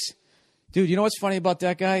World Peace. Dude, you know what's funny about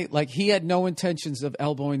that guy? Like, he had no intentions of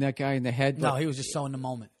elbowing that guy in the head. No, he was just so in the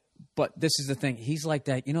moment. But this is the thing. He's like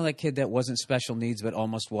that. You know that kid that wasn't special needs but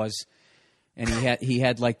almost was? And he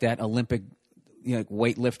had like that Olympic,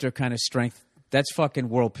 weightlifter kind of strength. That's fucking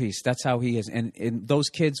world peace. That's how he is. And those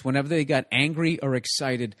kids, whenever they got angry or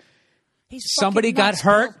excited, somebody got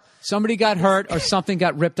hurt. Bro. Somebody got hurt or something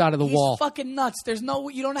got ripped out of the wall. He's fucking nuts. There's no,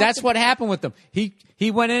 you don't have That's to. what happened with him.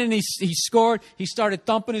 He went in and he scored. He started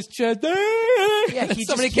thumping his chest. Yeah,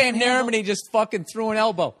 somebody came near him and he just fucking threw an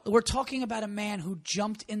elbow. We're talking about a man who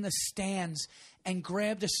jumped in the stands and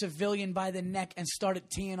grabbed a civilian by the neck and started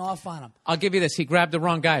teeing off on him. I'll give you this. He grabbed the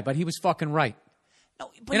wrong guy, but he was fucking right.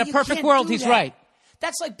 No, but in a you perfect can't world, do he's that. right.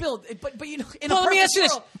 That's like Bill, but you know, in Well, a let me ask you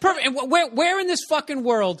this: world, perfect. And where in this fucking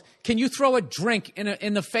world can you throw a drink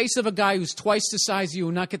in the face of a guy who's twice the size of you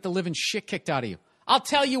and not get the living shit kicked out of you? I'll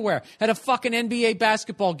tell you where. At a fucking NBA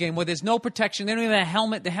basketball game where there's no protection. They don't even have a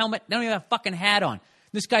helmet. The helmet. They don't even have a fucking hat on.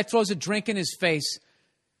 This guy throws a drink in his face.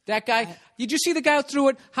 That guy. Did you see the guy who threw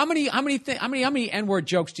it? How many N-word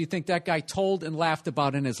jokes do you think that guy told and laughed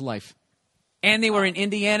about in his life? And they were in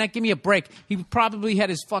Indiana. Give me a break. He probably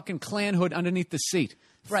had his fucking Klan hood underneath the seat.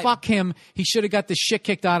 Right. Fuck him. He should have got the shit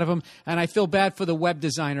kicked out of him. And I feel bad for the web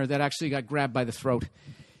designer that actually got grabbed by the throat.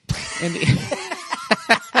 And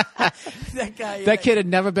that guy, that kid had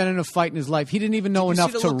never been in a fight in his life. He didn't even know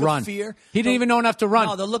enough to run. Fear? He didn't even know enough to run.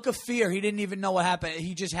 No, the look of fear. He didn't even know what happened.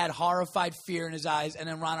 He just had horrified fear in his eyes. And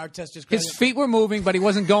then Ron Artest just grabbed His him. feet were moving, but he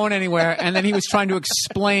wasn't going anywhere. And then he was trying to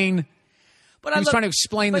explain. But he was trying to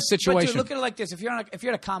explain the situation. But dude, look at it like this: if you're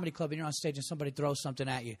at a comedy club and you're on stage and somebody throws something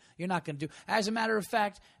at you, you're not going to do. As a matter of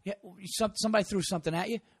fact, somebody threw something at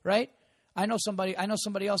you, right? I know somebody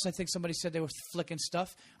else. I think somebody said they were flicking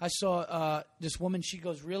stuff. I saw this woman. She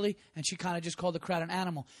goes, "Really?" And she kind of just called the crowd an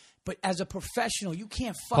animal. But as a professional, you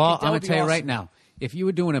can't fucking. Paul, I'm going to tell you right now: if you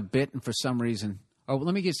were doing a bit and for some reason. Oh,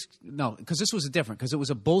 let me because this was different, because it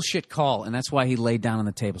was a bullshit call, and that's why he laid down on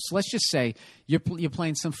the table. So let's just say you're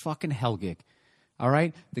playing some fucking hell gig, all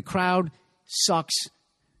right? The crowd sucks,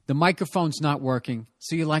 the microphone's not working,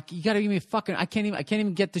 so you're like, you got to give me a fucking. I can't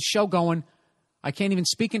even get the show going. I can't even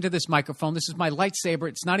speak into this microphone. This is my lightsaber.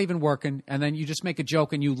 It's not even working. And then you just make a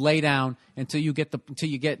joke and you lay down until you get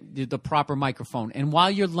the proper microphone. And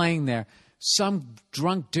while you're laying there, some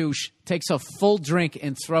drunk douche takes a full drink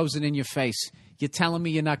and throws it in your face. You're telling me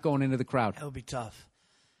you're not going into the crowd? It would be tough.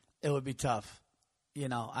 It would be tough. You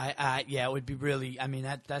know, yeah, it would be really. I mean,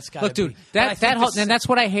 that's got to Look, dude, be. and that's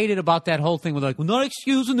what I hated about that whole thing. With like, we're not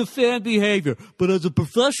excusing the fan behavior, but as a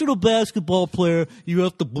professional basketball player, you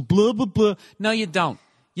have to blah blah blah blah. No, you don't.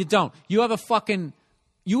 You don't. You have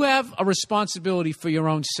a responsibility for your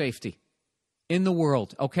own safety. in the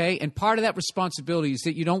world, okay? And part of that responsibility is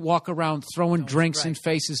that you don't walk around throwing drinks in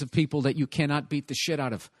faces of people that you cannot beat the shit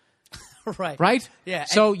out of. Right. Right? Yeah.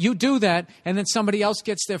 So you do that, and then somebody else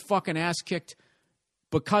gets their fucking ass kicked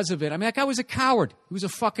because of it. I mean, that guy was a coward. He was a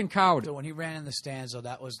fucking coward. So when he ran in the stands, though,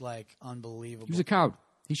 that was like unbelievable. He was a coward.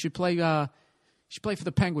 He should play. For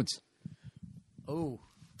the Penguins. Oh.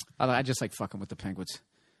 I just like fucking with the Penguins.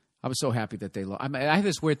 I was so happy that they lost. I mean, I have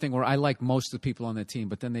this weird thing where I like most of the people on the team,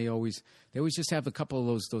 but then they always just have a couple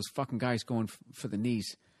of those fucking guys going for the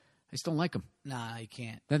knees. I just don't like them. Nah, you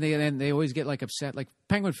can't. Then they always get like upset, like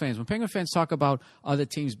Penguin fans. When Penguin fans talk about other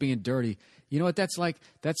teams being dirty, you know what that's like?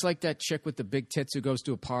 That's like that chick with the big tits who goes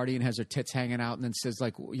to a party and has her tits hanging out and then says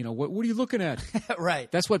like, you know, what are you looking at?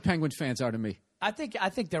 Right. That's what Penguin fans are to me. I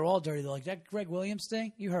think they're all dirty though. Like that Greg Williams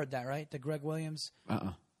thing. You heard that, right? The Greg Williams.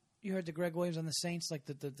 You heard the Greg Williams on the Saints, like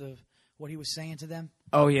the what he was saying to them.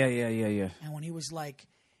 Oh yeah. And when he was like,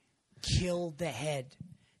 "Kill the head,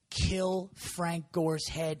 kill Frank Gore's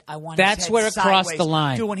head." I want. That's his head where it crossed sideways. the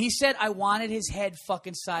line, dude. When he said, "I wanted his head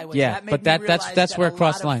fucking sideways," yeah, that made but me realize that's where it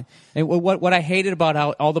crossed the line. And what I hated about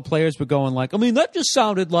how all the players were going like, I mean, that just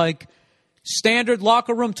sounded like standard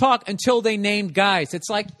locker room talk until they named guys. It's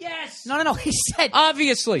like, yes, No. He said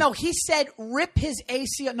obviously. No, he said rip his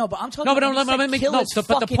ACL. No, but I'm talking. No, but about let me kill his but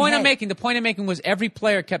the fucking point I'm head. making was every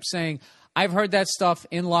player kept saying, "I've heard that stuff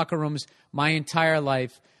in locker rooms my entire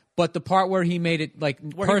life." But the part where he made it like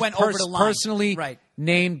Where he went over the line. personally Right.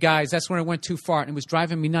 named guys, that's when it went too far and it was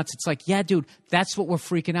driving me nuts. It's like, yeah, dude, that's what we're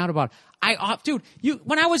freaking out about.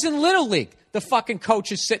 When I was in Little League, the fucking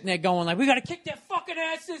coach is sitting there going like, "We got to kick their fucking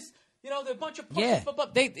asses." You know, they're a bunch of pussies.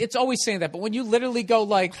 Yeah. It's always saying that. But when you literally go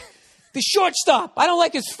like, the shortstop, I don't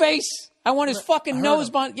like his face. I want his fucking nose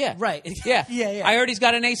bond. Yeah. Right. Yeah. Yeah. I heard he's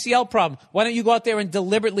got an ACL problem. Why don't you go out there and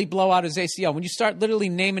deliberately blow out his ACL? When you start literally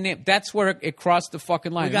naming it, that's where it crossed the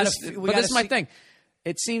fucking line. But this is my thing.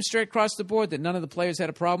 It seems straight across the board that none of the players had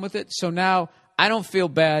a problem with it. So now I don't feel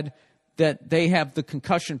bad that they have the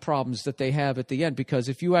concussion problems that they have at the end, because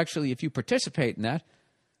if you participate in that,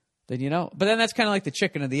 then you know. But then that's kind of like the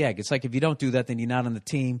chicken or the egg. It's like if you don't do that, then you're not on the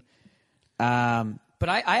team. But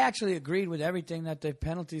I actually agreed with everything that the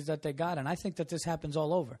penalties that they got, and I think that this happens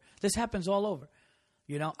all over. This happens all over.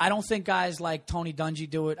 You know, I don't think guys like Tony Dungy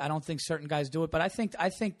do it. I don't think certain guys do it. But I think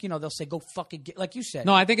you know, they'll say, "Go fucking get," like you said.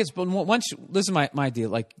 No, I think it's once. This is my deal.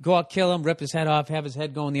 Like, go out, kill him, rip his head off, have his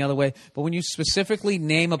head going the other way. But when you specifically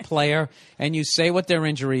name a player and you say what their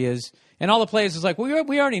injury is, and all the players is like, well,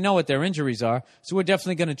 we already know what their injuries are, so we're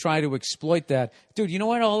definitely going to try to exploit that. Dude, you know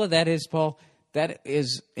what all of that is, Paul?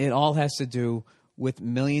 It all has to do with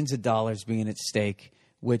millions of dollars being at stake,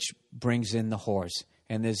 which brings in the whores.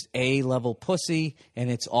 And there's A-level pussy,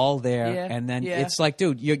 and it's all there. Yeah, and then yeah. it's like,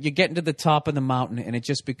 dude, you're getting to the top of the mountain, and it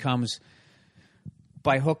just becomes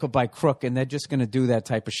by hook or by crook, and they're just going to do that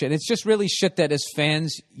type of shit. It's just really shit that as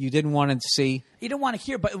fans you didn't want to see. You didn't want to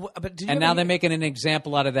hear, but did you And now they're making an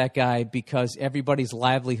example out of that guy because everybody's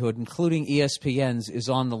livelihood, including ESPN's, is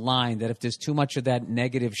on the line. That if there's too much of that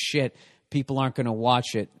negative shit, people aren't going to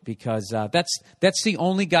watch it, because that's the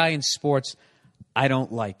only guy in sports I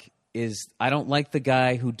don't like. I don't like the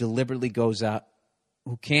guy who deliberately goes out,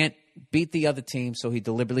 who can't beat the other team, so he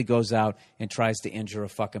deliberately goes out and tries to injure a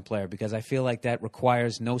fucking player, because I feel like that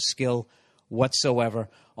requires no skill whatsoever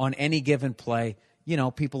on any given play. You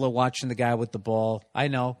know, people are watching the guy with the ball. I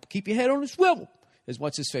know. Keep your head on a swivel. Is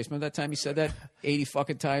what's his face? Remember that time he said that 80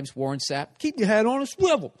 fucking times? Warren Sapp. Keep your head on a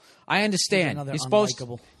swivel. I understand. Another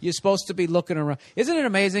You're supposed to be looking around. Isn't it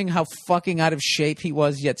amazing how fucking out of shape he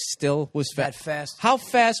was, yet still was fat? That fast. How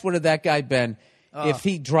fast would have that guy been if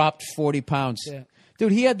he dropped 40 pounds? Yeah.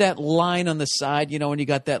 Dude, he had that line on the side, you know, when you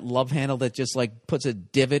got that love handle that just like puts a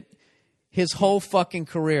divot. His whole fucking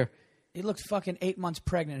career. He looked fucking 8 months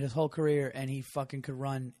pregnant his whole career, and he fucking could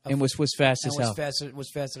run. And was fast as hell.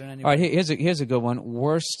 Was faster than anyone. All right, here's a good one.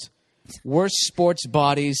 Worst sports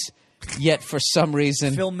bodies, yet for some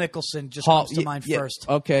reason. Phil Mickelson just comes to mind first.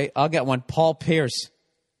 Okay, I'll get one. Paul Pierce.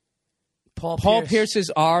 Paul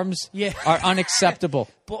Pierce's arms are unacceptable.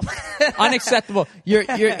 Unacceptable. You're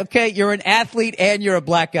okay. You're an athlete and you're a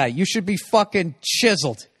black guy. You should be fucking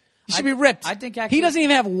chiseled. You should be ripped. I think actually, he doesn't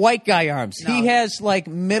even have white guy arms. No. He has like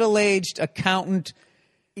middle-aged accountant.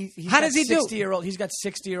 How does he do? He's got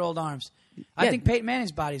 60-year-old arms. I think Peyton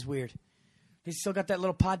Manning's body's weird. He's still got that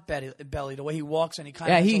little pot belly. The way he walks and he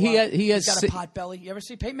kind of he's got a pot belly. You ever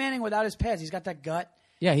see Peyton Manning without his pads? He's got that gut.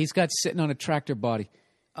 Yeah, he's got sitting on a tractor body.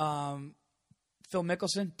 Phil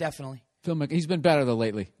Mickelson, definitely. He's been better though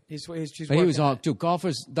lately. He's but he was all dude.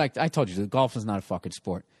 Golfers, like I told you, golf is not a fucking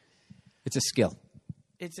sport. It's a skill.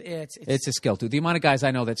 It's a skill, dude. The amount of guys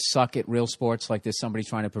I know that suck at real sports, like there's somebody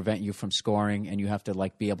trying to prevent you from scoring, and you have to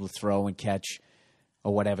like be able to throw and catch,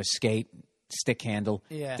 or whatever, skate, stick handle.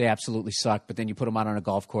 Yeah. They absolutely suck. But then you put them out on a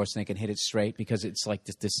golf course, and they can hit it straight because it's like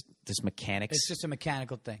this mechanics. It's just a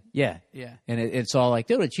mechanical thing. Yeah, Yeah. And it's all like,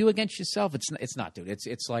 dude, it's you against yourself. It's not, dude.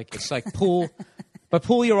 It's like pool, but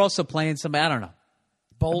pool you're also playing somebody. I don't know.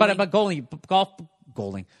 Bowling. But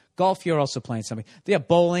golf you're also playing somebody. Yeah,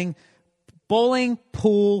 bowling,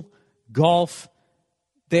 pool, golf.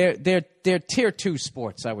 They're tier 2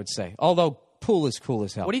 sports, I would say. Although pool is cool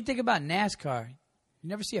as hell. What do you think about NASCAR? You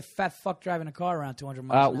never see a fat fuck driving a car around 200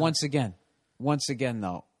 miles an hour. Once again,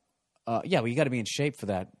 though, well, you got to be in shape for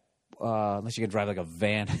that, unless you can drive like a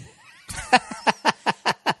van.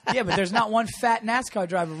 Yeah, but there's not one fat NASCAR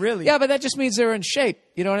driver, really. Yeah, but that just means they're in shape.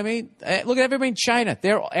 You know what I mean? Look at everybody in China.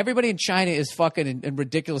 Everybody in China is fucking in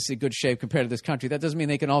ridiculously good shape compared to this country. That doesn't mean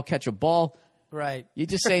they can all catch a ball. Right. You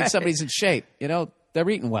just saying somebody's in shape. You know, they're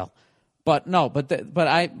eating well. But no, but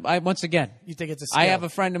I once again, You think it's a skill? I have a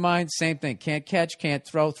friend of mine, same thing. Can't catch, can't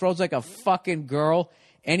throw. Throws like a fucking girl.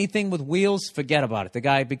 Anything with wheels, forget about it. The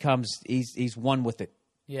guy he's one with it.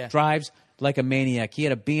 Yeah. Drives like a maniac. He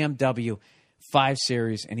had a BMW 5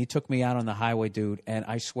 Series, and he took me out on the highway, dude, and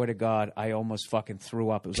I swear to God, I almost fucking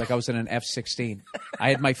threw up. It was like I was in an F-16. I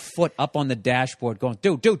had my foot up on the dashboard going,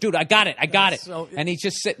 dude, I got it. So, and he's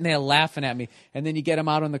just sitting there laughing at me. And then you get him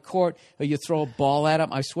out on the court, or you throw a ball at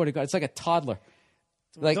him. I swear to God, it's like a toddler.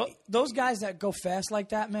 Like those guys that go fast like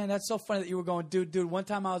that, man, that's so funny that you were going, dude. One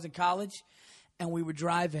time I was in college, and we were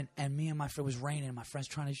driving, and me and my friend, it was raining, and my friend's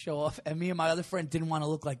trying to show off, and me and my other friend didn't want to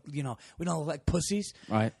look like, we don't look like pussies.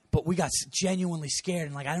 Right. But we got genuinely scared,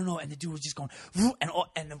 and like, I don't know, and the dude was just going,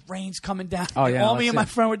 and the rain's coming down. Oh, and yeah, all no, me and that's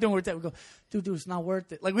my it. friend were doing, we go, dude, it's not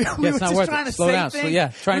worth it. Like, we were it's not just worth trying it. to Slow say down. things. Yeah,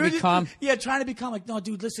 trying to We be were calm. Yeah, trying to be calm. Like, no,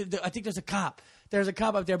 dude, listen, I think there's a cop. There's a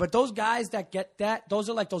cop up there. But those guys that get that, those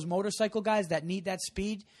are like those motorcycle guys that need that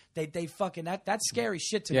speed. They fucking, that's scary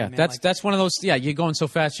shit to me, man. That's one of those. Yeah, you're going so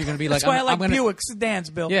fast, you're going to be like. That's why I like I'm gonna, Buick sedans,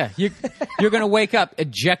 Bill. Yeah, you're going to wake up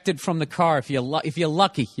ejected from the car. If you're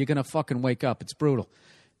lucky, you're going to fucking wake up. It's brutal.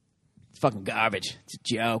 It's fucking garbage. It's a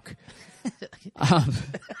joke.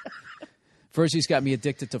 Verzi's got me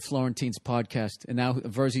addicted to Florentine's podcast, and now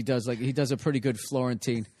Verzi does a pretty good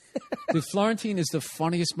Florentine. Dude, Florentine is the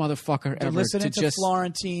funniest motherfucker ever. Listening to just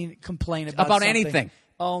Florentine complain about something. anything.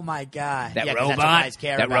 Oh my god! That Yeah, 'cause that's what robot, guys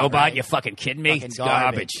care about, right? you fucking kidding me? Fucking It's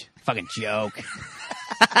garbage. Fucking joke.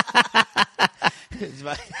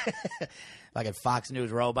 Fucking Fox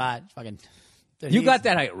News robot. Fucking. You got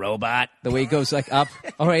that height, robot. The way he goes like up,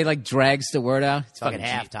 or he like drags the word out. It's Fucking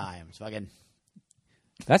halftime. It's fucking.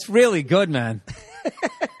 That's really good, man.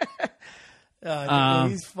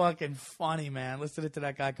 Dude, he's fucking funny, man. Listening to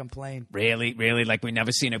that guy complain. Really, like we've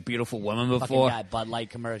never seen a beautiful woman Fucking before. guy, Bud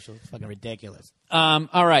Light commercial. It's fucking ridiculous. All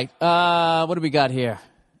right. What do we got here?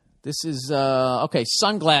 This is okay.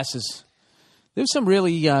 Sunglasses. There's some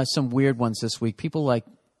really some weird ones this week. People like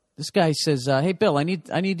this guy says, "Hey Bill, I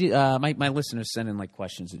need my listeners send in like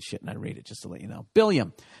questions and shit, and I read it just to let you know."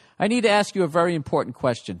 Billiam, I need to ask you a very important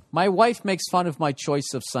question. My wife makes fun of my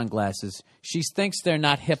choice of sunglasses. She thinks they're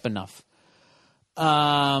not hip enough.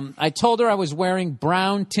 I told her I was wearing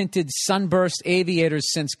brown tinted sunburst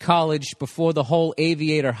aviators since college before the whole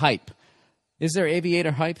aviator hype. Is there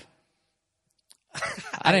aviator hype?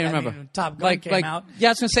 I don't remember. mean, Top Gun came out. Yeah,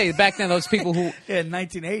 I was going to say, back then, those people who, In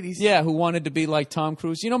 1980s. yeah, who wanted to be like Tom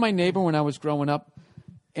Cruise. You know, my neighbor, when I was growing up,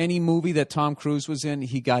 any movie that Tom Cruise was in,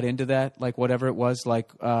 he got into that, like whatever it was,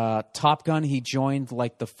 like Top Gun. He joined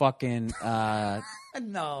like the fucking.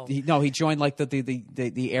 No. He joined like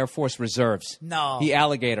the Air Force Reserves. No. He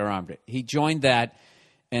alligator armed it. He joined that,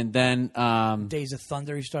 and then Days of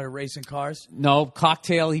Thunder, he started racing cars. no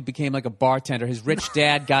cocktail. He became like a bartender. His rich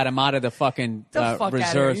dad got him out of the fucking The fuck outta here.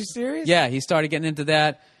 reserves. Are you serious? Yeah, he started getting into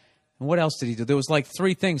that. And what else did he do? There was like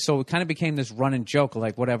 3 things, so it kind of became this running joke,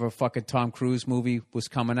 like whatever fucking Tom Cruise movie was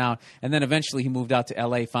coming out. And then eventually he moved out to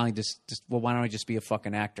L.A. Finally, just well, why don't I just be a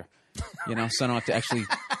fucking actor? You know, so I don't have to actually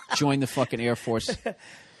join the fucking Air Force.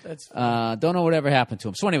 That's Don't know whatever happened to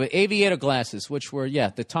him. So anyway, aviator glasses, which were,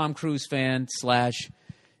 the Tom Cruise fan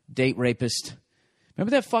 / date rapist.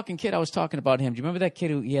 Remember that fucking kid I was talking about him? Do you remember that kid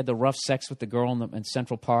who he had the rough sex with the girl in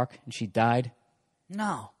Central Park and she died?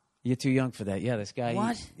 No. You're too young for that. Yeah, this guy.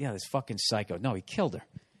 What? This fucking psycho. No, he killed her.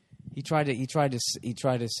 He tried to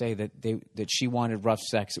say that she wanted rough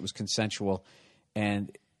sex. It was consensual,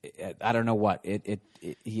 and I don't know what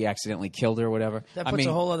he accidentally killed her or whatever. That puts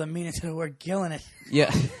a whole other meaning to the word killing it.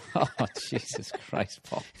 Yeah. Oh, Jesus Christ,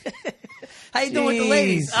 Paul. How you doing with the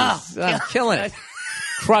ladies? Jesus. Oh, Killing it.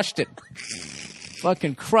 Crushed it.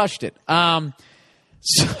 Fucking crushed it.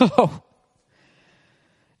 So,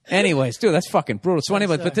 anyways, dude, that's fucking brutal. So,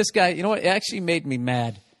 anyway, but this guy, you know what? It actually made me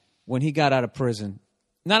mad when he got out of prison.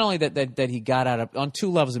 Not only that he got out of, on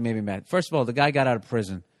two levels, it made me mad. First of all, the guy got out of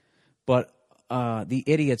prison, but the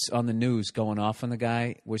idiots on the news going off on the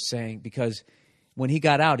guy were saying, because when he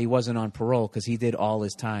got out, he wasn't on parole because he did all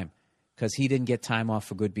his time. Because he didn't get time off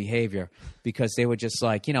for good behavior, because they were just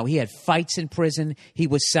like, you know, he had fights in prison, he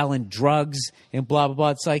was selling drugs and blah blah blah.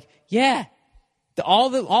 It's like, yeah, all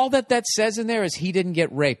that says in there is he didn't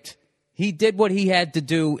get raped. He did what he had to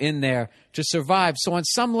do in there to survive. So on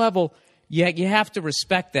some level, you have to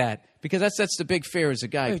respect that, because that's the big fear as a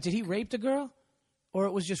guy. Wait, did he rape the girl, or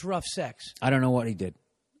it was just rough sex? I don't know what he did.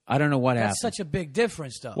 I don't know what happened. That's such a big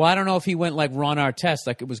difference, though. Well, I don't know if he went like Ron Artest,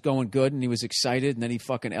 like it was going good and he was excited, and then he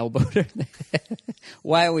fucking elbowed her.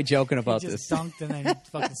 Why are we joking about he just this? dunked and then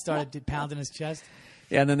fucking started pounding his chest.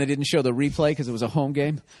 Yeah, and then they didn't show the replay because it was a home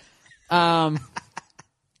game.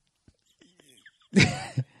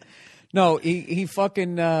 No, he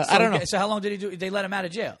fucking, I don't know. So how long did he do? They let him out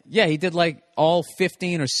of jail? Yeah, he did like all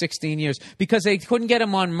 15 or 16 years because they couldn't get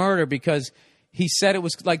him on murder because he said it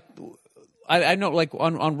was like, I know, like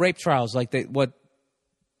on rape trials, like what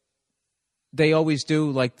they always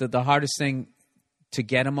do, like the hardest thing to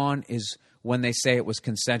get him on is when they say it was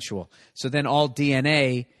consensual. So then all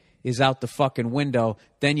DNA is out the fucking window.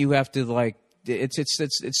 Then you have to like,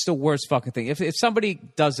 it's the worst fucking thing. If somebody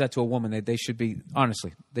does that to a woman, they should be,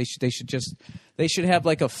 honestly, they should have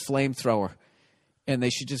like a flamethrower. And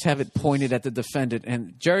they should just have it pointed at the defendant.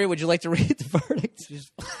 And, Jerry, would you like to read the verdict?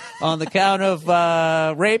 On the count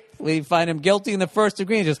of rape, we find him guilty in the first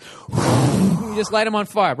degree. And just light him on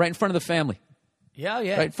fire right in front of the family. Yeah.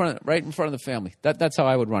 Right in front of the family. That's how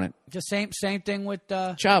I would run it. Just same thing with...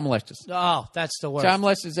 Child molesters. Oh, that's the worst. Child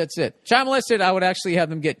molesters, that's it. Child molested, I would actually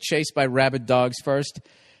have them get chased by rabid dogs first.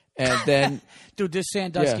 And then... Dude, this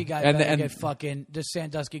Sandusky guy This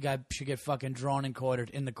Sandusky guy should get fucking drawn and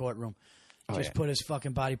quartered in the courtroom. Just put his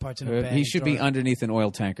fucking body parts in a bag. He should be underneath an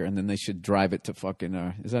oil tanker, and then they should drive it to fucking.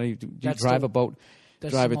 Is that how you drive a boat?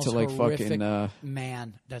 Drive it to like fucking.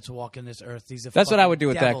 Man, that's walking this earth. That's what I would do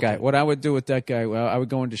with that guy. What I would do with that guy, well, I would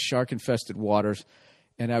go into shark-infested waters,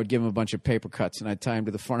 and I would give him a bunch of paper cuts, and I'd tie him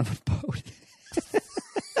to the front of a boat.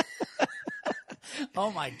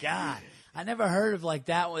 Oh my God. I never heard of like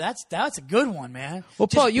that. That's a good one, man. Well,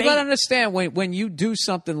 Paul, you got to understand when you do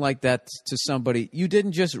something like that to somebody, you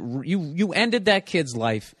didn't just you ended that kid's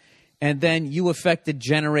life, and then you affected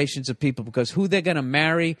generations of people, because who they're going to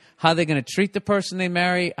marry, how they're going to treat the person they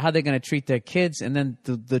marry, how they're going to treat their kids, and then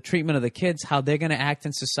the treatment of the kids, how they're going to act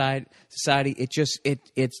in society.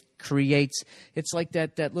 It creates. It's like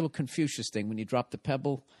that little Confucius thing when you drop the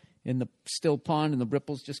pebble in the still pond and the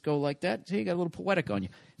ripples just go like that. See, you got a little poetic on you.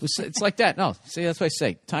 It's like that. No, see, that's what I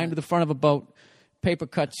say. Tie him to the front of a boat, paper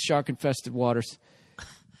cuts, shark-infested waters,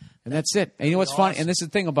 and that's it. And you know what's funny? And this is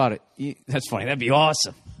the thing about it. That's funny. That'd be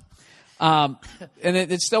awesome. And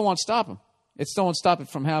it still won't stop him. It still won't stop it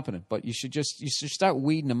from happening. But you should start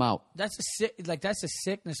weeding them out. That's a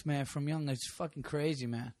sickness, man. From young, it's fucking crazy,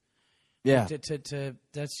 man. Yeah.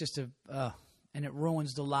 That's just and it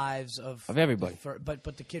ruins the lives of everybody.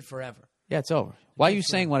 But the kid forever. Yeah, it's over. Why are you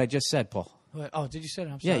saying what I just said, Paul? Oh, did you say that?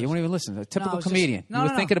 I'm Yeah, sorry. you won't even listen. A typical I was comedian. just- You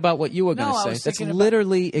were thinking about what you were going to say. That's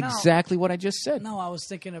literally exactly what I just said. No, I was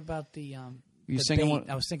thinking about the singing bait. one?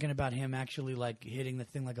 I was thinking about him actually like hitting the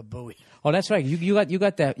thing like a buoy. Oh, that's right. You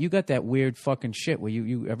got that weird fucking shit where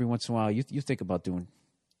you every once in a while you think about doing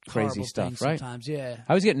crazy Horrible stuff, things right? Sometimes, yeah.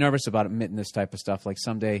 I always get nervous about admitting this type of stuff. Like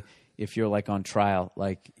someday, if you're like on trial,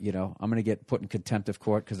 like, you know, I'm going to get put in contempt of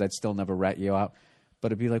court because I'd still never rat you out. But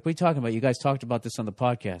it'd be like, what are you talking about? You guys talked about this on the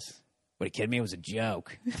podcast. What, are you kidding me? It was a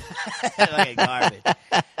joke. Like garbage.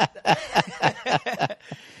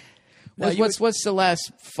 What's the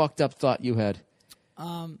last fucked up thought you had?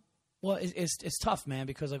 Well, it's tough, man,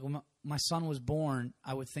 because like when my son was born,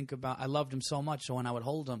 I would think about, I loved him so much, so when I would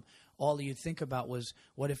hold him, all you'd think about was,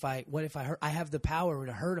 what if I hurt? I have the power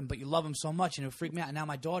to hurt him, but you love him so much, and it would freak me out. And now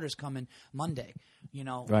my daughter's coming Monday, you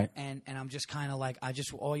know, right? And I'm just kind of like,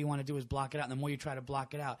 all you want to do is block it out. And the more you try to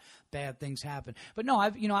block it out, bad things happen. But no,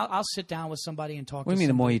 I'll sit down with somebody and talk. What do you mean?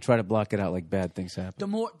 The more you try to block it out, like bad things happen. The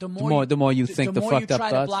more you think the fucked up thoughts. The more you try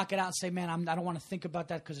to block it out and say, man, I don't want to think about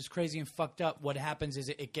that because it's crazy and fucked up. What happens is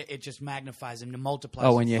it just magnifies and multiplies.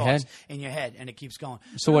 Oh, in your head? In your head, and it keeps going.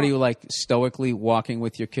 So what are you, like, stoically walking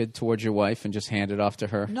with your kid towards your wife and just hand it off to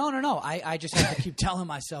her? No. I just have to keep telling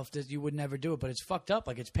myself that you would never do it, but it's fucked up.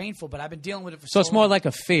 Like, it's painful, but I've been dealing with it for so long. So it's more like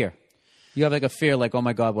a fear. You have like a fear, like, oh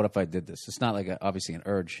my God, what if I did this? It's not like obviously an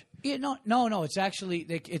urge. Yeah, no. It's actually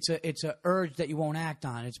it's a urge that you won't act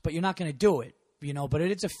on. But you're not going to do it. but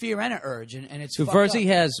it's a fear and an urge, and it's So fucked Verzi up.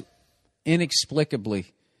 has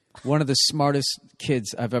inexplicably one of the smartest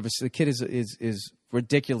kids I've ever seen. The kid is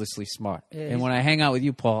ridiculously smart. And when I hang out with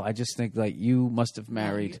you, Paul, I just think like you must have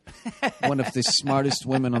married one of the smartest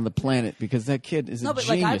women on the planet, because that kid is a But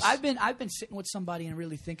genius. like I've been sitting with somebody and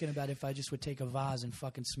really thinking about if I just would take a vase and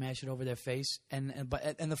fucking smash it over their face. And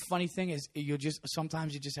the funny thing is,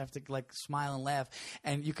 sometimes you just have to like smile and laugh,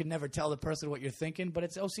 and you can never tell the person what you're thinking. But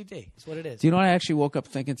it's OCD. It's what it is. Do you know what I actually woke up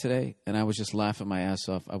thinking today? And I was just laughing my ass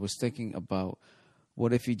off. I was thinking about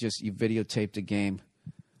what if you videotaped a game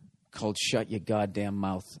called Shut Your Goddamn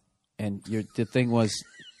Mouth. And the thing was,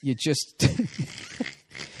 you just,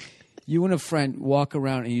 you and a friend walk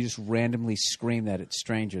around and you just randomly scream that at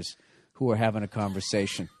strangers who are having a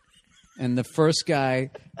conversation. And the first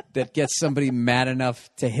guy that gets somebody mad enough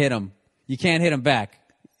to hit him, you can't hit him back.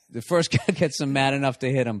 The first guy gets them mad enough to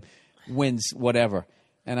hit him wins whatever.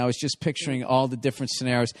 And I was just picturing all the different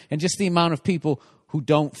scenarios and just the amount of people who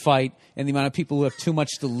don't fight, and the amount of people who have too much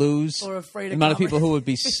to lose, Or afraid of the amount of people coming.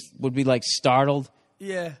 who would be like startled,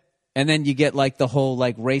 Yeah. and then you get like the whole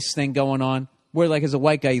like race thing going on. Where like as a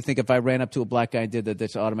white guy, you think if I ran up to a black guy and did that,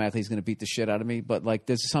 that's automatically he's going to beat the shit out of me. But like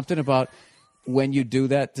there's something about when you do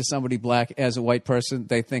that to somebody black as a white person,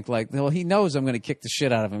 they think like, well, he knows I'm going to kick the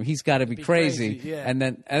shit out of him. He's got to be crazy. yeah. And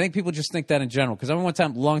then I think people just think that in general. Because I remember one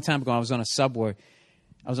time, a long time ago, I was on a subway.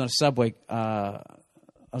 I was on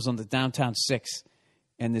the downtown 6.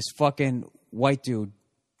 And this fucking white dude,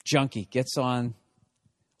 junkie, gets on.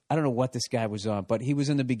 I don't know what this guy was on, but he was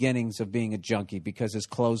in the beginnings of being a junkie because his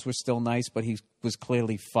clothes were still nice, but he was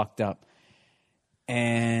clearly fucked up.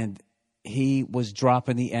 And he was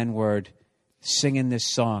dropping the N-word, singing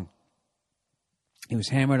this song. He was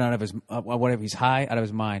hammered out of his whatever. He's high out of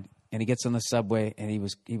his mind, and he gets on the subway, and he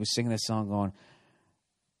was singing this song,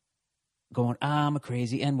 going, I'm a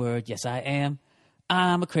crazy N-word, yes I am.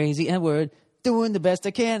 I'm a crazy N-word, doing the best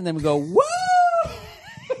I can. And then we go, woo!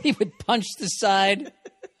 He would punch the side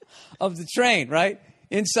of the train, right?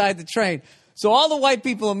 Inside the train. So all the white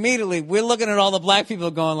people immediately, we're looking at all the black people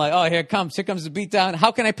going like, oh, here comes the beatdown.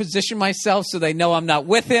 How can I position myself so they know I'm not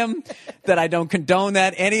with him, that I don't condone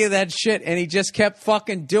that, any of that shit? And he just kept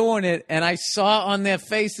fucking doing it. And I saw on their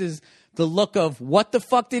faces the look of, what the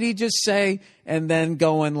fuck did he just say? And then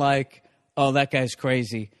going like, oh, that guy's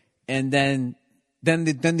crazy. And then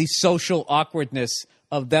the social awkwardness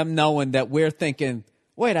of them knowing that we're thinking,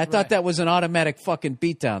 wait, I thought that was an automatic fucking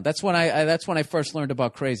beatdown. That's when I first learned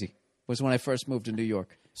about crazy. Was when I first moved to New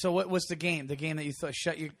York. So what was the game? The game that you thought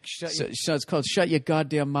So it's called Shut Your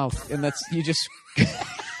Goddamn Mouth, and that's you just.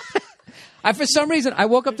 For some reason I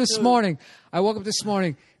woke up this morning,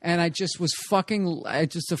 and I just was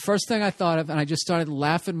the first thing I thought of, and I just started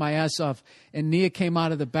laughing my ass off. And Nia came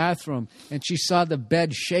out of the bathroom, and she saw the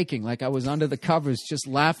bed shaking like I was under the covers, just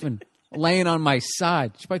laughing, laying on my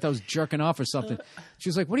side. She probably thought I was jerking off or something. She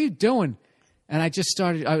was like, "What are you doing?" And I just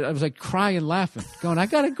started, I was like crying, laughing, going, I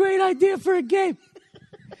got a great idea for a game.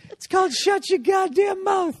 It's called Shut Your Goddamn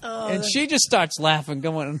Mouth. And she just starts laughing,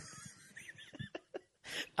 going,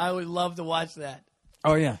 I would love to watch that.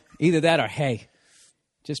 oh, yeah. Either that or hey.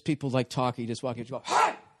 Just people like talking. You just walk in, you go,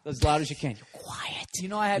 hey! As loud as you can. You're quiet. You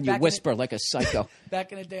know, I had And you back whisper like a psycho.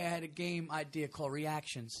 back in the day, I had a game idea called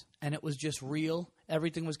Reactions, and it was just real.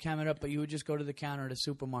 Everything was coming up, but you would just go to the counter at a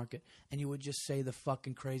supermarket, and you would just say the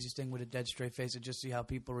fucking craziest thing with a dead straight face and just see how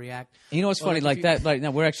people react. You know what's Or funny? if Like you- that, like now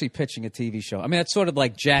we're actually pitching a TV show. I mean, that's sort of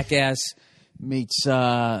like Jackass meets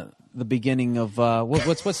the beginning of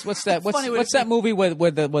what's that? Funny what What's it- that movie where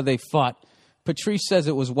they fought? Patrice says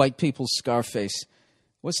it was white people's Scarface.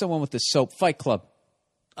 What's the one with the soap? Fight Club.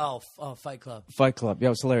 Oh, Fight Club. Fight Club. Yeah,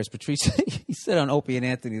 it was hilarious. Patrice, he said on Opie and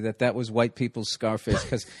Anthony that was white people's Scarface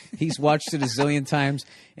because he's watched it a zillion times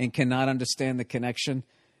and cannot understand the connection.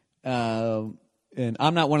 And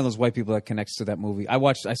I'm not one of those white people that connects to that movie. I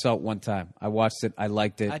saw it one time. I watched it. I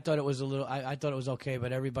liked it. I thought it was a little. I thought it was okay,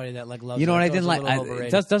 but everybody that like loves You know it, what I thought didn't it was a like? little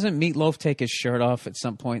overrated. Doesn't Meatloaf take his shirt off at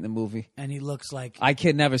some point in the movie? And he looks like. I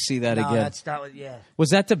can never see that No, again. that was yeah. Was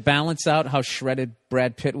that to balance out how shredded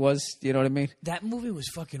Brad Pitt was? You know what I mean? That movie was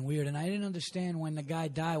fucking weird, and I didn't understand when the guy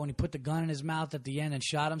died, when he put the gun in his mouth at the end and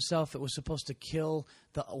shot himself. It was supposed to kill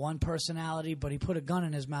the one personality, but he put a gun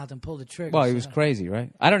in his mouth and pulled the trigger. Well, he So- was crazy,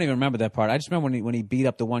 right? I don't even remember that part. I just remember when he beat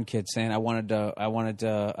up the one kid, saying, "I wanted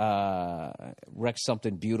to wreck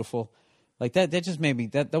something beautiful." Like that just made me.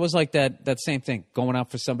 That was like that same thing, going out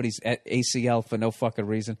for somebody's ACL for no fucking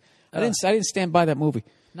reason. I didn't stand by that movie.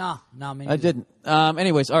 No, me I neither. didn't.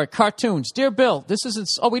 Anyways, all right, cartoons. Dear Bill, this isn't...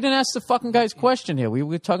 Oh, we didn't ask the fucking guy's question here. We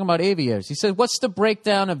were talking about aviators. He said, what's the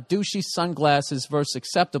breakdown of douchey sunglasses versus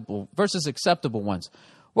acceptable ones?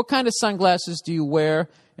 What kind of sunglasses do you wear,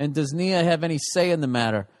 and does Nia have any say in the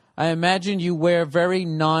matter? I imagine you wear very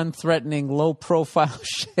non-threatening, low-profile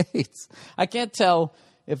shades. I can't tell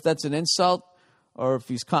if that's an insult or if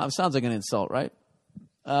he's... sounds like an insult, right?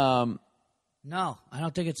 No, I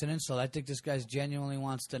don't think it's an insult. I think this guy genuinely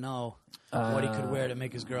wants to know what he could wear to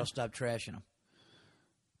make his girl stop trashing him.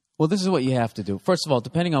 Well, this is what you have to do. First of all,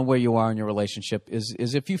 depending on where you are in your relationship, is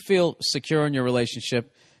if you feel secure in your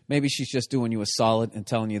relationship, maybe she's just doing you a solid and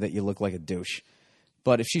telling you that you look like a douche.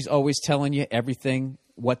 But if she's always telling you everything,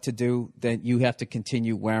 what to do, then you have to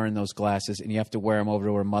continue wearing those glasses, and you have to wear them over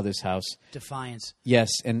to her mother's house. Defiance.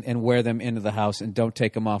 Yes, and wear them into the house, and don't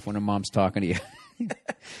take them off when her mom's talking to you.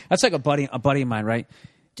 That's like a buddy of mine, right?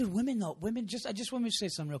 Dude, women, I just want me to say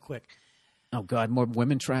something real quick. Oh, God, more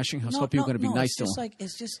women trashing? I was hoping you were going to be nice to them.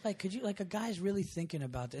 It's just like, could you, like, a guy's really thinking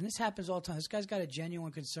about it, and this happens all the time. This guy's got a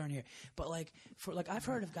genuine concern here. But, I've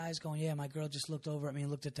heard of guys going, yeah, my girl just looked over at me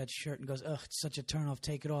and looked at that shirt and goes, ugh, it's such a turnoff,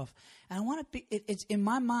 take it off. And I want to be, it's in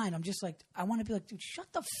my mind, I'm just like, I want to be like, dude,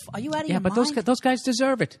 shut the are you out of your mind? Yeah, but those guys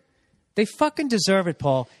deserve it. They fucking deserve it,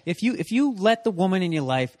 Paul. If you let the woman in your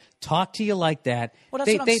life talk to you like that, well,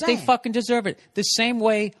 that's what I'm saying. They fucking deserve it. The same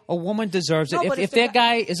way a woman deserves it. No, if their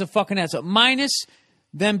guy is a fucking asshole, minus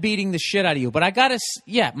them beating the shit out of you. But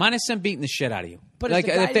minus them beating the shit out of you. But like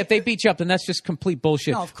if they beat you up, then that's just complete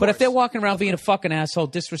bullshit. No, of but if they're course. walking around being a fucking asshole,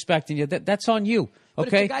 disrespecting you, that's on you. But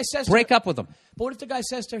if Okay, the guy says break up with them. But what if the guy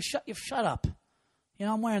says to her, shut up? You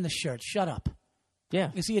know, I'm wearing the shirt. Shut up.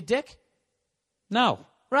 Yeah. Is he a dick? No.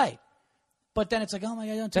 Right. But then it's like, oh my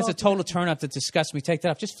God, don't That's a talk to total me. turn up that disgusts me. Take that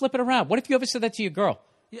off. Just flip it around. What if you ever said that to your girl?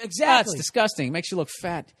 Yeah, Ah, exactly. it's disgusting. It makes you look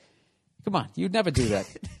fat. Come on. You'd never do that.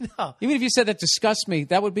 No. Even if you said that disgusts me,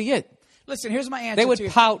 that would be it. Listen, here's my answer. They would to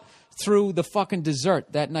your, pout through the fucking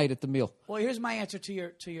dessert that night at the meal. Well, here's my answer to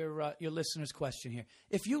your listener's question here.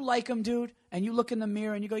 If you like him, dude, and you look in the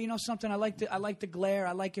mirror and you go, you know something, I like the glare.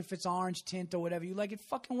 I like if it's orange tint or whatever. You like it,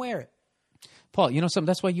 fucking wear it. Paul, you know something?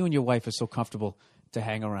 That's why you and your wife are so comfortable to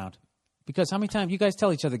hang around. Because how many times you guys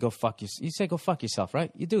tell each other, go fuck yourself? You say, go fuck yourself,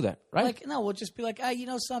 right? You do that, right? Like, no, we'll just be like, you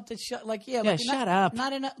know something, shut up.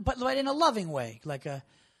 Not in a loving way, like a.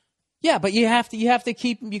 Yeah, but you got to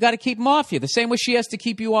keep them off you. The same way she has to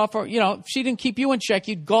keep you off her. You know, if she didn't keep you in check,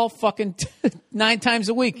 you'd golf fucking 9 times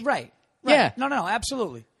a week. Right. Yeah. No,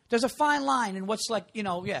 absolutely. There's a fine line in what's like,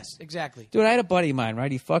 yes, exactly. Dude, I had a buddy of mine,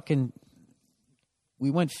 right?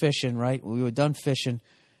 We went fishing, right? We were done fishing.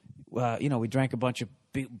 We drank a bunch of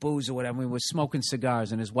booze or whatever. We were smoking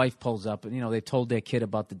cigars, and his wife pulls up, and, they told their kid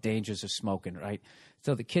about the dangers of smoking, right?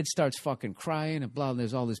 So the kid starts fucking crying and blah, and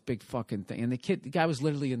there's all this big fucking thing. And the guy was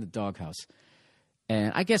literally in the doghouse.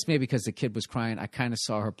 And I guess maybe because the kid was crying, I kind of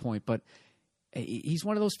saw her point. But he's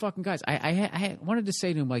one of those fucking guys. I wanted to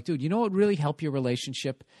say to him, like, dude, you know what would really help your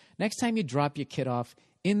relationship? Next time you drop your kid off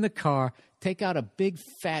in the car, take out a big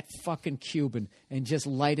fat fucking Cuban and just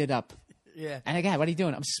light it up. Yeah. And I got, what are you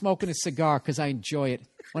doing? I'm smoking a cigar because I enjoy it.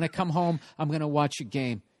 When I come home, I'm going to watch a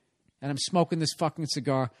game. And I'm smoking this fucking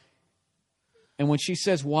cigar. And when she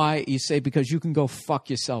says why, you say, because you can go fuck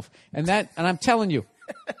yourself. And I'm telling you,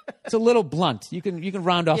 it's a little blunt. You can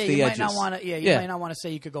round off the edges. You might not want to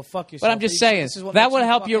say you could go fuck yourself. But I'm just saying, that would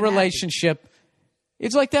help your relationship.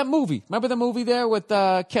 It's like that movie. Remember the movie there with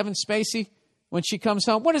Kevin Spacey? When she comes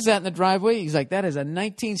home, what is that in the driveway? He's like, that is a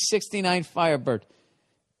 1969 Firebird.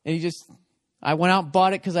 And I went out and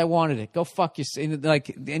bought it because I wanted it. Go fuck yourself.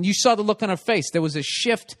 And you saw the look on her face. There was a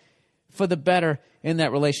shift for the better in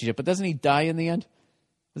that relationship. But doesn't he die in the end?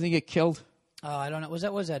 Doesn't he get killed? Oh, I don't know. Was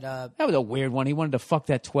that? That was a weird one. He wanted to fuck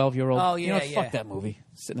that 12-year-old. Oh, yeah, Fuck that movie.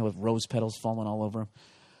 Sitting there with rose petals falling all over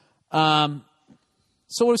him.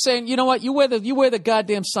 So we're saying, you know what? You wear the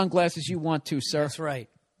goddamn sunglasses you want to, sir. That's right.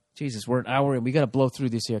 Jesus, we're an hour in. We got to blow through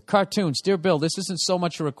this here. Cartoons. Dear Bill, this isn't so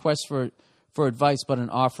much a request for advice, but an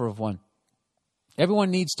offer of one.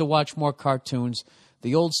 Everyone needs to watch more cartoons.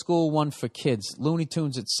 The old school one for kids, Looney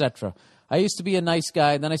Tunes, etc. I used to be a nice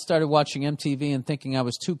guy, then I started watching MTV and thinking I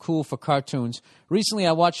was too cool for cartoons. Recently,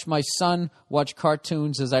 I watched my son watch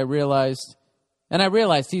cartoons and I realized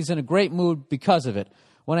he's in a great mood because of it.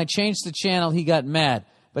 When I changed the channel, he got mad.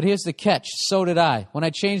 But here's the catch, so did I. When I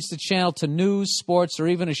changed the channel to news, sports, or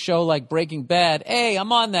even a show like Breaking Bad, hey,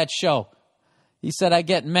 I'm on that show. He said, I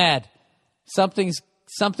get mad. Something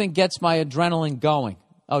gets my adrenaline going.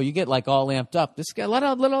 Oh, you get like all amped up. This got a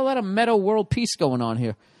lot of meta world peace going on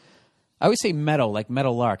here. I always say meadow, like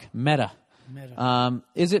meadowlark. Meta.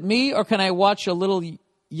 Is it me, or can I watch a little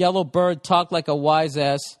yellow bird talk like a wise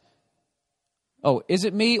ass? Oh, is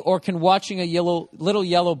it me, or can watching a little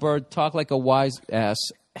yellow bird talk like a wise ass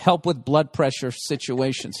help with blood pressure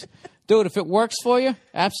situations? Dude, if it works for you,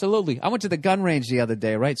 absolutely. I went to the gun range the other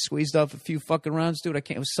day, right? Squeezed off a few fucking rounds, dude. I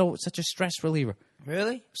can't. It was such a stress reliever.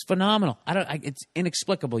 Really? It's phenomenal. It's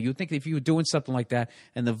inexplicable. You would think that if you were doing something like that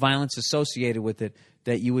and the violence associated with it,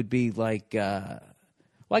 that you would be like, well,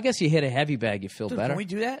 I guess you hit a heavy bag, you feel Dude, better. Can we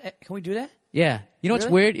do that? Can we do that? Yeah. You know what's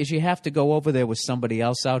Really? weird is you have to go over there with somebody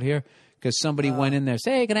else out here because somebody went in there and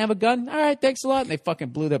said, hey, can I have a gun? All right, thanks a lot. And they fucking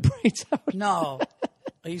blew their brains out. No.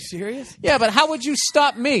 Are you serious? Yeah, but how would you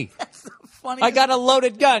stop me? Funny. I got a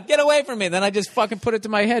loaded gun. Get away from me. Then I just fucking put it to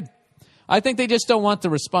my head. I think they just don't want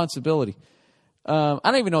the responsibility. I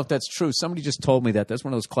don't even know if that's true. Somebody just told me that. That's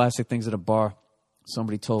one of those classic things at a bar.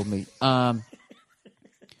 Somebody told me. All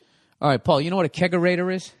right, Paul, you know what a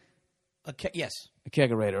kegerator is? Yes. A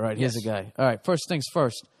kegerator, right? Here's Yes. a guy. All right, first things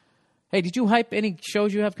first. Hey, did you hype any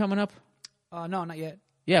shows you have coming up? No, not yet.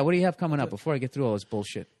 Yeah, what do you have coming up before I get through all this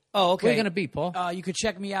bullshit? Oh, okay. Where are you going to be, Paul? You could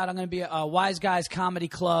check me out. I'm going to be at Wise Guys Comedy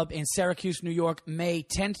Club in Syracuse, New York, May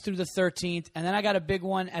 10th through the 13th. And then I got a big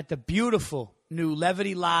one at the beautiful new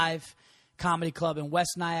Levity Live Comedy Club in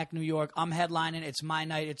West Nyack, New York. I'm headlining. It's my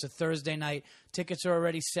night. It's a Thursday night. Tickets are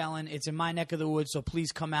already selling. It's in my neck of the woods, so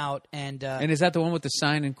please come out. And is that the one with the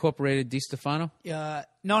sign incorporated Di Stefano?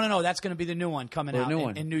 no. That's going to be the new one coming out new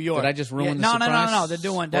one. in New York. Did I just ruin the no, surprise? No. The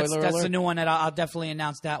new one. That's Spoiler the alert. new one that I'll definitely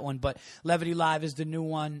announce that one. But Levity Live is the new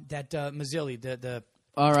one that Mazzilli, the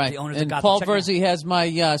All right. the owners have And got. Paul Check it out. Verzi has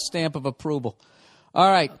my stamp of approval. All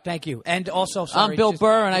right. Thank you. And also, sorry, I'm Bill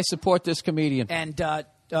Burr, and I support this comedian. And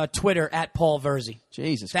Twitter at Paul Verzi.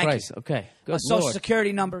 Jesus Thank Christ. you. Okay. Good Social Lord.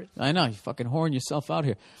 Security number. I know. You fucking whoring yourself out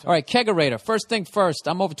here. All right, kegerator. First thing first.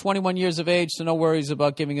 I'm over 21 years of age, so no worries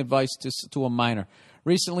about giving advice to a minor.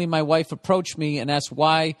 Recently, my wife approached me and asked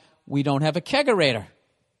why we don't have a kegerator.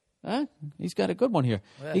 Huh? He's got a good one here.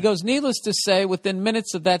 Yeah. He goes, needless to say, within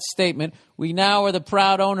minutes of that statement, we now are the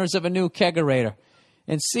proud owners of a new kegerator.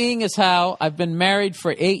 And seeing as how I've been married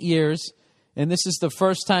for 8 years, and this is the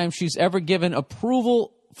first time she's ever given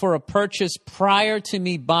approval for a purchase prior to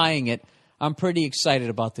me buying it, I'm pretty excited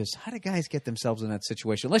about this. How do guys get themselves in that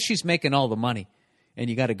situation? Unless she's making all the money and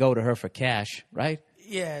you got to go to her for cash, right?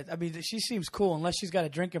 Yeah, I mean, she seems cool unless she's got a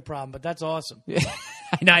drinking problem, but that's awesome.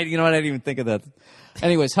 I know, you know what? I didn't even think of that.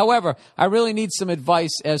 Anyways, however, I really need some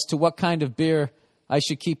advice as to what kind of beer I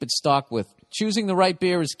should keep it stocked with. Choosing the right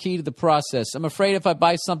beer is key to the process. I'm afraid if I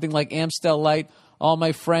buy something like Amstel Light, all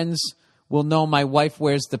my friends will know my wife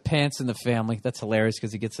wears the pants in the family. That's hilarious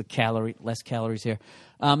because he gets less calories here.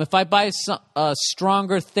 If I buy a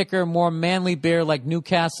stronger, thicker, more manly beer like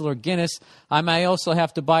Newcastle or Guinness, I may also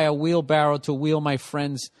have to buy a wheelbarrow to wheel my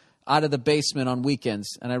friends out of the basement on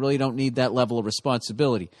weekends, and I really don't need that level of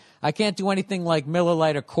responsibility. I can't do anything like Miller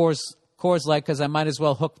Lite or Coors Light because I might as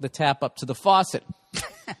well hook the tap up to the faucet.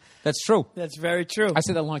 That's true. That's very true. I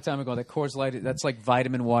said that a long time ago. That Coors Light, that's like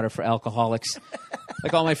vitamin water for alcoholics.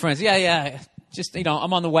 Like all my friends, yeah. Just,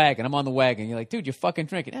 I'm on the wagon. You're like, dude, you're fucking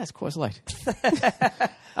drinking. Yeah, it's Coors Light.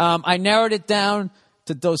 I narrowed it down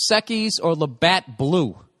to Dos Equis or Labatt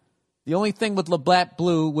Blue. The only thing with Labatt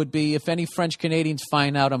Blue would be if any French Canadians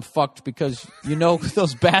find out I'm fucked because,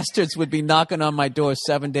 those bastards would be knocking on my door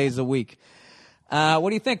 7 days a week. What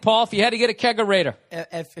do you think, Paul, if you had to get a kegerator?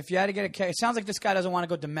 If you had to get a keg, it sounds like this guy doesn't want to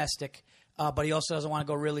go domestic, but he also doesn't want to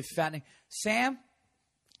go really fattening. Sam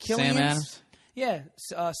Killian's? Sam Adams? Yeah,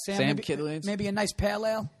 Sam Killian's? Maybe a nice pale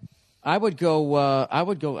ale. I would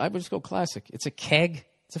just go classic. It's a keg.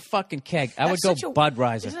 It's a fucking keg. I would go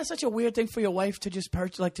Budweiser. Isn't that such a weird thing for your wife to just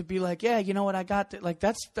purchase, like to be like, yeah, you know what, I got that. Like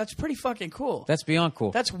that's pretty fucking cool. That's beyond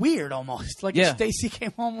cool. That's weird almost. Like Yeah. if Stacy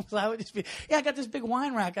came home, I would just be, yeah, I got this big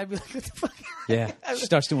wine rack. I'd be like, what the fuck? Yeah, she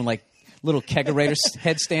starts doing like little kegerator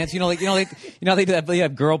headstands. They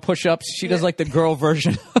have girl push-ups. She does like the girl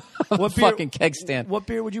version of What a beer- fucking keg stand. What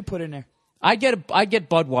beer would you put in there? I get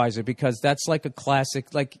Budweiser because that's like a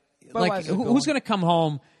classic. Like Budweiser's a good who's one. going to come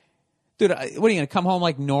home? Dude, what are you going to come home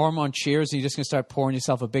like Norm on Cheers and you're just going to start pouring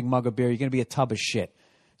yourself a big mug of beer? You're going to be a tub of shit.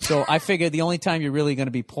 So I figure the only time you're really going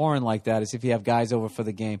to be pouring like that is if you have guys over for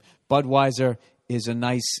the game. Budweiser is a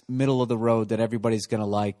nice middle of the road that everybody's going to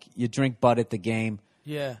like. You drink Bud at the game.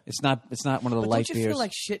 Yeah. It's not one of the But light don't you beers. feel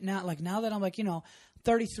like shit now? Like now that I'm like,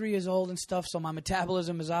 33 years old and stuff, so my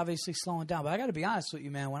metabolism is obviously slowing down. But I got to be honest with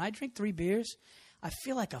you, man. When I drink 3 beers, I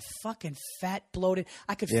feel like a fucking fat, bloated.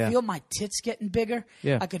 I could feel my tits getting bigger.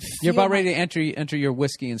 Yeah, I could feel you're about ready to enter your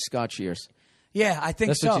whiskey and scotch years. Yeah, I think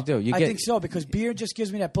That's so. what you do. I think so because beer just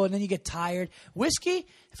gives me that bloat, and then you get tired. Whiskey,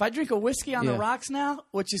 if I drink a whiskey on the rocks now,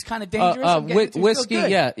 which is kind of dangerous, I'm getting to feel whiskey,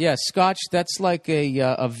 good. yeah. Scotch, that's like a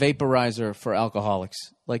vaporizer for alcoholics.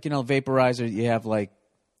 Like vaporizer, you have like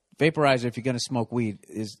vaporizer. If you're going to smoke weed,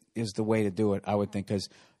 is the way to do it. I would think because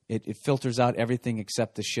It filters out everything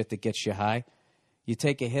except the shit that gets you high. You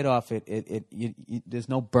take a hit off it, there's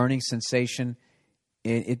no burning sensation.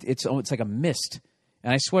 It's like a mist.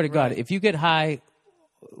 And I swear to God, if you get high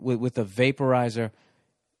with a vaporizer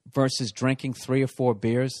versus drinking 3 or 4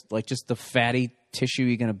 beers, like just the fatty tissue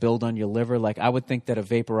you're going to build on your liver, like I would think that a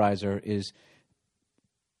vaporizer is,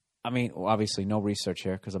 I mean, obviously no research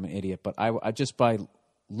here because I'm an idiot, but I just by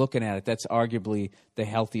looking at it, that's arguably the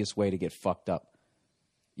healthiest way to get fucked up.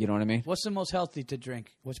 You know what I mean? What's the most healthy to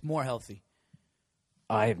drink? What's more healthy?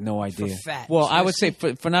 I have no idea. For fat. Well, Seriously? I would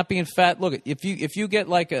say for not being fat. Look, if you get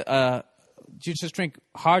like you just drink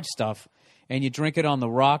hard stuff and you drink it on the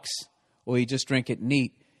rocks, or you just drink it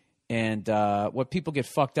neat. And what people get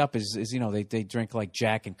fucked up is they drink like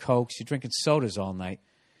Jack and Cokes. You're drinking sodas all night.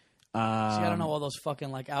 See, I don't know all those fucking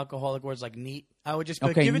like alcoholic words like neat. I would just be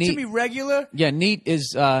Okay, like, give it to neat. me regular. Yeah, neat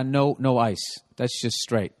is no ice. That's just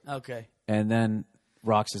straight. Okay. And then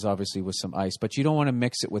rocks is obviously with some ice, but you don't want to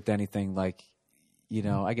mix it with anything like,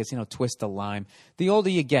 I guess, twist a lime. The older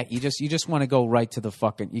you get, you just want to go right to the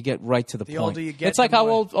you get right to the point. older you get, it's like the how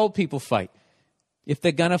more- old people fight. If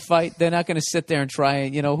they're going to fight, they're not going to sit there and try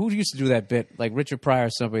and, who used to do that bit? Like Richard Pryor or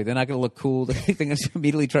somebody. They're not going to look cool. They're going to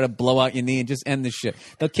immediately try to blow out your knee and just end the shit.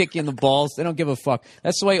 They'll kick you in the balls. They don't give a fuck.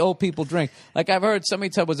 That's the way old people drink. Like I've heard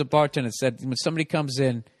somebody was a bartender that said when somebody comes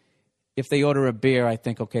in, if they order a beer, I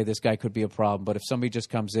think, okay, this guy could be a problem. But if somebody just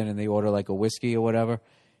comes in and they order like a whiskey or whatever,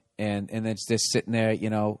 and it's just sitting there,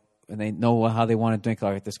 and they know how they want to drink,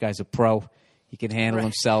 all right, this guy's a pro. He can handle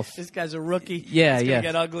himself. This guy's a rookie. Yeah, it's yeah. gonna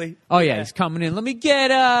get ugly. Oh yeah, he's coming in. Let me get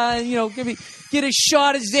get a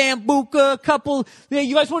shot of Zambuca, a couple. Yeah,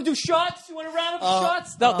 you guys want to do shots? You want to round up the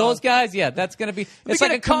shots? Those guys, yeah, that's gonna be. It's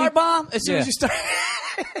like a car bomb as soon Yeah. as you start.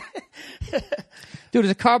 Dude,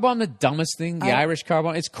 is a car bomb the dumbest thing? The Irish car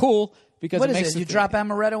bomb. It's cool because What it is makes it? You drop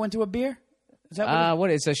amaretto into a beer? Is that what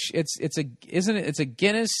what is isn't it? It's a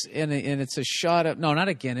Guinness and it's a shot of not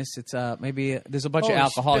a Guinness. It's maybe there's a bunch of Holy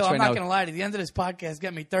alcoholics Bill, right I'm now. not gonna lie to you. The end of this podcast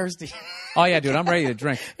get me thirsty. Oh yeah, dude, I'm ready to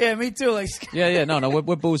drink. Yeah, me too. Like, Yeah, no,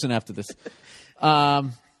 we're boozing after this.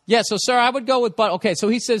 Yeah, so sir, I would go with okay. So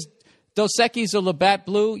he says Dos Equis or Labatt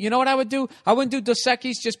Blue. You know what I would do? I wouldn't do Dos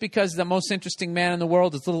Equis just because the most interesting man in the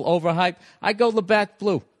world is a little overhyped. I'd go Labatt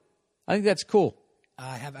Blue. I think that's cool.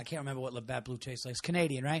 I can't remember what Labatt Blue tastes like. It's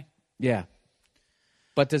Canadian, right? Yeah,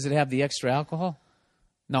 but does it have the extra alcohol?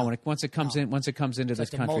 No, once it comes into It's this like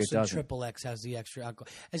the country, it Molson doesn't. Triple X has the extra alcohol.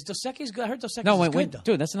 Is Dos Equis good? I heard Dos Equis No, is good, though.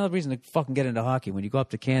 dude, that's another reason to fucking get into hockey. When you go up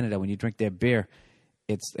to Canada, when you drink their beer,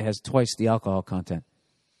 it has twice the alcohol content.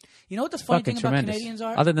 You know what the funny fucking thing about tremendous. Canadians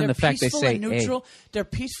are? Other than They're the fact they peaceful say and neutral. They're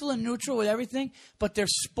peaceful and neutral with everything, but their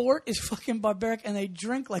sport is fucking barbaric, and they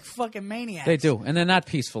drink like fucking maniacs. They do, and they're not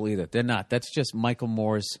peaceful either. They're not. That's just Michael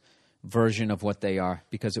Moore's version of what they are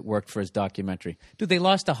because it worked for his documentary. Dude, they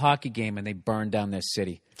lost a hockey game and they burned down their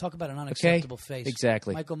city. Talk about an unacceptable face.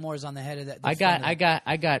 Exactly. Michael Moore's on the head of that.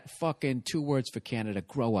 I got fucking 2 words for Canada.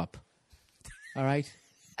 Grow up. All right?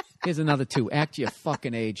 Here's another 2. Act your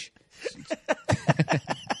fucking age.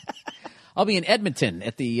 I'll be in Edmonton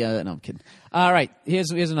at the no, I'm kidding. All right, here's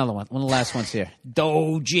another one. One of the last ones here.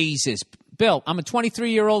 Oh, Jesus. Bill, I'm a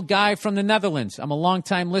 23-year-old guy from the Netherlands. I'm a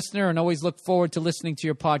long-time listener and always look forward to listening to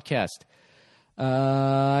your podcast.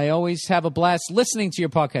 I always have a blast listening to your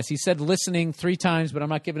podcast. He said listening 3 times, but I'm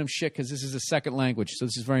not giving him shit because this is a second language, so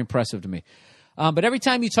this is very impressive to me. But every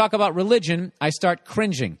time you talk about religion, I start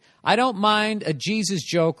cringing. I don't mind a Jesus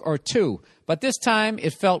joke or 2, but this time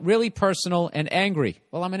it felt really personal and angry.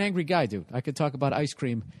 Well, I'm an angry guy, dude. I could talk about ice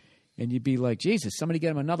cream, and you'd be like, Jesus, somebody get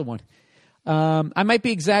him another one. I might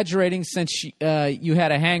be exaggerating since you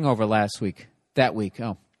had a hangover that week.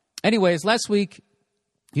 Oh. Anyways, last week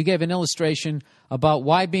you gave an illustration about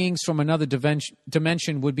why beings from another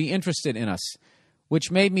dimension would be interested in us, which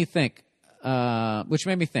made me think, well,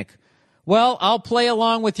 I'll play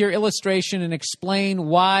along with your illustration and explain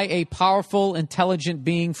why a powerful, intelligent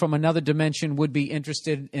being from another dimension would be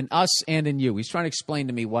interested in us and in you. He's trying to explain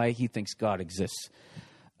to me why he thinks God exists.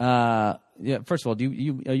 Yeah. First of all,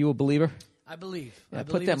 are you a believer? I believe. Yeah, I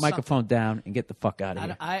put believe that in microphone down and get the fuck out of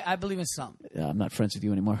something. here. I believe in something. I'm not friends with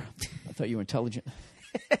you anymore. I thought you were intelligent.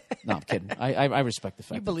 No, I'm kidding. I respect the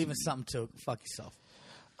fact. You believe in something too. Fuck yourself.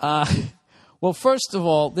 Well, first of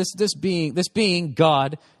all, this being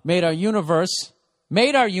God made our universe,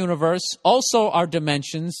 also our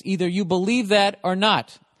dimensions. Either you believe that or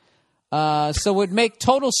not. So it would make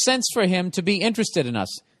total sense for him to be interested in us.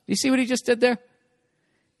 Do you see what he just did there?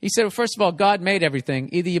 He said, well, first of all, God made everything.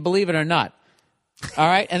 Either you believe it or not. All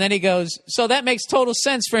right? And then he goes, so that makes total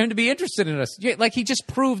sense for him to be interested in us. Like he just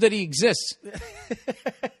proved that he exists.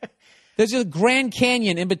 There's a Grand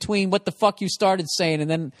Canyon in between what the fuck you started saying and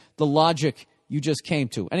then the logic you just came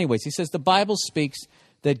to. Anyways, he says the Bible speaks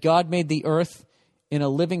that God made the earth in a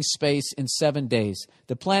living space in 7 days.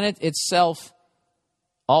 The planet itself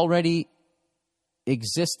already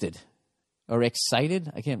existed. Or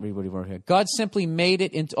excited? I can't read what he wrote here. God simply made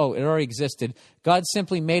it into... Oh, it already existed. God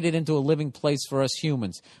simply made it into a living place for us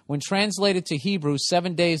humans. When translated to Hebrew,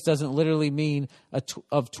 7 days doesn't literally mean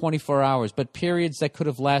of 24 hours, but periods that could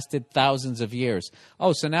have lasted thousands of years.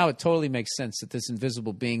 Oh, so now it totally makes sense that this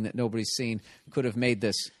invisible being that nobody's seen could have made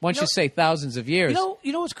this. Once you say thousands of years...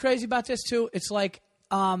 You know what's crazy about this, too? It's like...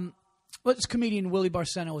 this comedian, Willie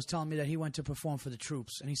Barcena, was telling me that he went to perform for the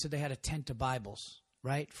troops, and he said they had a tent of Bibles,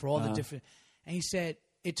 right, for all the different... And he said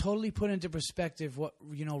it totally put into perspective what,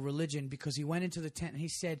 religion, because he went into the tent and he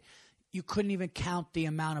said you couldn't even count the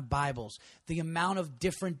amount of Bibles. The amount of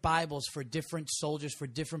different Bibles for different soldiers, for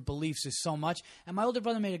different beliefs is so much. And my older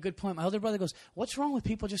brother made a good point. My older brother goes, what's wrong with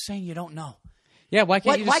people just saying you don't know? Yeah, why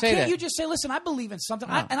can't you just say that? Why can't you just say, listen, I believe in something.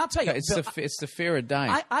 And I'll tell you. It's the fear of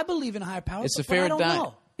dying. I believe in a higher power, it's the but fear I of don't dying.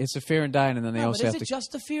 know. It's the fear of dying, and then they also have to... Is it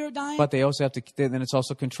just the fear of dying? But they also have to... Then it's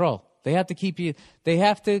also control. They have to keep you... They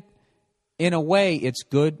have to... In a way, it's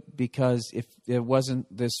good because if there wasn't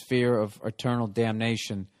this fear of eternal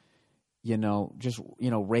damnation,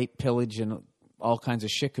 rape, pillage, and all kinds of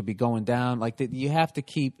shit could be going down. Like you have to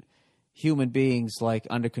keep human beings like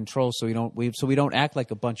under control so we don't act like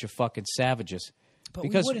a bunch of fucking savages. But we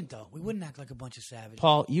wouldn't, though. We wouldn't act like a bunch of savages.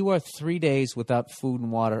 Paul, you are 3 days without food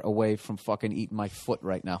and water away from fucking eating my foot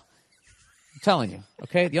right now. I'm telling you,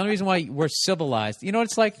 okay? The only reason why we're civilized, you know what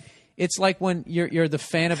it's like? It's like when you're the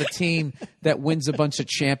fan of a team that wins a bunch of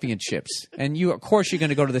championships. And of course, you're going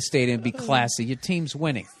to go to the stadium and be classy. Your team's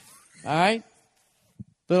winning. All right?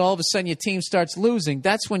 But all of a sudden, your team starts losing.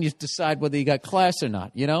 That's when you decide whether you got class or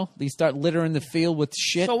not, You start littering the field with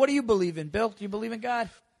shit. So what do you believe in, Bill? Do you believe in God?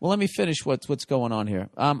 Well, let me finish what's going on here.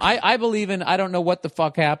 I believe in I don't know what the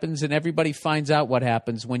fuck happens, and everybody finds out what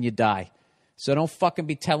happens when you die. So don't fucking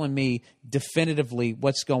be telling me definitively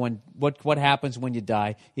what happens when you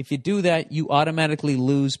die. If you do that, you automatically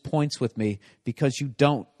lose points with me because you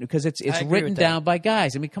don't. Because it's written down by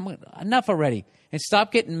guys. I mean, come on, enough already. And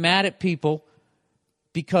stop getting mad at people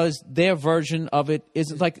because their version of it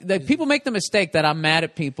isn't like people make the mistake that I'm mad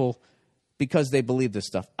at people because they believe this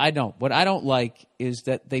stuff. I don't. What I don't like is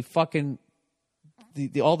that they fucking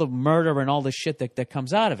all the murder and all the shit that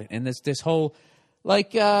comes out of it, and this whole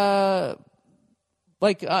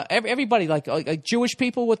everybody, like Jewish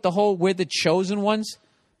people with the whole we're the chosen ones.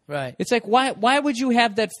 Right. It's like, why would you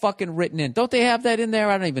have that fucking written in? Don't they have that in there?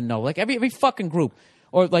 I don't even know. Like every fucking group.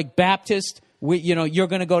 Or like Baptist, you're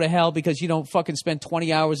going to go to hell because you don't fucking spend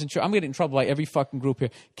 20 hours in church. I'm going to get in trouble by every fucking group here.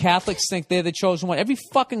 Catholics think they're the chosen one. Every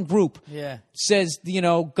fucking group says,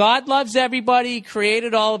 God loves everybody,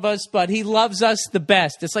 created all of us, but he loves us the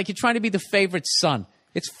best. It's like you're trying to be the favorite son.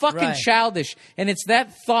 It's fucking childish, and it's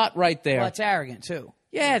that thought right there. Well, it's arrogant, too.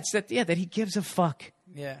 Yeah, it's that he gives a fuck.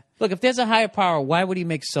 Yeah. Look, if there's a higher power, why would he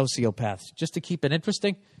make sociopaths? Just to keep it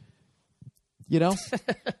interesting? Just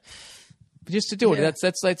to do it.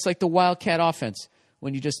 That's like the wildcat offense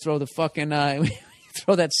when you just throw the fucking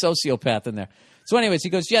throw that sociopath in there. So anyways, he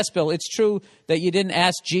goes, yes, Bill, it's true that you didn't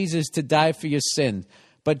ask Jesus to die for your sin.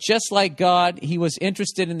 But just like God, he was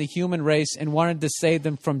interested in the human race and wanted to save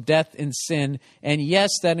them from death and sin. And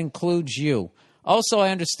yes, that includes you. Also, I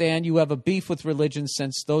understand you have a beef with religion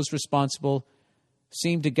since those responsible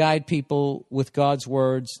seem to guide people with God's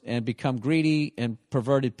words and become greedy and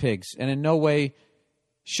perverted pigs. And in no way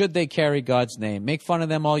should they carry God's name. Make fun of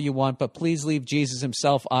them all you want, but please leave Jesus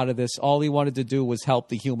himself out of this. All he wanted to do was help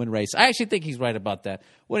the human race. I actually think he's right about that.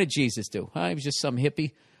 What did Jesus do? He was just some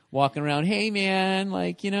hippie walking around, hey, man,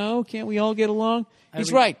 can't we all get along?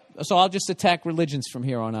 He's right. So I'll just attack religions from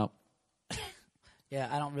here on out. Yeah,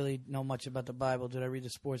 I don't really know much about the Bible. Did I read the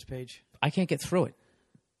sports page? I can't get through it.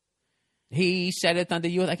 He said it under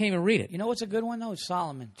you. I can't even read it. You know what's a good one, though? It's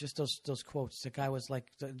Solomon. Just those quotes. The guy was like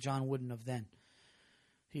the John Wooden of then.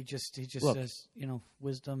 He just Look, says,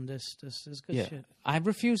 wisdom, this is good shit. I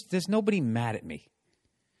refuse. There's nobody mad at me.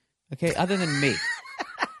 Okay, other than me.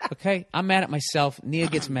 Okay, I'm mad at myself. Nia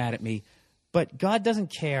gets mad at me, but God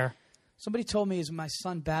doesn't care. Somebody told me, is my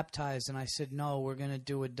son baptized? And I said, no, we're going to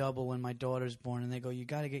do a double when my daughter's born. And they go, you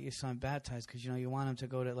got to get your son baptized because, you want him to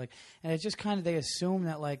go to, like, and it's just kind of, they assume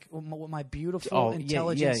that, like, my beautiful,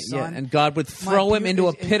 intelligent son. And God would throw him into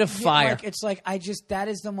a pit of fire. Like, it's like, that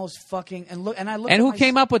is the most fucking, and who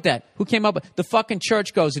came up with that? Who came up with, the fucking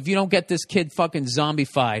church goes, if you don't get this kid fucking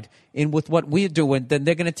zombified in with what we're doing, then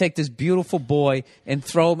they're going to take this beautiful boy and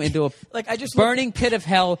throw him into a burning pit of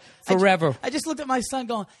hell forever. I just looked at my son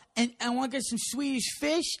going, and I want to get some Swedish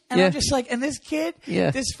fish. And I'm just like, and this kid,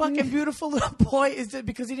 this fucking beautiful little boy, is it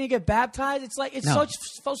because he didn't get baptized? It's like, it's so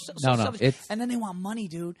selfish. And then they want money,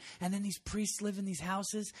 dude. And then these priests live in these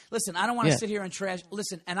houses. Listen, I don't want to sit here and trash.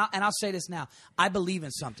 Listen, and I'll say this now. I believe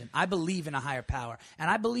in something. I believe in a higher power. And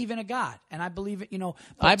I believe in a God. And I believe it,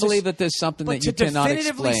 I believe that there's something that you cannot explain.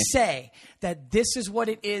 But to definitively say that this is what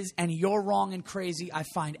it is and you're wrong and crazy, I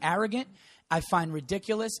find arrogant. I find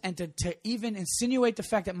ridiculous, and to even insinuate the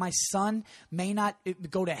fact that my son may not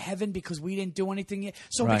go to heaven because we didn't do anything yet.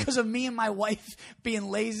 So because of me and my wife being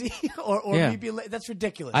lazy or me being that's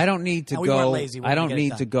ridiculous. I don't need to go. We weren't lazy. I don't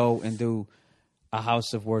need to go and do a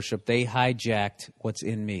house of worship. They hijacked what's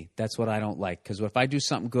in me. That's what I don't like. Because if I do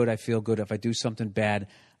something good, I feel good. If I do something bad,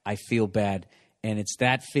 I feel bad. And it's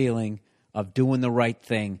that feeling of doing the right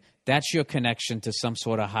thing. That's your connection to some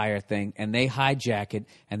sort of higher thing. And they hijack it,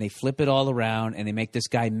 and they flip it all around, and they make this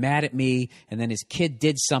guy mad at me, and then his kid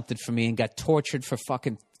did something for me and got tortured for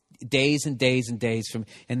fucking days and days and days,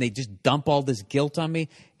 and they just dump all this guilt on me.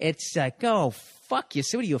 It's like, oh, fuck you.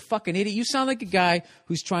 So what are you, a fucking idiot? You sound like a guy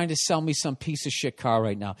who's trying to sell me some piece of shit car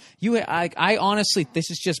right now. I honestly,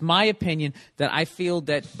 this is just my opinion, that I feel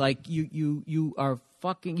that, like, you are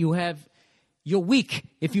fucking, you're weak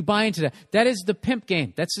if you buy into that. That is the pimp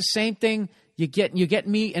game. That's the same thing. You get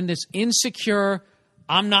me in this insecure,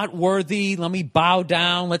 I'm not worthy, let me bow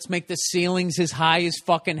down, let's make the ceilings as high as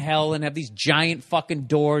fucking hell and have these giant fucking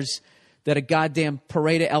doors that a goddamn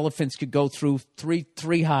parade of elephants could go through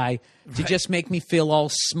three high to just make me feel all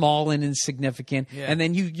small and insignificant. Yeah. And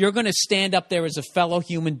then you're going to stand up there as a fellow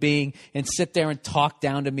human being and sit there and talk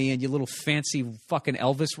down to me in your little fancy fucking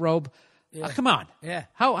Elvis robe. Yeah. Come on. Yeah.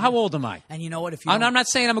 How old am I? And you know what? I'm not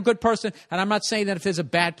saying I'm a good person, and I'm not saying that if there's a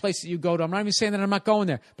bad place that you go to, I'm not even saying that I'm not going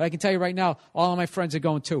there. But I can tell you right now, all of my friends are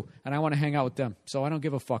going too, and I want to hang out with them. So I don't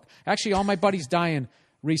give a fuck. Actually, all my buddies dying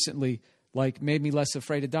recently, like, made me less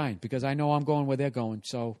afraid of dying because I know I'm going where they're going.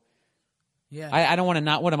 So yeah, I don't want to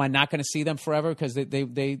not. What am I not going to see them forever because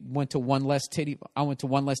they went to one less titty? I went to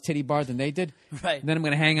one less titty bar than they did. Right. And then I'm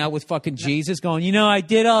going to hang out with fucking Jesus, going, I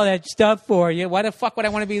did all that stuff for you. Why the fuck would I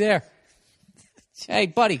want to be there? Hey,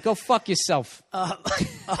 buddy, go fuck yourself.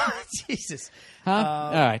 Jesus. Huh?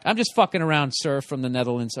 All right. I'm just fucking around, sir, from the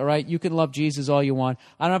Netherlands. All right? You can love Jesus all you want.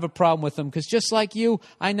 I don't have a problem with him because just like you,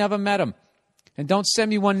 I never met him. And don't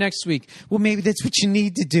send me one next week. Well, maybe that's what you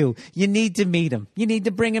need to do. You need to meet him. You need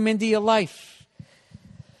to bring him into your life.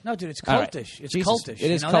 No, dude, it's cultish. Right. It's Jesus, cultish.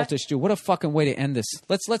 It is cultish, dude. What a fucking way to end this.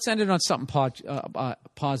 Let's end it on something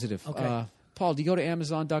positive. Okay. Paul, do you go to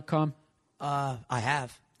Amazon.com? I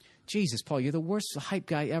have. Jesus, Paul, you're the worst hype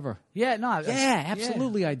guy ever. Yeah, no. Yeah,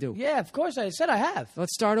 absolutely I do. Yeah, of course I said I have.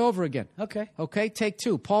 Let's start over again. Okay, take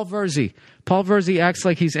two. Paul Verzi. Paul Verzi acts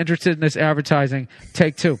like he's interested in this advertising.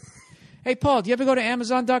 Take two. Hey, Paul, do you ever go to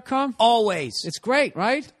Amazon.com? Always. It's great,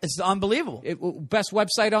 right? It's unbelievable. Best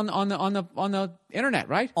website on the internet,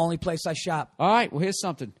 right? Only place I shop. All right, well, here's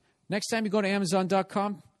something. Next time you go to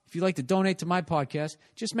Amazon.com, if you'd like to donate to my podcast,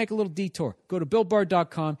 just make a little detour. Go to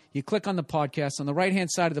BillBurr.com. You click on the podcast. On the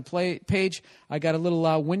right-hand side of the page, I got a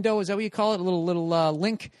little window. Is that what you call it? A little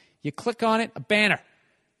link. You click on it, a banner.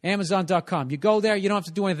 Amazon.com. You go there. You don't have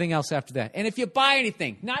to do anything else after that. And if you buy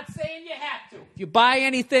anything, not saying you have to. If you buy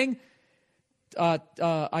anything,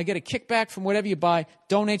 I get a kickback from whatever you buy,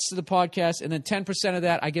 donates to the podcast, and then 10% of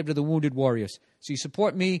that I give to the Wounded Warriors. So you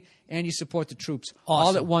support me and you support the troops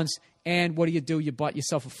all at once. And what do? You bought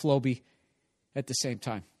yourself a Floby at the same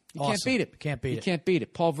time. You can't beat it. You can't beat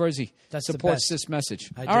it. Paul Verzi supports this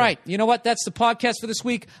message. All right. You know what? That's the podcast for this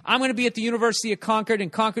week. I'm going to be at the University of Concord in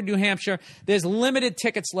Concord, New Hampshire. There's limited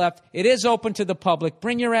tickets left. It is open to the public.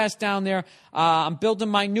 Bring your ass down there. I'm building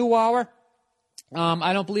my new hour.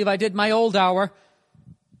 I don't believe I did my old hour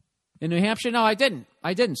in New Hampshire. No, I didn't.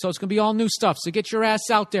 So it's going to be all new stuff. So get your ass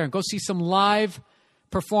out there and go see some live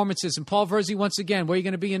performances. And Paul Verzi, once again, where are you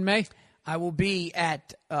going to be in May? I will be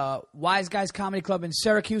at Wise Guys Comedy Club in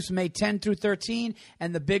Syracuse, May 10 through 13,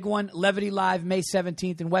 and the big one, Levity Live, May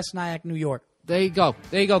 17th in West Nyack, New York. There you go,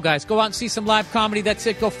 guys. Go out and see some live comedy. That's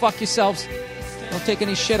it. Go fuck yourselves. Don't take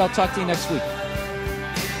any shit. I'll talk to you next week.